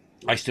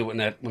 I used to when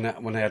I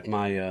had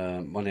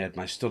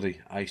my study,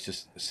 I used to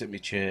sit in my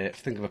chair,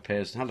 think of a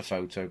person, had a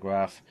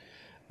photograph,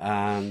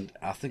 and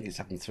I think it's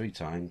happened 3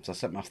 times. I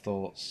set my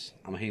thoughts,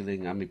 I'm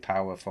healing, I'm my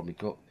power from my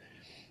gut,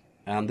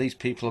 and these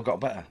people have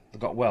got better, they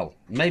got well.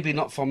 Maybe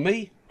not from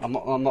me. I'm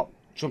not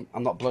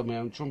blowing my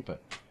own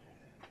trumpet,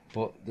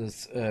 but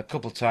there's a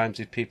couple of times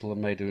these people have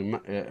made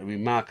a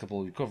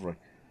remarkable recovery,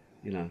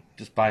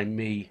 just by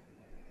me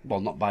well,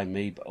 not by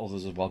me, but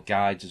others as well,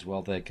 guides as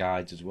well. Their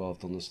guides as well have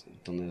done this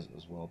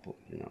as well. But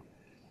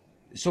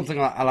it's something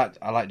I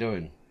like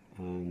doing,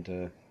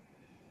 and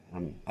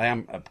I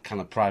am a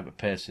kind of private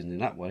person in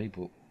that way.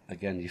 But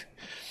again,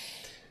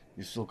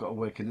 you've still got to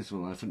work in this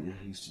one life, haven't you?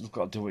 You've still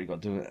got to do what you've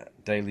got to do on a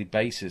daily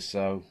basis.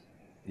 So,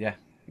 yeah,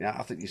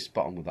 I think you're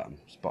spot on with that.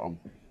 Spot on.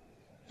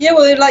 Yeah,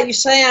 well, like you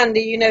say,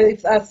 Andy,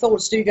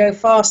 thoughts do go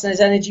fast, and there's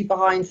energy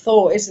behind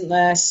thought, isn't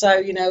there? So,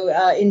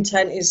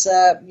 intent is,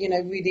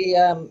 really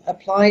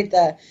applied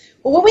there.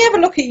 Well, when we have a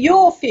look at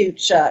your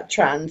future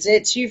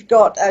transits, you've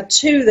got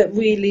two that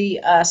really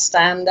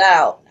stand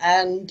out.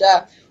 And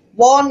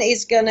one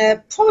is going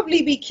to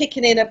probably be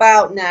kicking in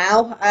about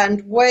now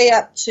and way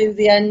up to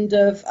the end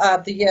of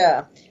the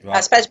year. Right.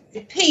 Especially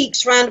it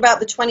peaks around about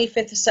the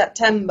 25th of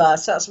September,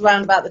 so that's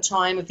around about the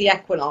time of the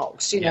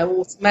equinox,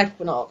 autumn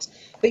equinox.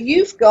 But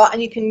you've got,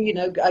 and you can,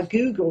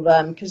 Google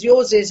them, because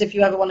yours is, if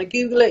you ever want to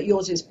Google it,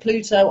 yours is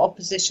Pluto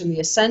opposition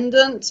the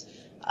ascendant,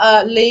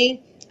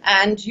 Lee,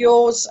 and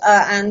yours,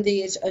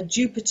 Andy, is a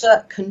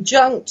Jupiter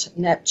conjunct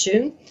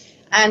Neptune.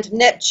 And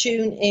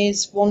Neptune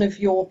is one of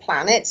your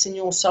planets in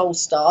your soul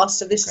star,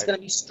 so this is going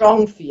to be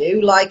strong for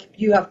you, like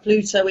you have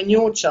Pluto in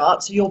your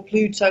chart, so your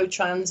Pluto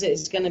transit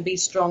is going to be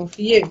strong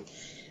for you.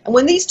 And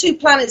when these two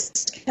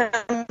planets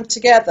come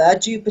together,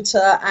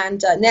 Jupiter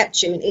and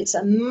Neptune, it's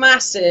a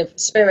massive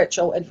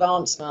spiritual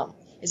advancement.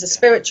 It's a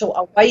spiritual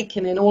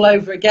awakening all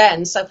over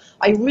again. So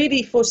I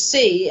really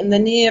foresee in the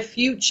near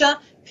future,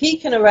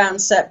 peaking around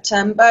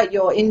September,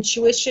 your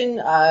intuition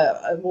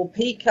will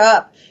peak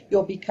up.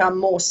 You'll become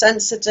more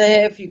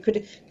sensitive.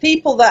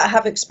 People that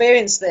have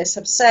experienced this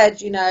have said,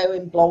 in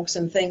blogs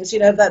and things,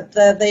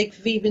 that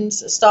they've even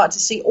started to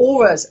see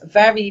auras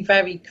very,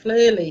 very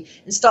clearly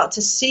and start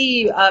to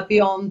see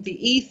beyond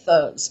the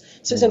ethers.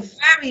 So it's a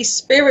very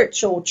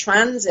spiritual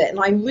transit, and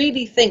I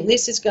really think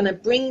this is going to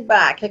bring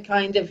back a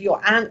kind of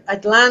your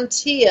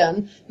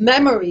Atlantean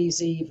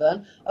memories,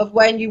 even of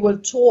when you were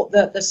taught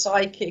the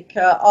psychic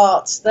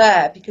arts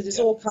there, because it's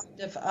all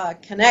kind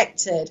of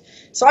connected.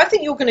 So I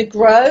think you're going to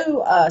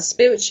grow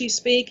spiritually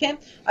speaking.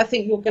 I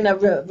think you're going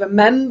to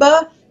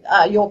remember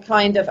your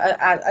kind of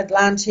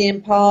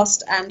Atlantean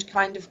past and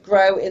kind of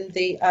grow in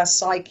the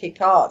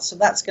psychic arts. So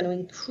that's going to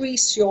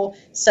increase your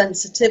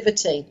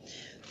sensitivity.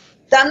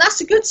 Then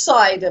that's a good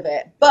side of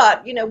it.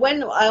 But,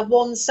 when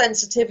one's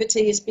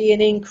sensitivity is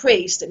being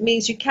increased, it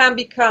means you can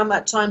become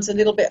at times a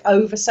little bit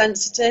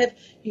oversensitive.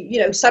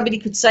 Somebody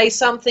could say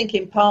something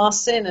in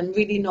passing and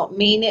really not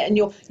mean it, and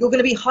you're going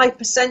to be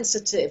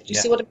hypersensitive. Do you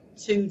see what I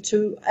mean?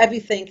 To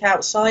everything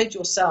outside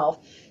yourself.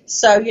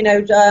 So,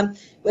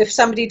 if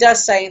somebody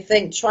does say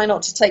anything, try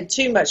not to take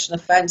too much an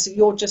offence.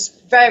 You're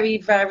just very,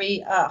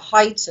 very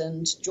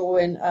heightened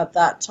during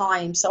that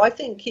time. So I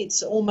think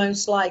it's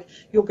almost like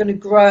you're going to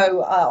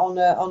grow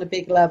on a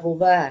big level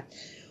there.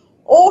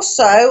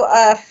 Also,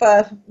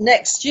 for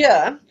next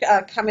year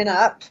coming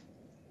up,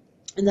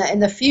 in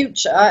the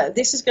future,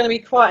 this is going to be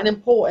quite an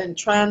important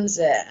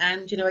transit.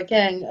 And,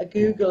 again,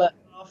 Google it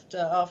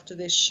after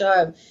this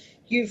show.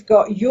 You've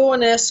got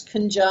Uranus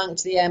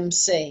conjunct the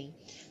MC.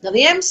 Now,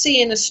 the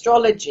MC in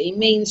astrology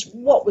means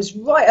what was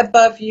right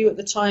above you at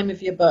the time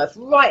of your birth,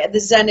 right at the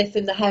zenith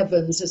in the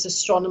heavens, as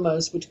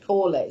astronomers would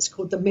call it. It's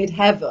called the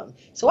mid-heaven.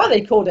 So why they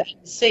called it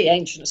MC,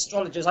 ancient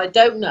astrologers, I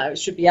don't know. It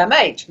should be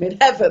MH,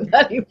 mid-heaven.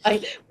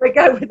 Anyway, we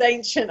go with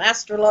ancient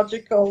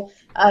astrological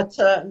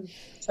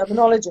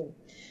terminology.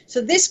 So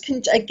this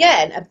can,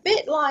 again, a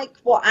bit like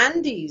what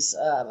Lee's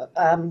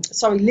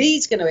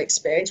going to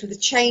experience with the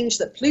change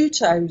that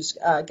Pluto's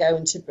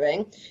going to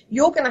bring.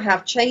 You're going to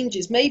have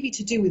changes maybe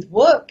to do with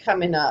work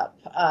coming up,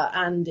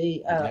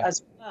 Andy,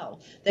 as well.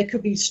 There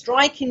could be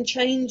striking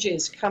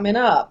changes coming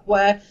up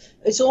where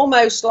it's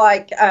almost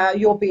like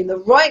you'll be in the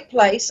right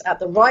place at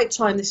the right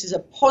time. This is a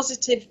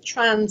positive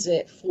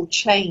transit for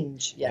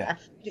change,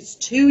 It's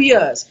 2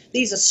 years.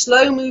 These are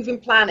slow-moving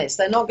planets.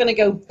 They're not going to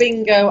go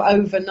bingo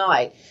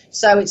overnight.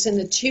 So it's in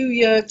the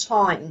 2-year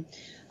time.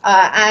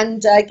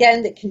 And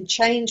again, it can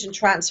change and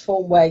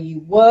transform where you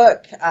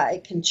work.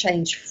 It can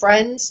change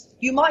friends.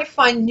 You might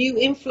find new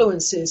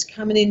influences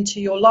coming into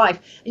your life,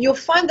 and you'll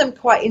find them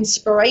quite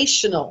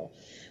inspirational.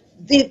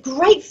 The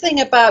great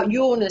thing about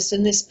Uranus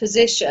in this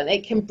position,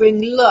 it can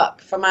bring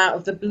luck from out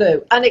of the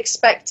blue,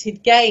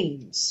 unexpected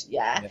gains,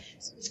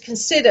 So it's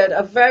considered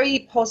a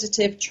very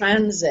positive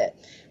transit.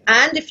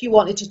 And if you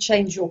wanted to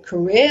change your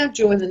career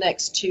during the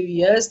next 2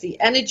 years, the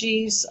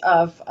energies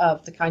of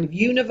the kind of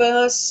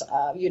universe,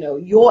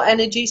 your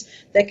energies,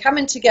 they're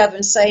coming together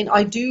and saying,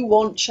 I do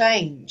want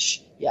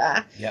change.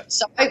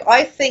 So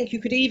I think you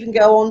could even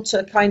go on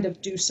to kind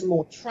of do some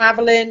more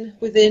traveling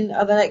within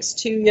the next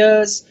 2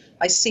 years.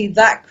 I see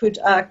that could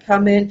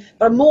come in.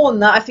 But more than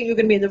that, I think you're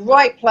going to be in the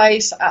right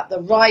place at the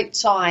right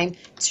time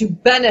to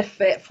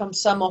benefit from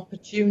some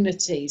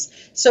opportunities.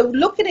 So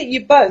looking at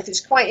you both,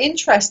 it's quite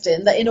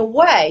interesting that in a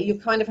way you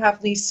kind of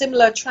have these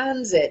similar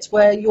transits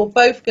where you're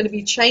both going to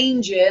be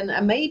changing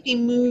and maybe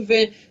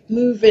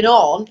moving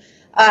on.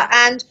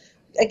 And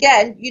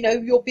again,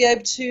 you'll be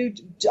able to,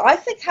 I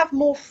think, have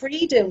more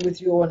freedom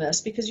with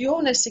Uranus, because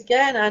Uranus,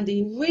 again,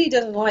 Andy, really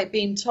doesn't like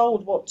being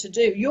told what to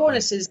do.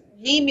 Uranus is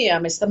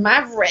bohemian, it's the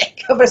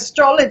maverick of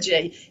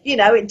astrology.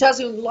 It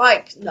doesn't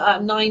like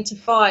 9 to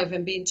 5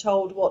 and being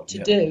told what to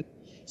do.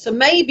 So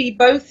maybe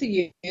both of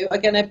you are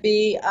going to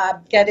be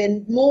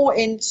getting more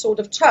in sort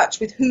of touch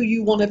with who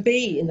you want to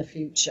be in the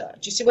future.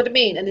 Do you see what I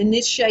mean? And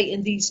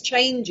initiating these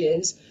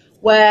changes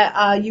where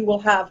you will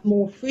have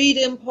more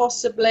freedom,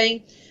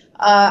 possibly,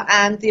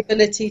 and the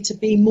ability to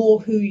be more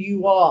who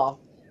you are.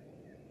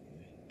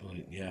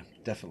 Yeah,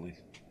 definitely.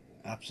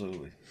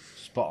 Absolutely.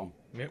 Spot on.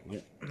 Yep.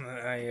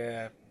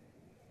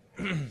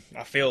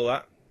 I feel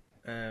that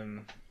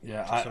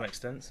to some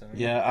extent. So,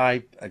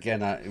 I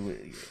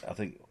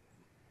think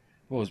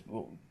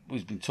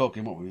we've been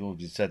talking, what we've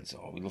always said,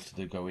 we love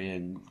to go here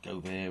and go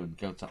there and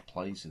go to that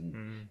place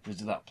and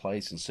visit that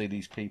place and see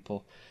these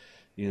people.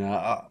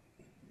 I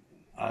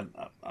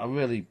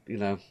really,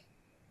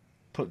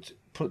 put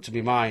to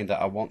my mind that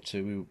I want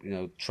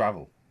to,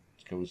 travel,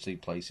 to go and see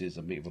places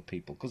and meet other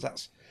people, because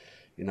that's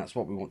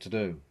what we want to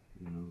do.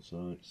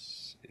 So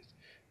it's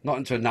not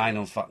into a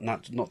 9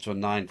 to a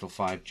 9 till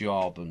 5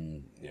 job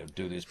and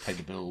do this, pay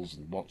the bills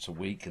and once a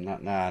week and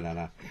that.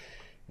 No.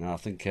 I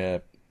think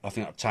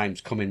that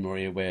time's coming,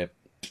 Maria, where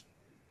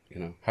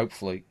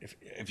hopefully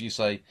if you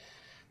say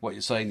what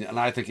you're saying, and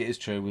I think it is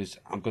true, is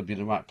I'm going to be in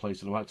the right place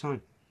at the right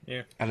time.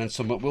 Yeah. And then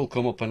someone will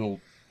come up and will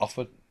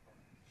offer,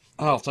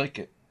 and I'll take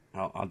it.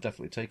 I'll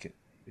definitely take it.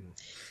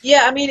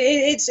 Yeah, I mean,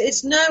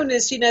 it's known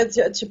as,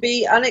 to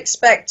be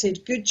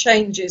unexpected, good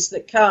changes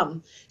that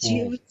come.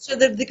 So,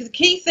 the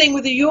key thing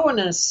with the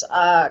Uranus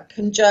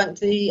conjunct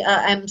the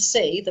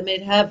MC, the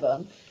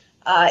midheaven,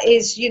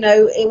 is,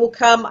 it will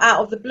come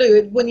out of the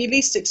blue when you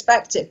least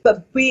expect it,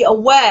 but be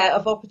aware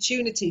of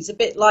opportunities, a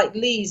bit like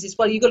Lee's as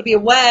well. You've got to be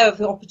aware of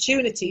the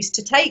opportunities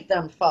to take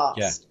them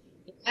fast.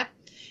 Yeah.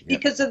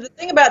 Because of the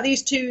thing about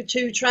these two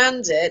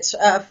transits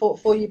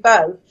for you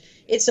both,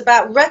 it's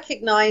about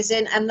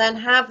recognizing and then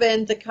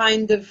having the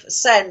kind of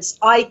sense,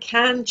 I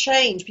can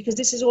change, because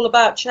this is all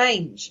about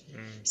change.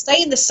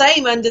 Staying the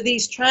same under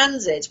these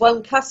transits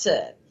won't cut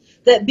it.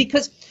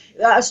 Because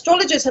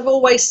astrologers have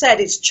always said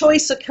it's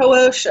choice or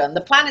coercion.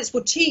 The planets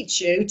will teach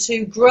you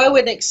to grow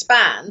and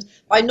expand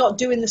by not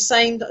doing the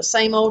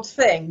same old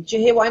thing. Do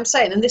you hear what I'm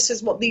saying? And this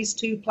is what these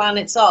two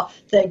planets are.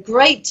 They're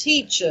great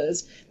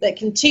teachers that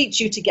can teach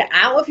you to get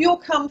out of your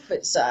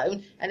comfort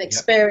zone and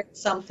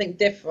experience something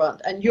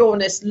different. And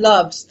Uranus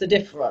loves the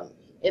different.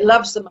 It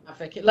loves the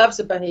maverick. It loves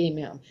the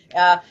bohemian.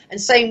 And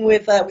same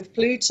with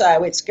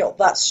Pluto. It's got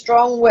that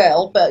strong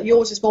will, but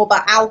yours is more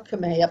about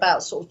alchemy,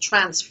 about sort of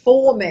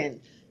transforming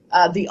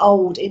the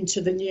old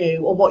into the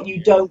new, or what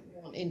you don't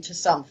want into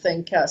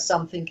something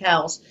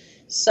else.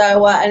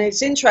 So, and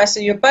it's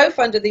interesting. You're both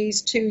under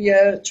these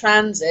 2-year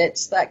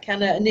transits that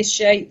can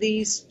initiate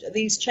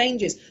these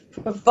changes,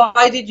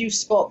 provided you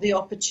spot the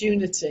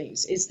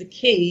opportunities. Is the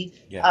key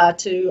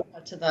to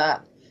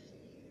that.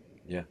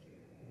 Yeah.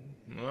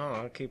 Well,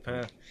 I'll keep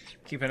an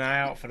eye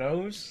out for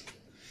those.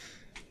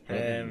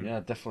 Yeah,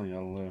 definitely.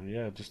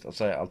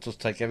 I'll just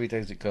take every day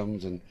as it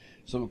comes, and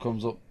something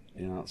comes up,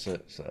 that's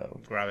it.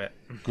 So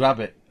grab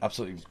it.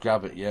 Absolutely,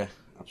 grab it. Yeah,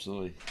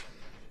 absolutely.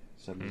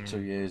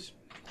 2 years.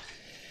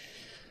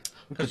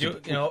 Because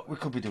we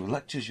could be doing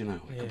lectures,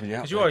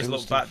 Because you always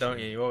look back, don't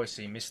you? You always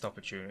see missed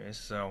opportunities.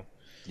 So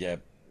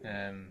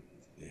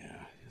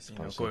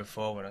going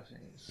forward, I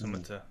think it's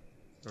something to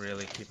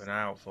really keep an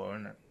eye out for,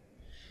 isn't it?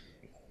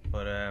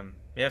 But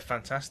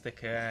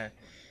fantastic. It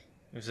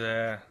was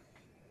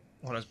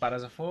not as bad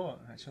as I thought,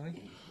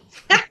 actually.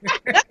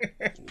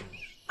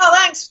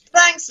 Oh,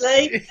 thanks,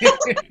 Lee.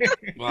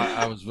 Well,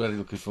 I was really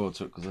looking forward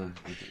to it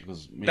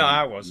because me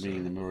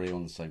and Maria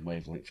on the same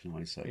wavelength,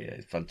 So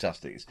it's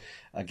fantastic. It's,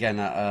 again,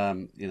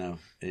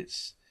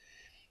 it's.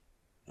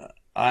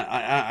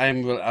 I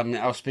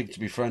was speaking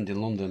to my friend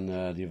in London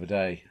the other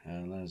day,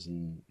 Les,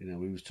 and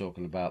we was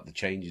talking about the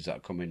changes that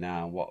are coming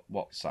now,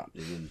 what's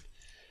happening,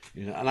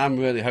 and and I'm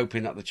really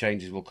hoping that the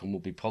changes will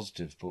be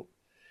positive. But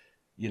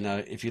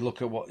if you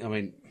look at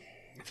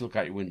if you look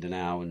out your window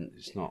now, and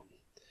it's not.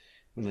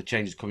 When the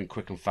change is coming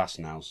quick and fast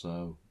now,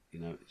 so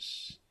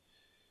it's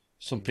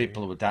some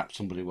people will adapt,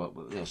 somebody won't,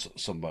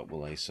 some won't,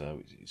 will they?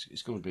 So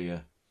it's going to be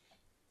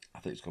I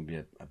think it's going to be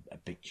a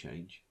big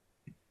change,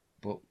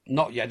 but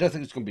not yet. I don't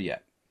think it's going to be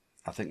yet.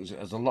 I think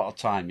there's a lot of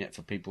time yet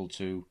for people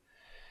to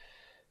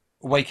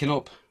waking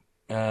up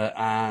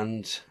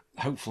and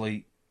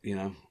hopefully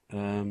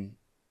find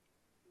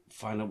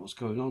out what's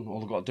going on. All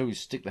they've got to do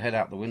is stick their head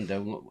out the window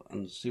and look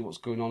and see what's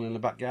going on in the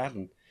back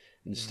garden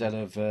instead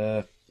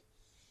of.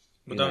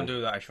 But don't do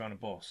that if you're on a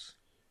bus.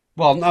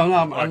 Well, no.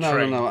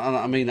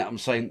 I mean, I'm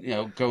saying,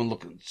 go and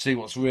look and see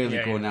what's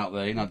really going out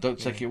there. Don't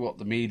take it what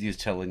the media's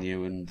telling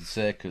you and the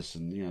circus,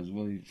 and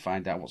really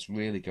find out what's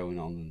really going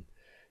on,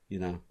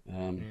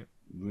 and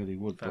really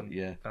would.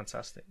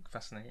 Fantastic,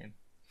 fascinating,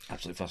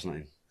 absolutely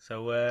fascinating.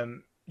 So,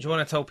 do you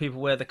want to tell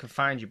people where they can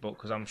find your book?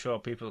 Because I'm sure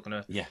people are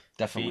going to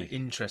definitely be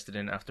interested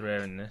in it after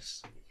hearing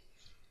this.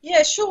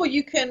 Yeah, sure.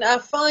 You can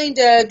find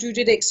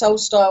Druidic Soul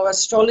Star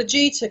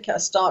Astrology to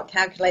start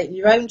calculating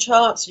your own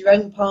charts, your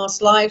own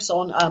past lives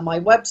on my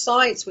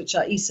websites, which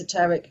are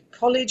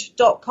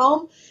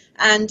esotericcollege.com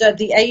and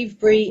the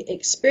Avebury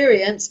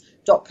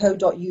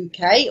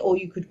Experience.co.uk, or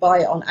you could buy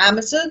it on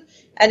Amazon.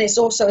 And it's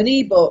also an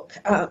ebook,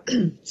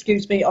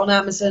 excuse me, on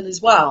Amazon as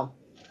well.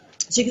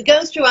 So you could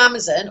go through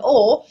Amazon,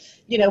 or,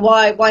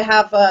 why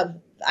have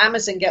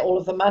Amazon get all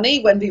of the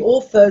money when the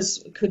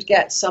authors could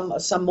get some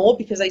more,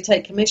 because they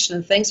take commission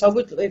and things. So I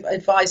would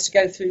advise to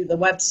go through the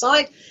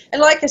website.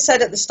 And like I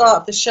said at the start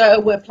of the show,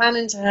 we're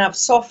planning to have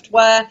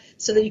software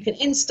so that you can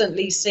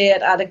instantly see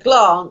it at a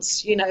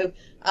glance,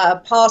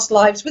 past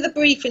lives with a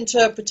brief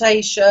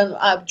interpretation,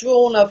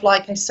 drawn of,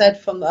 like I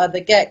said, from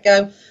the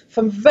get-go,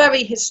 from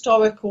very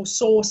historical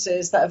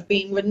sources that have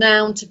been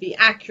renowned to be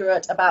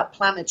accurate about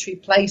planetary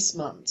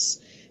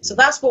placements. So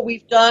that's what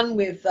we've done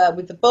with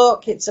the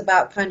book. It's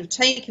about kind of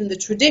taking the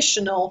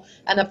traditional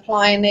and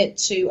applying it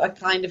to a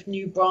kind of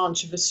new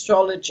branch of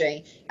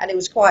astrology. And it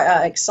was quite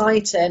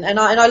exciting. And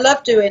I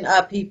love doing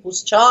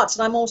people's charts.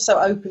 And I'm also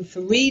open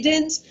for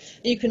readings.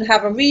 You can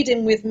have a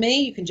reading with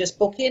me. You can just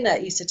book in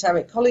at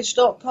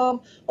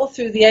esotericcollege.com or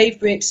through the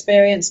Avebury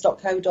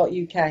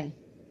Experience.co.uk.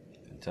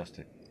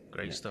 Fantastic.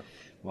 Great stuff.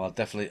 Well, I'll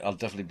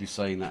definitely be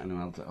saying that, and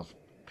I'll have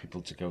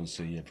people to go and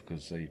see you,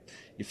 because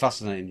you're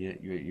fascinating.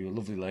 You're a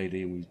lovely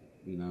lady, and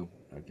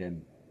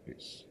again,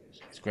 it's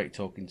great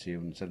talking to you.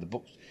 And said the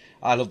books,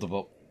 I love the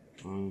book.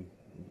 I'm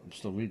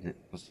still reading it.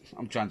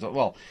 I'm trying to.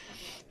 Well,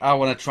 I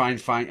want to try and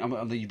find.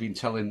 You've been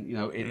telling,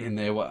 in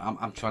there.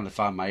 I'm trying to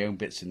find my own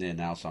bits in there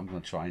now. So I'm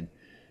going to try and,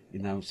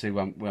 see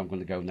where I'm going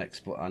to go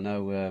next. But I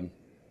know,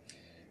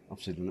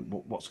 obviously,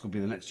 what's going to be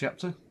the next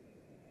chapter.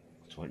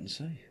 Let's wait and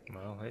see.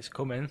 Well, it's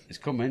coming. It's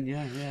coming.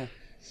 Yeah.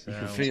 So, you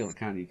can feel it,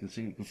 can't you? You can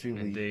feel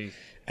indeed.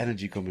 The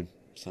energy coming.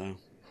 So.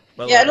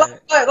 Well, yeah,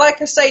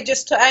 like I say,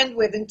 just to end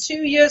with, in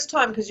 2 years'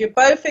 time, because you're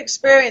both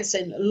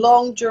experiencing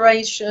long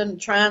duration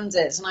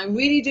transits, and I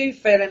really do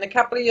feel in a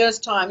couple of years'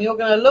 time you're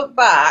going to look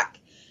back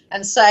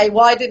and say,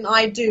 why didn't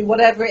I do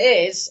whatever it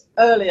is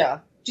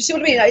earlier? Do you see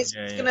what I mean?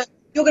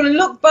 You're going to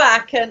look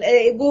back, and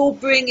it will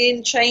bring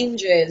in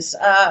changes,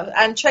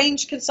 and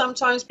change can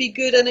sometimes be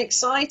good and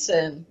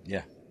exciting.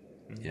 Yeah,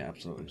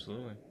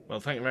 absolutely.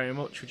 Well, thank you very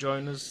much for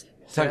joining us today.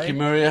 Thank you,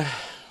 Maria.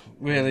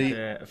 Really.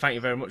 And, thank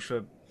you very much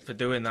for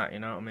doing that, you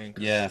know what I mean?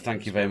 Yeah,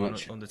 thank you very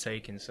much.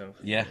 Undertaking, so.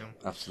 Yeah,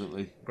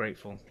 absolutely.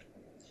 Grateful.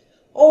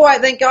 All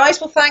right then, guys.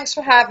 Well, thanks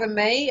for having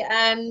me,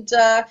 and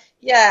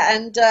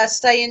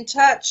stay in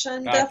touch.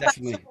 And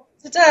definitely. Thanks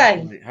for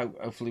today.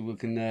 Hopefully, we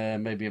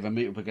can maybe have a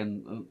meet up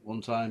again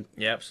one time.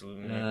 Yeah,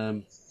 absolutely.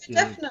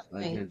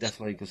 Definitely.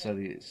 Definitely, because I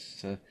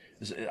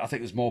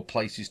think there's more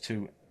places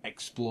to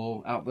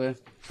explore out there.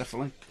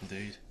 Definitely.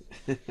 Indeed.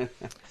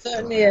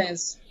 Certainly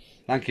is.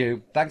 Thank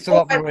you. Thanks a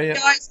lot, Maria.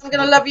 Guys, I'm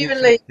going to love you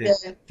and leave you.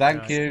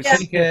 Thank you. Yeah.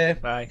 Take care.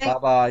 Bye.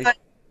 Bye-bye.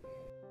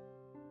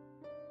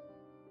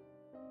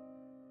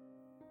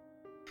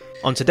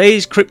 On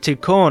today's Cryptid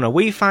Corner,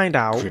 we find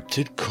out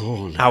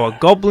how a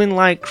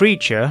goblin-like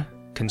creature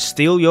can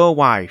steal your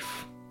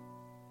wife.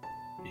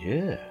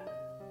 Yeah.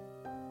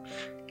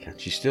 Can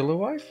she steal a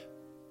wife?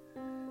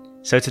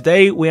 So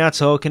today we are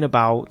talking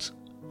about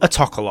a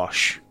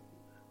tokolosh.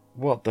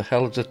 What the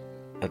hell is a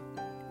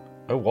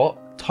what?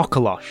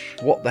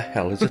 Tokolosh. What the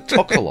hell is a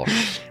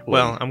tokolosh?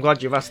 Well, I'm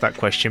glad you've asked that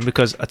question,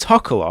 because a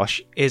tokolosh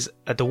is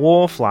a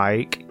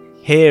dwarf-like,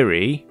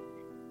 hairy,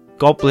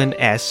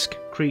 goblin-esque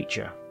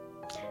creature.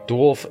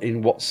 Dwarf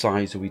in what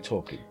size are we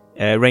talking?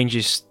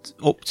 Ranges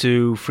up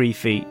to 3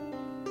 feet.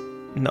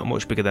 Not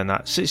much bigger than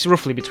that. So it's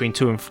roughly between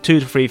 2 to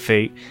 3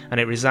 feet, and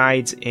it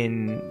resides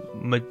in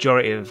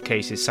majority of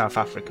cases South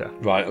Africa.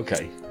 Right.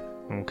 Okay.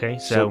 Okay.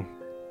 So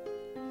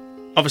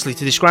obviously,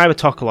 to describe a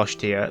tokolosh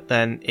to you,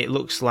 then it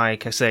looks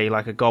like, I say,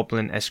 like a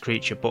goblin-esque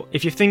creature. But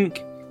if you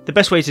think, the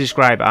best way to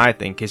describe it, I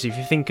think, is if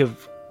you think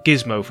of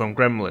Gizmo from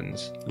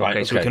Gremlins. Right.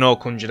 Okay. So we can all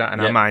conjure that in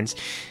our minds.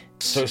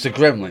 So it's a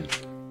gremlin.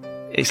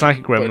 It's like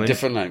a gremlin. But a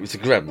different name. It's a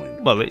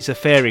gremlin. Well, it's a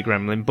fairy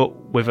gremlin, but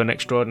with an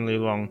extraordinarily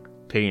long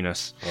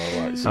penis.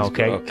 All right.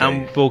 Okay.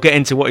 And we'll get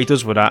into what he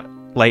does with that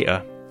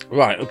later.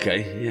 Right.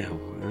 Okay. Yeah.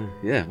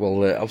 Yeah.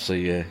 Well,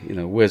 obviously,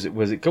 where's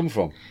it come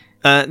from?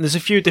 There's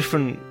a few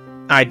different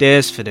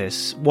ideas for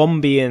this.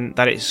 One being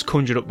that it's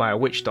conjured up by a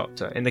witch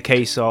doctor. In the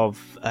case of,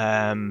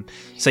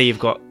 say, you've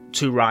got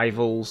two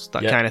rivals,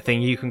 that kind of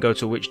thing, you can go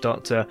to a witch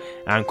doctor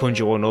and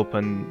conjure one up,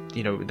 and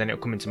then it'll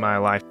come into my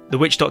life. The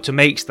witch doctor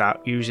makes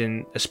that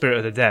using a spirit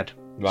of the dead,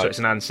 so it's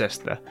an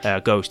ancestor,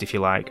 ghost if you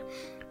like.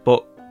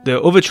 But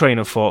the other train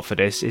of thought for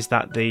this is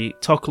that the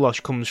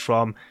tokolosh comes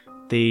from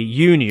the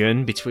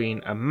union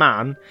between a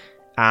man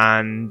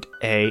and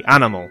a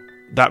animal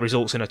that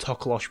results in a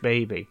tokolosh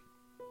baby.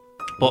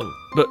 But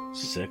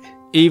sick.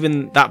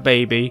 Even that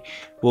baby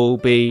will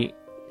be.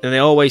 And they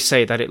always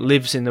say that it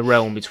lives in the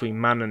realm between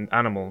man and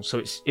animal, so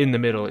it's in the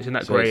middle, it's in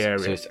that grey area.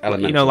 So it's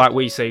elemental. Like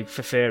we say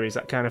for fairies,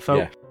 that kind of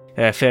folk,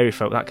 fairy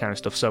folk, that kind of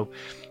stuff. So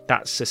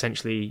that's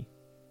essentially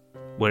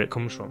where it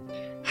comes from.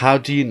 How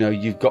do you know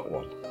you've got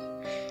one?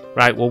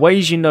 Right, well,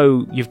 ways you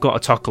know you've got a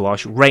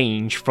tokolosh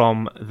range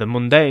from the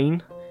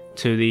mundane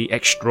to the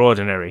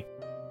extraordinary.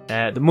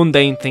 The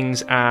mundane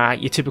things are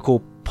your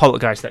typical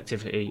poltergeist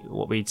activity,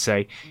 what we'd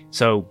say.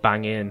 So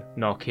banging,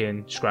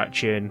 knocking,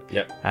 scratching,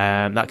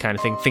 that kind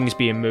of thing. Things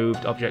being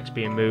moved, objects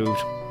being moved,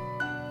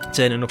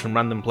 turning up in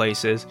random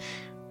places.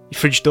 Your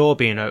fridge door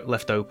being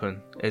left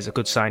open is a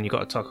good sign you've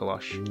got a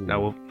tokolosh.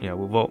 Now,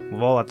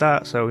 we've all had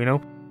that, so,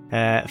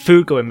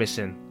 food going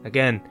missing.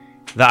 Again,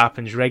 that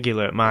happens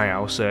regular at my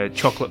house.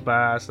 Chocolate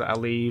bars that I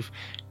leave,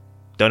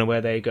 don't know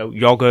where they go.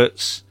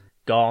 Yogurts,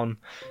 gone.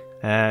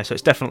 So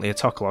it's definitely a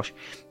tokolosh.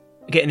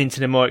 Getting into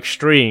the more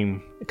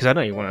extreme, because I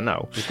know you want to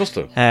know. Of course,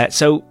 though.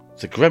 So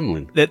it's a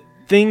gremlin. The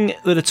thing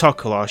with a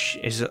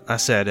tokolosh is, I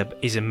said,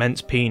 his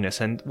immense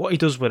penis. And what he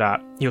does with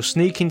that, he'll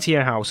sneak into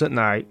your house at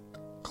night,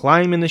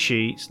 climb in the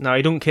sheets. Now,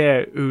 he don't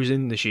care who's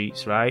in the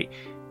sheets, right?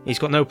 He's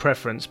got no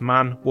preference.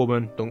 Man,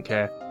 woman, don't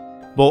care.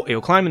 But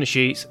he'll climb in the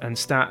sheets and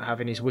start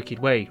having his wicked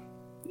way.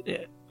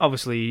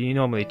 Obviously, he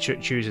normally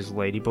chooses a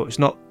lady, but it's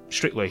not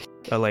strictly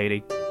a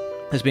lady.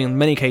 There's been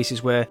many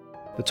cases where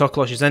the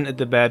tokolosh has entered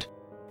the bed,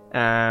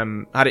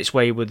 had its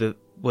way with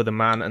a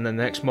man, and then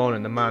the next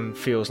morning the man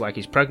feels like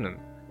he's pregnant.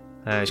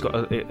 He's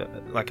got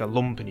like a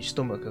lump in his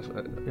stomach,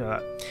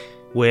 that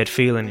weird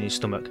feeling in his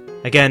stomach.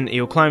 Again,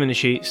 he'll climb in the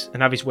sheets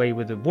and have his way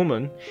with a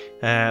woman.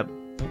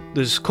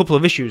 There's a couple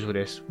of issues with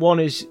this. One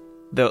is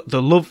the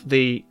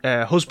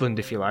husband,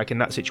 if you like, in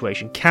that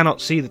situation cannot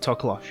see the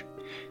tokolosh.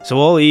 So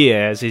all he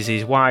hears is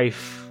his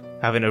wife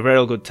having a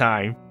real good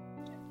time,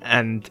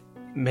 and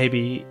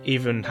maybe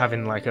even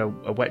having like a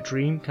wet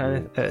dream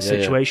kind of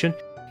situation.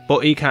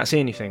 But he can't see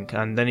anything,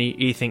 and then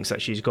he thinks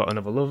that she's got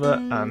another lover,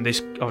 and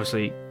this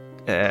obviously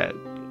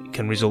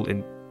can result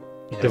in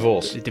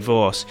divorce.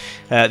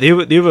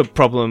 The other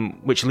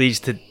problem which leads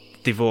to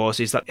divorce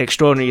is that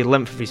extraordinary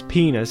length of his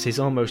penis is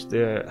almost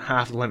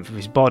half the length of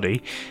his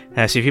body.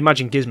 So if you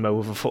imagine Gizmo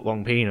with a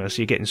foot-long penis,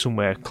 you're getting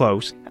somewhere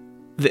close.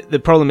 The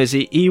problem is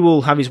he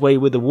will have his way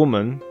with a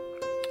woman,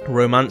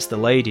 romance the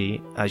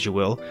lady, as you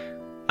will,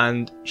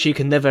 and she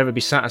can never ever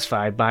be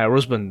satisfied by her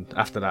husband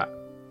after that.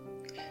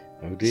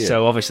 Oh dear.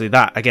 So obviously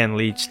that again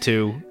leads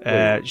to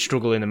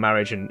struggle in the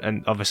marriage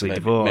and obviously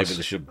divorce. Maybe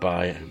they should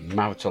buy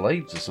marital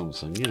aids or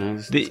something.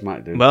 This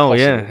might do. Well,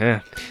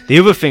 yeah. The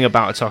other thing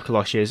about a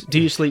tokolosh is, do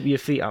you sleep with your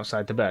feet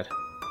outside the bed,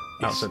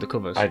 outside the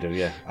covers? I do,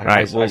 yeah.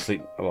 I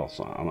sleep.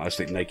 I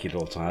sleep naked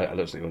all the time. I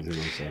don't sleep with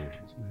anything else.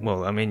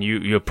 Well, I mean,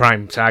 you're a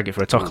prime target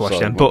for a tokolosh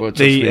then. But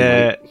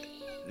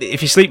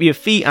if you sleep with your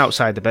feet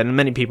outside the bed, and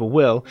many people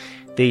will,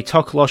 the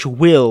tokolosh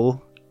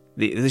will.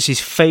 This is his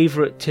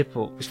favourite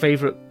tipple. His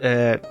favourite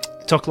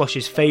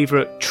tokolosh's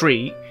favourite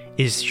treat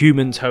is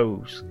human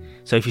toes.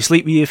 So if you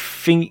sleep with your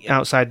feet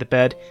outside the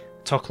bed,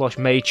 tokolosh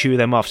may chew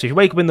them off. So if you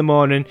wake up in the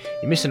morning,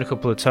 you're missing a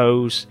couple of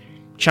toes,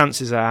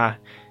 chances are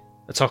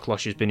a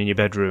tokolosh has been in your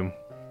bedroom.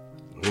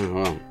 Oh,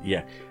 well,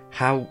 yeah.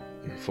 How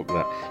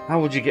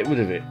would you get rid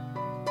of it?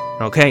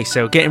 Okay,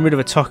 so getting rid of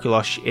a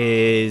tokolosh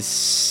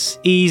is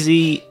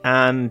easy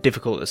and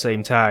difficult at the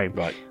same time.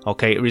 Right.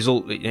 Okay,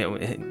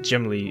 it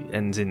generally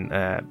ends in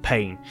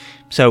pain.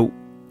 So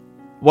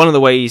one of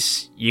the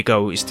ways you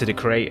go is to the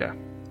creator.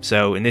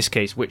 So in this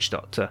case, witch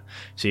doctor.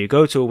 So you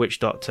go to a witch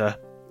doctor,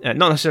 not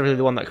necessarily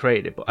the one that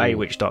created it, but a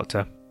witch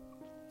doctor,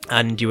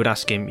 and you would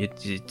ask him,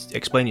 you'd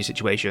explain your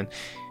situation.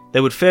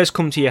 They would first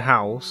come to your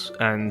house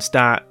and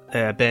start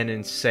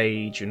burning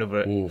sage and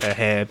other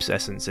herbs,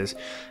 essences,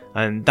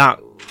 and that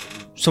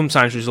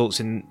sometimes results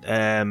in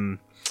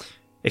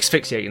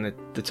asphyxiating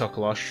the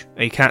tokolosh.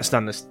 He can't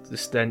stand the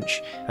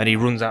stench, and he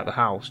runs out the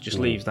house, just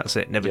leaves, that's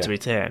it, never to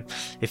return.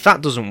 If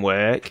that doesn't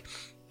work,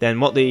 then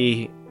what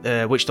the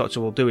witch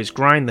doctor will do is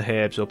grind the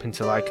herbs up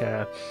into like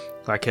a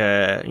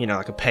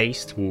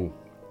paste,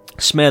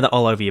 smear that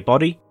all over your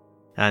body,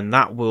 and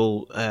that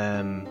will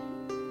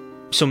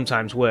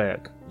sometimes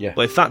work. Yeah.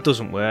 But if that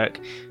doesn't work,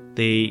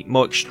 the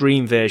more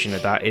extreme version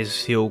of that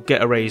is he'll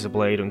get a razor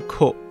blade and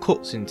cut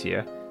cuts into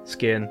your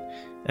skin,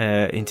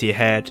 into your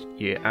head,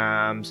 your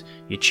arms,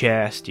 your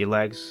chest, your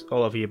legs,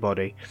 all over your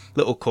body.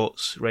 Little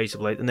cuts, razor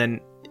blade, and then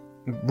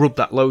rub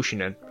that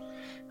lotion in.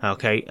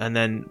 Okay, and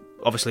then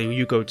obviously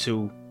you go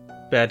to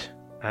bed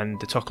and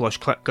the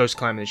tokolosh goes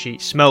climbing the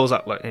sheet, smells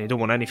that, and you don't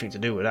want anything to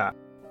do with that,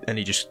 and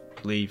he just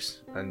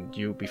leaves, and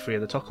you'll be free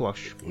of the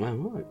tokolosh. Well,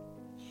 right.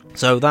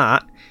 So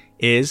that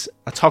is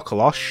a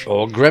tokolosh,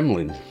 or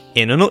gremlin,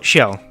 in a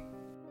nutshell.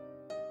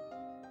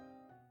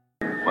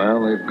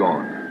 Well, they've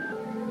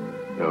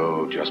gone.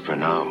 No, just for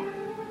now.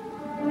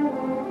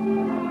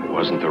 It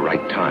wasn't the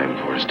right time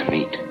for us to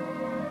meet.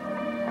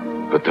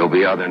 But there'll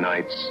be other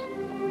nights,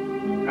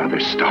 other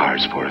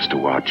stars for us to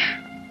watch.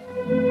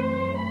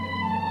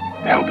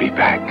 They'll be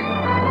back.